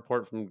is a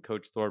report from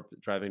Coach Thorpe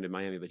driving to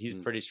Miami, but he's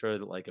pretty sure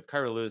that like if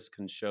Kyra Lewis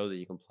can show that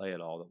you can play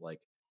at all, that like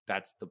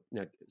that's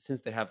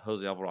since they have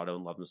Jose Alvarado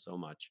and love him so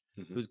much,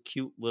 whose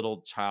cute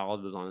little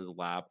child was on his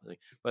lap,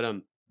 but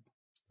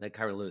that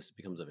Kyra Lewis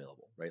becomes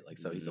available, right? Like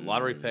so, he's a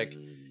lottery pick.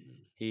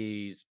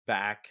 He's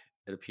back.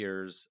 It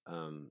appears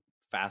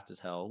fast as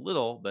hell,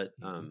 little, but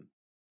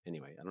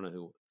anyway, I don't know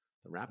who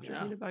the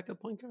Raptors need a backup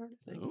point guard.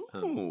 I think.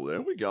 Oh,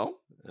 there we go.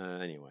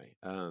 Anyway,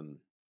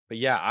 but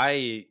yeah,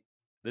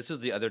 this is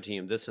the other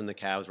team. This and the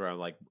Cavs, where I'm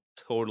like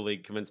totally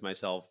convinced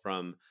myself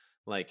from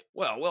like,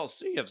 well, we'll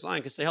see if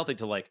Zion can stay healthy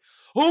to like,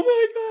 oh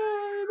my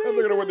God,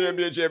 they're gonna win the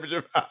NBA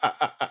championship.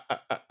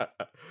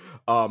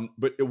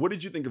 But what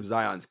did you think of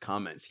Zion's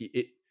comments?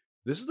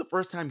 This is the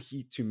first time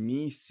he, to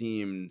me,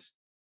 seemed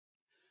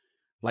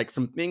like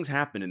some things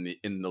happened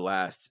in the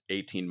last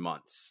 18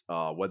 months.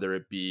 Whether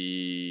it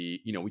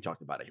be, we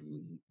talked about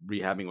him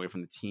rehabbing away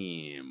from the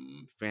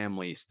team,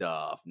 family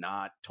stuff,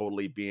 not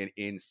totally being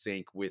in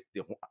sync with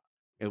the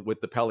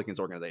Pelicans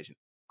organization.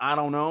 I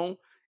don't know.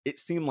 It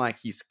seemed like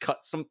he's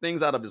cut some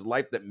things out of his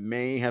life that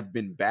may have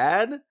been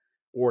bad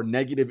or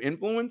negative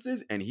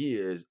influences. And he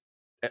is,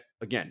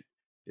 again,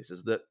 this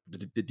is the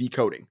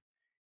decoding.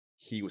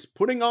 He was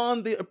putting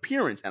on the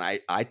appearance, and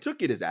I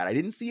took it as that. I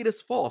didn't see it as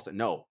false. And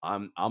no,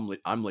 I'm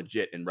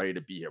legit and ready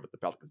to be here with the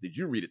Pelicans. Did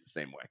you read it the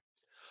same way?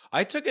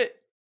 I took it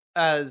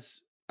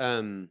as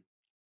a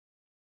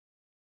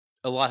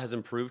lot has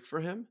improved for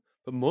him,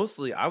 but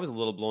mostly I was a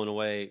little blown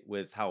away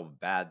with how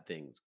bad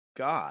things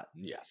got.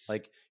 Yes.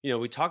 Like,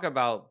 we talk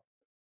about,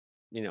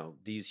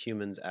 these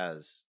humans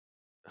as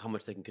how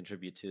much they can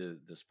contribute to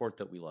the sport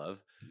that we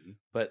love.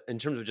 But in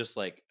terms of just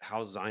like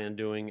how's Zion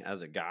doing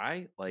as a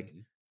guy, like,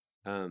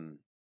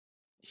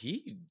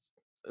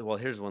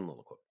 here's one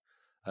little quote.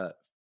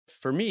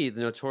 For me,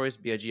 the Notorious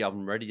B.I.G.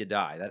 album, Ready to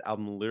Die, that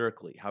album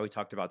lyrically, how he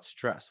talked about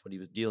stress, what he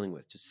was dealing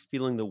with, just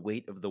feeling the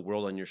weight of the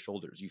world on your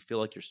shoulders. You feel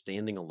like you're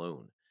standing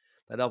alone.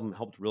 That album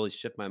helped really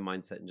shift my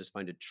mindset and just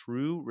find a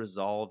true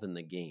resolve in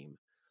the game.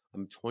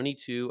 I'm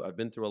 22. I've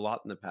been through a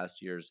lot in the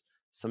past years.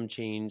 Some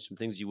change, some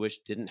things you wish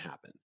didn't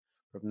happen.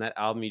 But from that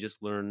album, you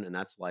just learn, and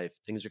that's life.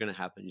 Things are going to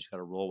happen. You just got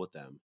to roll with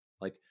them.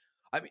 Like,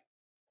 I mean,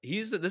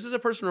 this is a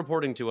person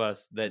reporting to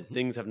us that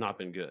things have not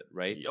been good,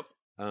 right? Yep.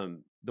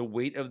 The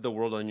weight of the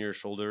world on your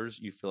shoulders,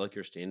 you feel like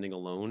you're standing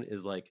alone,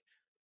 is like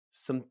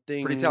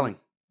something pretty telling.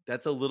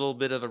 That's a little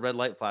bit of a red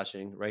light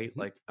flashing, right?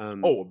 Like,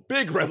 a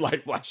big red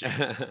light flashing.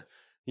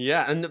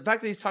 Yeah, and the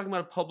fact that he's talking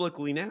about it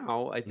publicly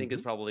now, I think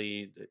is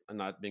probably,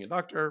 not being a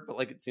doctor, but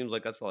like it seems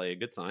like that's probably a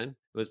good sign.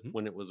 It was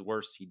when it was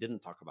worse, he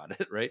didn't talk about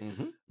it, right?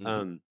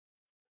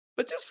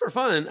 But just for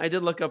fun, I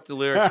did look up the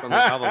lyrics on the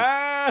album.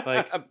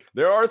 Like,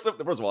 there are some.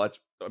 First of all,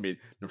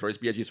 Notorious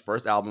B.I.G.'s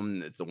first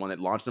album. It's the one that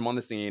launched him on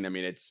the scene. I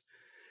mean, it's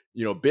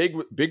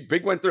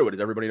Big went through it, as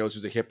everybody knows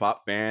who's a hip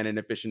hop fan and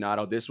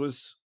aficionado. This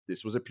was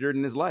a period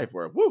in his life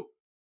where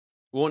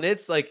Well, and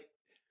it's like,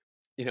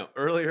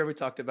 earlier we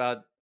talked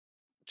about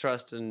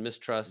trust and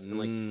mistrust, and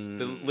like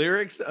the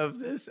lyrics of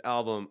this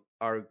album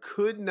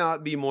could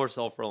not be more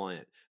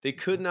self-reliant. They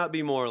could not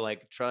be more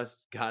like,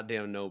 trust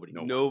goddamn nobody.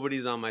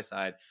 Nobody's on my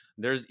side.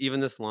 There's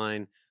even this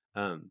line,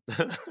 I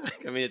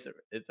mean,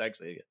 it's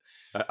actually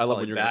I love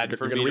when you're bad gonna,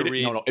 for you're gonna me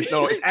read to it.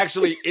 No, read.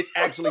 no, it's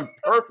actually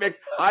perfect.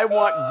 I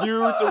want you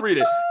to read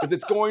it because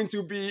it's going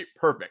to be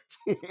perfect.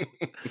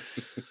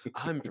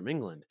 I'm from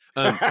England.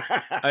 So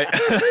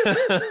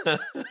I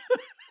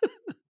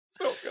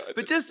good.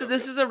 But This is just so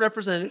this good. is a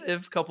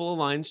representative couple of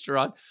lines,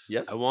 Gerard.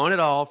 Yes. I want it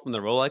all, from the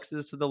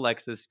Rolexes to the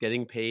Lexus.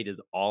 Getting paid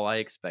is all I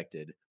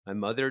expected. My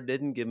mother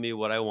didn't give me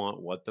what I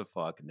want. What the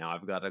fuck? Now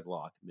I've got a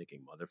Glock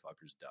making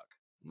motherfuckers duck.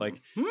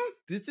 Like,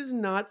 this is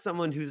not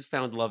someone who's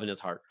found love in his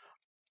heart.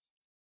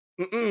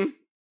 Mm-mm.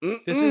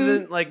 Mm-mm. This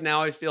isn't like,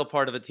 now I feel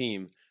part of a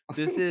team.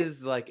 This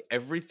is like,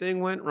 everything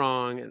went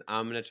wrong and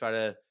I'm going to try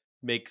to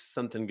make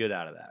something good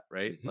out of that.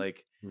 Right?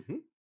 Like,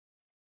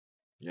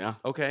 Yeah.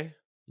 okay.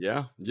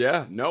 Yeah.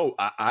 Yeah. No,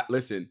 I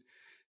listen,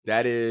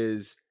 that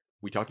is,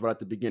 we talked about at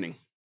the beginning.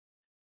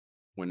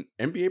 When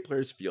NBA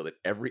players feel that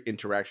every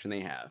interaction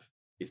they have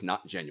is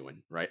not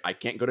genuine, right? I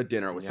can't go to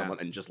dinner with someone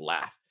and just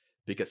laugh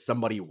because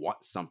somebody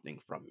wants something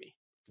from me.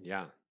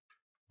 Yeah.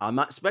 I'm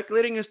not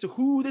speculating as to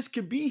who this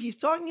could be he's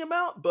talking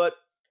about, but,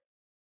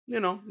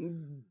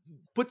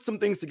 put some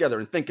things together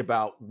and think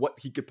about what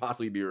he could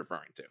possibly be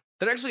referring to.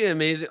 They're actually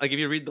amazing. Like, if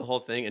you read the whole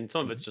thing, and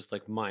some of it's just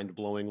like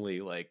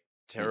mind-blowingly, like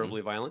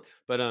terribly violent,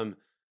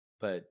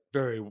 but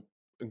very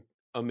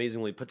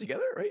amazingly put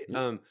together,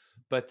 right?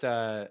 But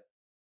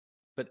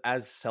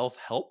as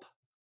self-help,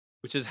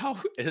 which is how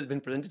it has been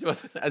presented to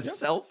us as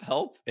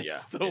self-help,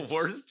 it's the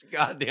worst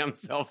goddamn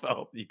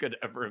self-help you could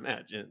ever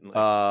imagine.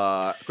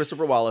 Like,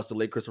 Christopher Wallace, the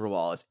late Christopher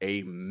Wallace,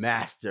 a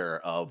master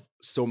of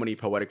so many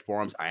poetic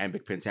forms,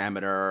 iambic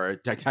pentameter,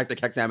 tactic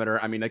hexameter.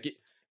 I mean, like,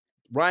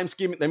 rhyme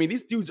scheme. I mean,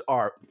 these dudes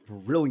are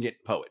brilliant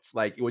poets.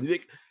 Like, when you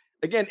think,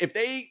 again, if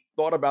they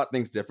thought about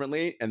things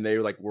differently and they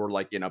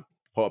were in a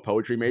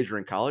poetry major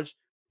in college,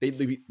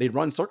 they'd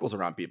run circles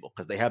around people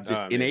because they have this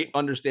innate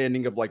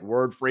understanding of like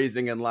word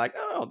phrasing and like,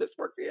 oh, this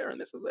works here and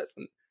this is this,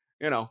 and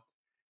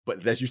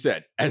But as you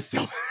said, as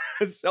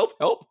self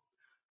help,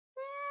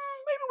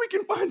 maybe we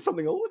can find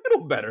something a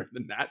little better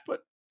than that.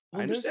 But I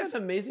there's understand. this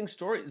amazing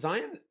story.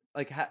 Zion,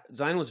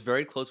 Zion was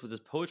very close with his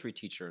poetry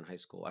teacher in high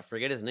school. I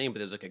forget his name, but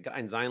there's like a guy,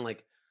 and Zion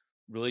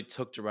really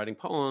took to writing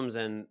poems,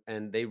 and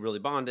they really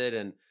bonded.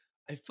 And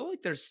I feel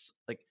like there's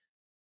like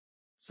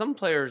some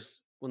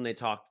players, when they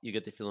talk, you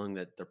get the feeling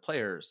that they're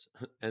players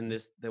and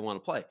they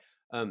want to play.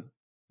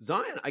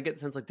 Zion, I get the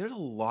sense like there's a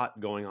lot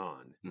going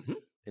on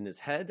in his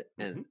head,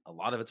 and a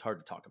lot of it's hard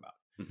to talk about.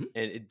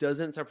 And it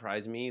doesn't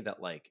surprise me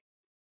that like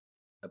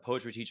a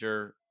poetry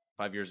teacher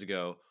 5 years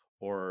ago,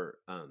 or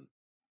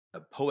a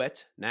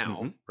poet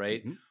now,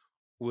 right,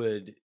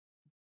 would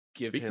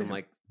give him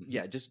like,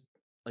 just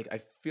like,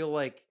 I feel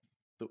like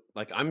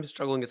I'm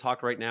struggling to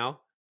talk right now.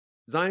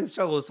 Zion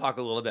struggles to talk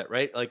a little bit,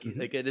 right? Like,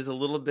 like it is a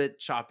little bit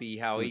choppy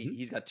how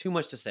he's got too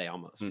much to say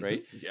almost,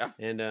 right? Yeah.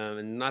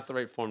 And not the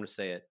right form to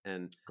say it.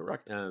 And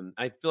correct.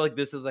 I feel like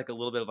this is like a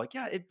little bit of like,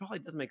 it probably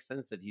does make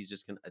sense that he's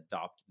just going to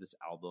adopt this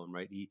album,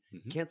 right? He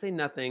can't say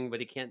nothing, but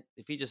he can't,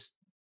 if he just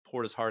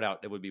poured his heart out,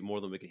 it would be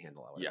more than we could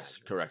handle. I would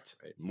imagine, correct.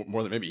 Right?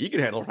 More than maybe he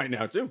can handle right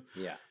now too.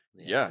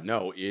 Yeah.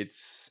 No,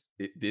 this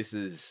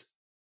is,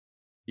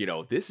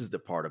 this is the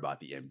part about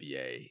the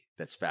NBA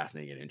that's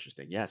fascinating and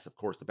interesting. Yes, of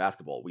course, the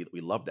basketball,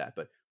 we love that,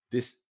 but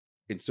this,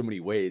 in so many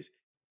ways,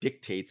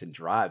 dictates and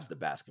drives the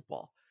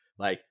basketball.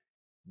 Like,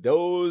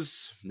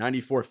 those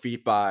 94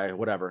 feet by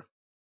whatever,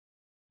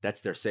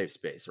 that's their safe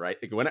space, right?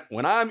 Like,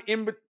 when I'm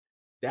in,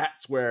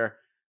 that's where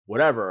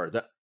whatever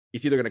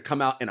it's either going to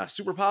come out in a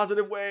super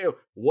positive way or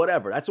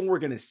whatever. That's when we're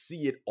going to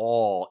see it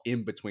all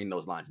in between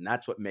those lines. And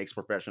that's what makes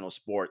professional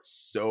sports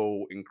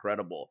so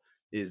incredible,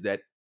 is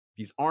that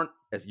these aren't,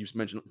 as you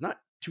mentioned, it's not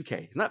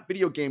 2K. It's not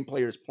video game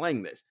players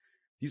playing this.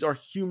 These are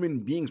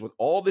human beings with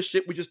all the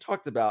shit we just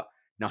talked about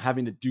now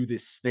having to do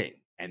this thing.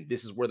 And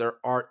this is where their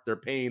art, their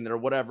pain, their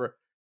whatever,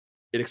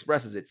 it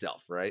expresses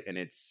itself, right? And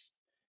it's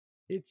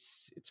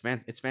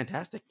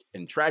fantastic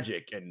and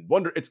tragic and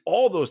wonder. It's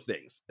all those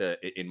things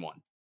in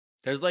one.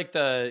 There's like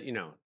the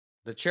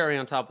cherry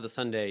on top of the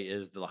sundae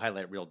is the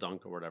highlight reel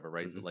dunk or whatever,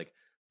 right? But like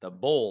the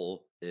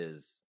bowl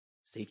is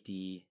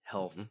safety,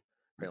 health,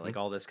 right? Like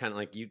all this kind of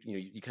like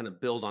you kind of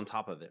build on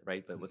top of it,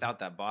 right? But without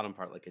that bottom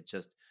part, like it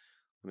just,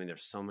 I mean,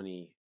 there's so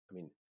many. I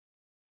mean,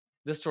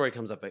 this story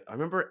comes up. I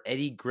remember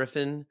Eddie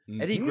Griffin.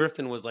 Eddie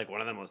Griffin was like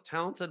one of the most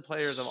talented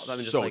players of all time.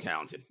 So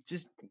talented.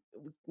 Just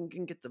we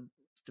can get the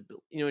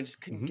stability, just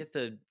couldn't get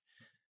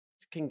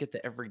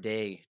the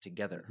everyday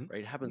together, right?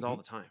 It happens all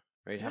the time.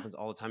 Right, it happens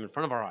all the time in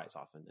front of our eyes,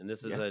 often, and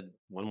this is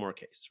one more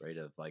case, right?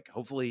 Of like,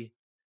 hopefully,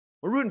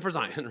 we're rooting for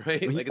Zion,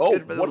 right? Like, it's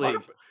good for the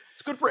league.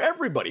 It's good for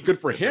everybody. Good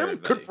for him.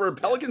 Good for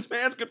Pelicans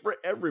fans. Good for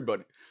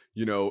everybody.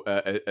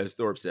 As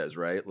Thorpe says,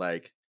 right?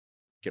 Like,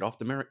 get off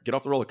the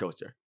roller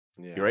coaster.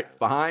 Yeah. Right.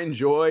 Find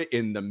joy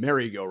in the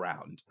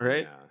merry-go-round.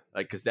 Right. Yeah.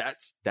 Like, because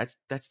that's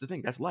the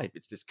thing. That's life.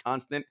 It's this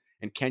constant.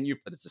 And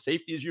it's the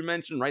safety, as you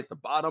mentioned, right? The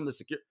bottom, the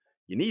secure.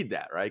 You need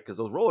that, right? Because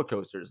those roller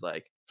coasters,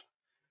 like,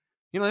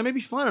 they may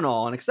be fun and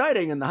all and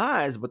exciting and the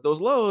highs, but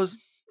those lows,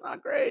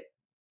 not great.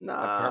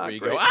 Not where you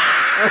great. go,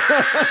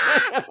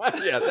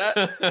 ah! Yeah,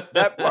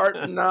 that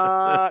part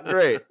not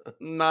great,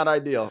 not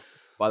ideal.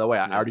 By the way,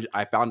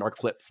 I found our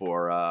clip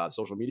for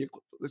social media.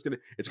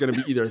 It's gonna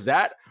be either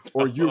that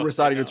or you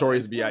reciting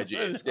Notorious B.I.G.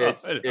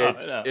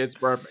 It's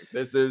perfect.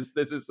 This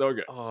is so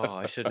good. Oh,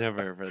 I should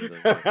never have read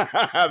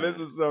the This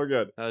is so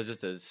good. That was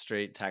just a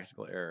straight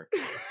tactical error.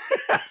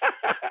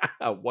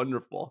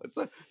 Wonderful.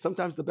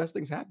 Sometimes the best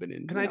things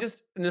happen. Can I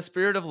just, in the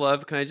spirit of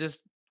love, can I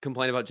just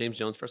complain about James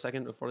Jones for a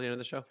second before the end of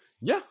the show?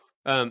 Yeah.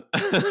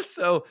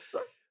 So,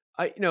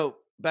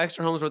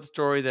 Baxter Holmes wrote the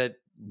story that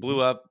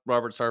blew up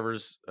Robert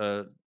Sarver's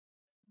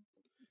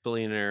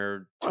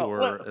billionaire tour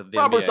of the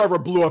Robert NBA.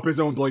 Sarver blew up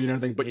his own billionaire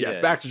thing, but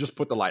yes, Baxter just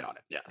put the light on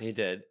it. Yeah, he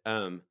did.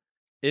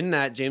 In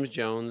that, James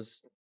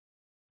Jones,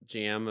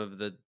 GM of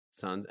the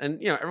Suns, and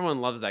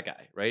everyone loves that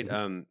guy, right?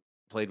 Mm-hmm.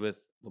 Played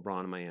with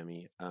LeBron in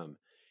Miami.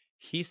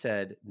 He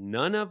said,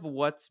 none of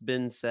what's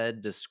been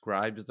said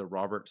describes the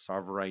Robert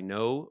Sarver I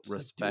know,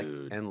 respect,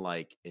 and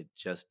like. It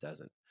just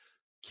doesn't.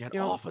 Get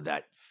off of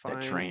that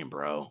train,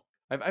 bro.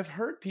 I've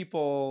heard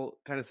people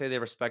kind of say they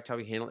respect how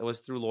he handled it. It was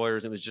through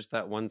lawyers. It was just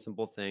that one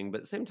simple thing. But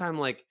at the same time,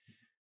 like,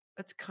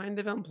 that's kind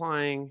of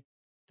implying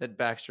that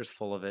Baxter's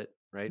full of it,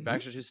 right? Mm-hmm.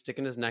 Baxter's just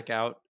sticking his neck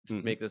out to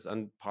make this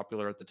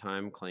unpopular at the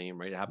time claim,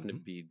 right? It happened to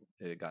be,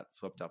 it got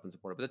swept up and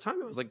supported. But at the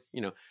time, it was like,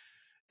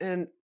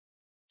 and,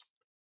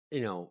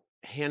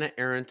 Hannah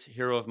Arendt,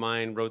 hero of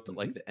mine, wrote that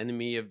like the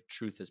enemy of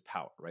truth is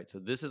power, right? So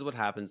this is what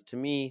happens to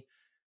me.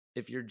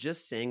 If you're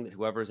just saying that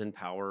whoever's in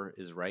power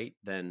is right,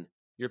 then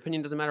your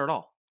opinion doesn't matter at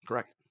all.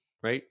 Correct.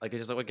 Right? Like,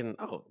 it's just like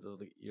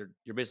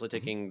you're basically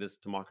taking this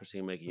democracy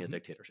and making it a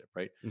dictatorship,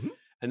 right?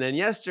 And then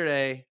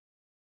yesterday,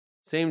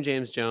 same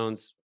James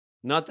Jones,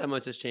 not that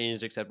much has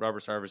changed except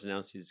Robert Sarver's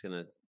announced he's going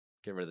to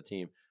get rid of the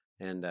team.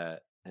 And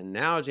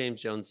now James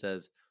Jones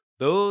says,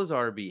 those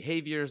are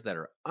behaviors that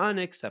are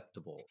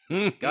unacceptable.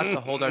 Got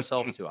to hold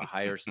ourselves to a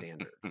higher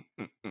standard.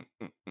 And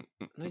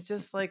it's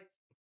just like,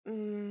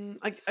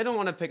 I don't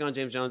want to pick on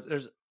James Jones.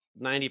 There's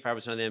 95%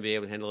 of the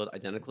NBA would handle it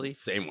identically.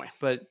 Same way.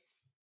 But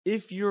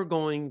if you're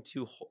going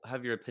to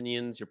have your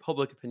opinions, your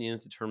public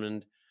opinions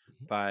determined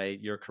by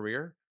your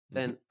career,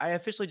 then I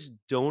officially just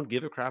don't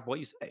give a crap what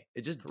you say.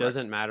 It just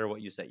doesn't matter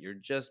what you say. You're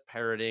just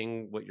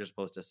parroting what you're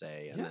supposed to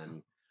say. And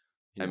then,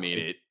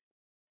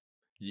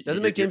 it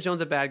doesn't make James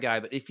Jones a bad guy,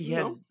 but if he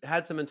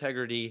had some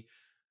integrity,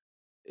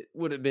 it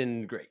would have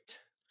been great.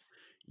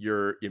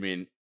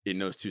 In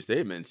those two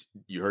statements,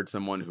 you heard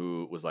someone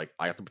who was like,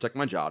 I have to protect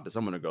my job, to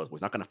someone who goes, well,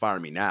 he's not going to fire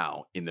me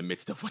now in the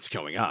midst of what's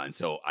going on.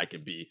 So I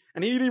can be,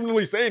 and he didn't even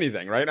really say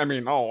anything, right? I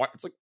mean,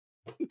 it's like,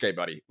 okay,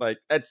 buddy, like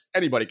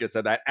anybody could have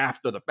said that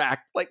after the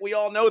fact. Like, we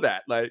all know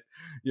that, like,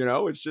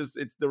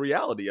 it's the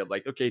reality of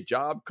like, okay,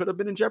 job could have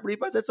been in jeopardy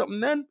if I said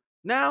something then.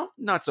 Now,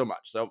 not so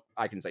much. So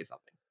I can say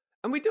something.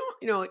 And we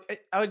don't,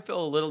 I would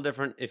feel a little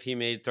different if he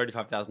made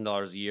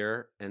 $35,000 a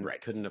year and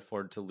couldn't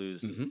afford to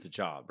lose the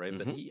job, right?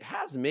 But he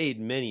has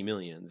made many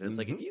millions. And it's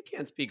like, if you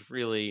can't speak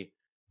freely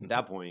at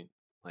that point,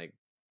 like,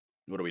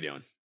 what are we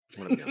doing?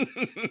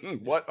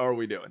 What are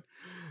we doing?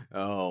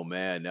 Oh,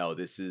 man. No,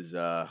 this is,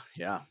 It'll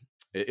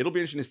be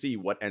interesting to see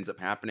what ends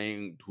up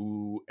happening,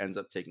 who ends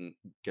up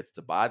gets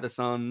to buy the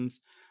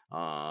Suns,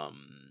 where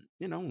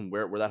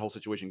that whole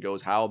situation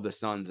goes, how the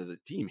Suns as a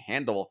team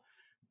handle.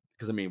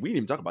 Because, we didn't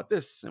even talk about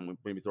this, and we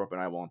maybe throw up an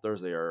eyeball on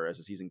Thursday or as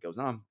the season goes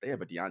on. They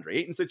have a DeAndre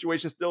Ayton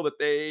situation still that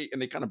they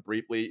kind of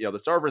briefly, the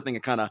Sarver thing,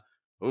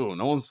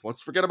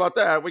 let's forget about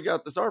that. We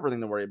got the Sarver thing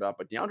to worry about.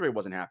 But DeAndre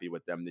wasn't happy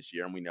with them this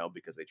year, and we know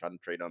because they tried to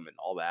trade him and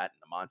all that, and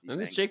the Monty thing. And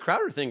this Jay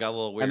Crowder thing got a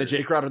little weird. And the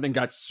Jay Crowder thing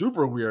got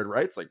super weird,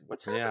 right? It's like,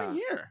 what's happening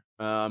here?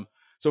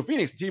 So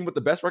Phoenix, the team with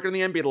the best record in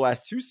the NBA the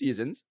last two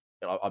seasons,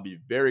 I'll be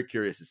very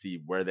curious to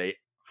see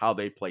how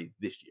they play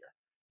this year.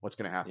 What's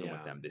going to happen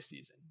with them this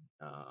season?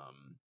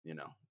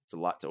 It's a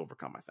lot to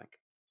overcome, I think.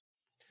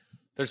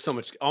 There's so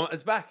much. Oh,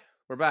 it's back.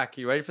 We're back.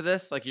 You ready for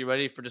this? Like, you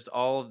ready for just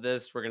all of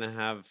this? We're going to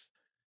have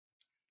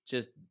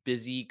just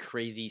busy,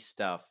 crazy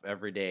stuff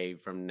every day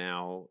from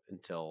now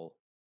until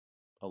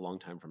a long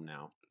time from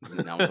now.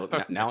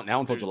 now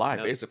until July,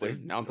 basically.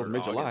 Now until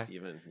mid-July.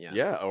 Even.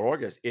 Yeah, or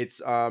August. It's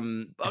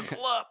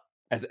buckle up.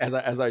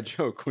 As I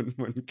joke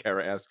when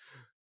Kara asks,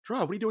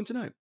 Draw, what are you doing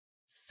tonight?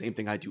 Same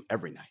thing I do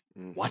every night.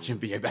 Watch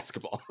NBA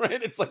basketball,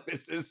 right? It's like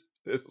this is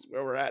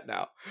where we're at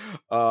now.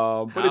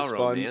 But it's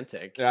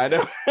romantic. Fun. Yeah, I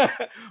know.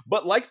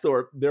 But like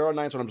Thorpe, there are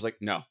nights when I'm just like,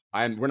 no,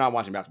 we're not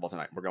watching basketball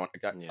tonight. We're going.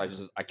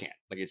 I can't.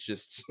 Like, it's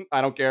just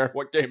I don't care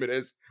what game it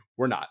is.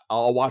 We're not.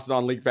 I'll watch it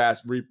on League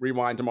Pass,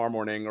 rewind tomorrow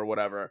morning or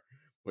whatever.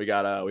 We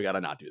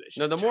gotta not do this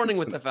shit. No, the morning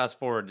with the fast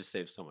forward just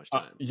saves so much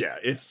time.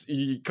 It's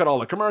you cut all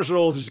the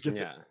commercials. It just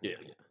gets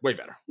way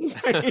better,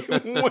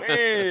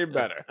 way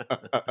better.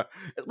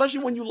 Especially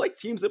when you like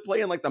teams that play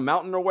in like the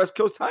Mountain or West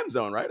Coast time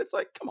zone, right? It's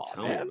like, come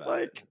on, man,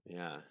 like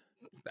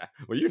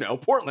well,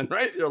 Portland,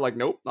 right? You're like,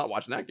 nope, not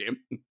watching that game.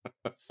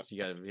 You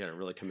gotta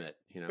really commit,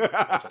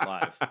 watch it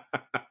live.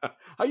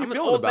 How you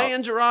feeling about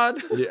man,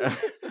 Gerard? Yeah,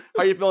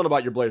 how you feeling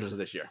about your Blazers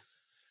this year?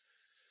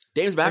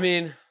 Dame's back.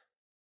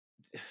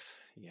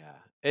 Yeah.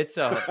 It's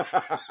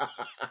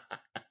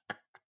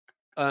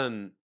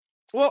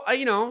Well,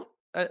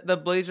 the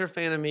Blazer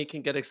fan of me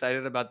can get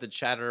excited about the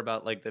chatter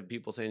about like the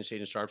people saying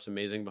Shaden Sharp's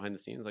amazing behind the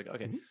scenes. Like,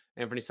 okay, Mhm.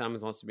 Anthony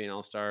Simons wants to be an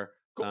all-star.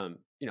 Cool.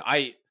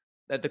 I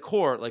at the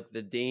core, like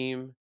the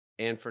Dame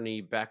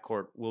Anthony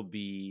backcourt will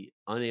be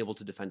unable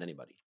to defend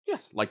anybody.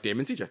 Yes, like Dame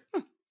and CJ.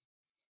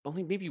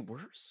 Only maybe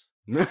worse.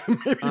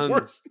 Maybe Um,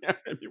 worse. Yeah,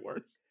 maybe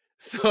worse.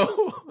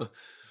 so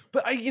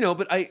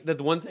the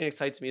one thing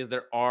excites me is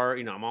there are,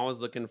 I'm always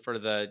looking for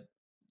the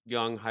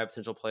young high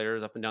potential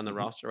players up and down the Mhm.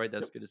 roster, right?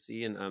 That's Yep, good to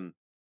see. And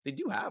they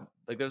do have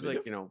like there's they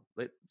like, do.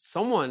 like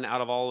someone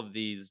out of all of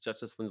these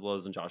Justice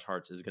Winslow's and Josh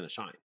Harts is gonna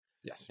shine.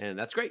 Yes. And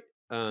that's great.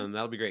 Yeah.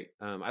 That'll be great.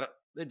 I don't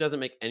It doesn't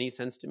make any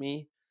sense to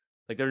me.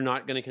 Like they're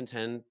not gonna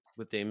contend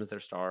with Dame as their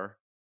star,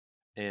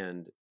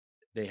 and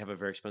they have a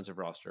very expensive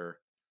roster.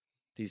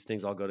 These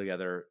things all go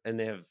together and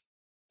they have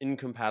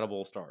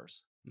incompatible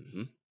stars.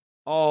 Mhm.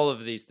 All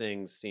of these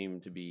things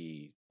seem to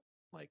be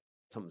like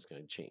something's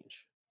going to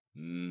change.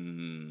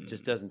 It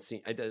just Mm. doesn't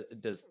seem.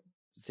 It does.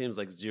 It seems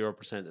like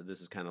 0% that this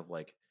is kind of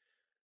like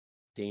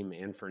Dame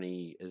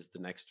Anthony is the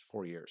next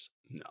 4 years.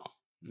 No.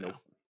 Nope. No.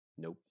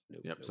 Nope.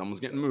 Nope. Yep. Nope. Someone's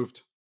getting So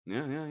moved.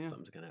 Yeah. Yeah. Yeah.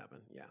 something's going to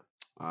happen. Yeah.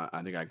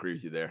 I think I agree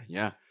with you there.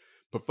 Yeah.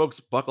 But folks,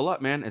 buckle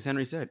up, man. As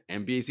Henry said,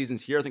 NBA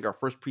season's here. I think our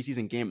first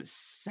preseason game is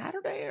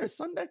Saturday or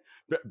Sunday.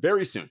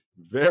 Very soon.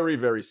 Very,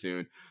 very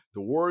soon.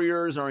 The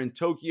Warriors are in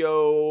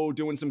Tokyo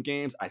doing some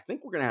games. I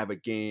think we're going to have a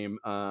game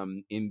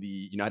in the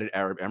United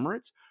Arab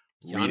Emirates.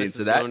 Read Giannis into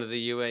is that. going to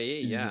the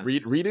UAE. Yeah.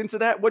 Read into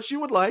that what you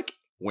would like.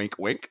 Wink,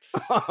 wink.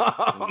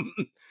 I'm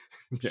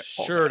Yeah,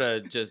 sure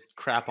to just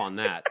crap on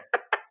that.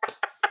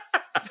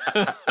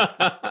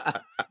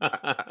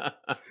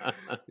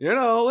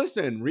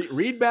 Listen,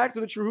 read back to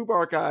the True Hoop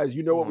archives.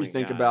 You know Oh what we my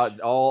think gosh. about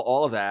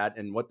all of that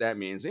and what that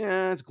means.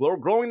 Yeah, it's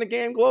growing the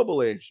game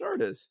globally. Sure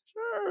it is.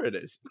 Sure it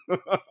is.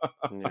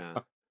 Yeah.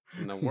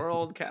 In the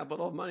world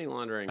capital of money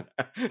laundering.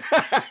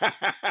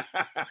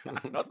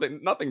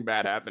 nothing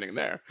bad happening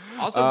there.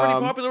 Also pretty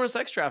popular with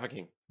sex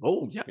trafficking.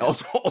 Oh yeah. Yeah.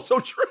 Also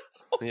true.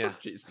 Also, Yeah.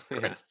 Jesus Yeah.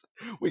 Christ.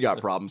 We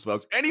got problems,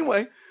 folks.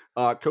 Anyway,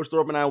 Coach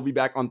Thorpe and I will be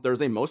back on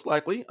Thursday, most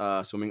likely,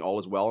 assuming all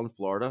is well in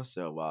Florida.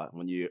 So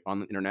when you on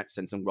the internet,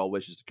 send some well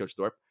wishes to Coach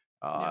Thorpe.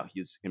 Yeah.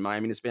 He's in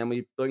Miami and his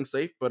family feeling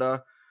safe.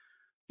 But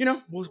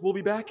we'll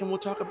be back and we'll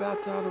talk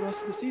about the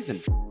rest of the season.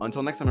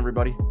 Until next time,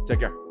 everybody, take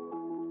care.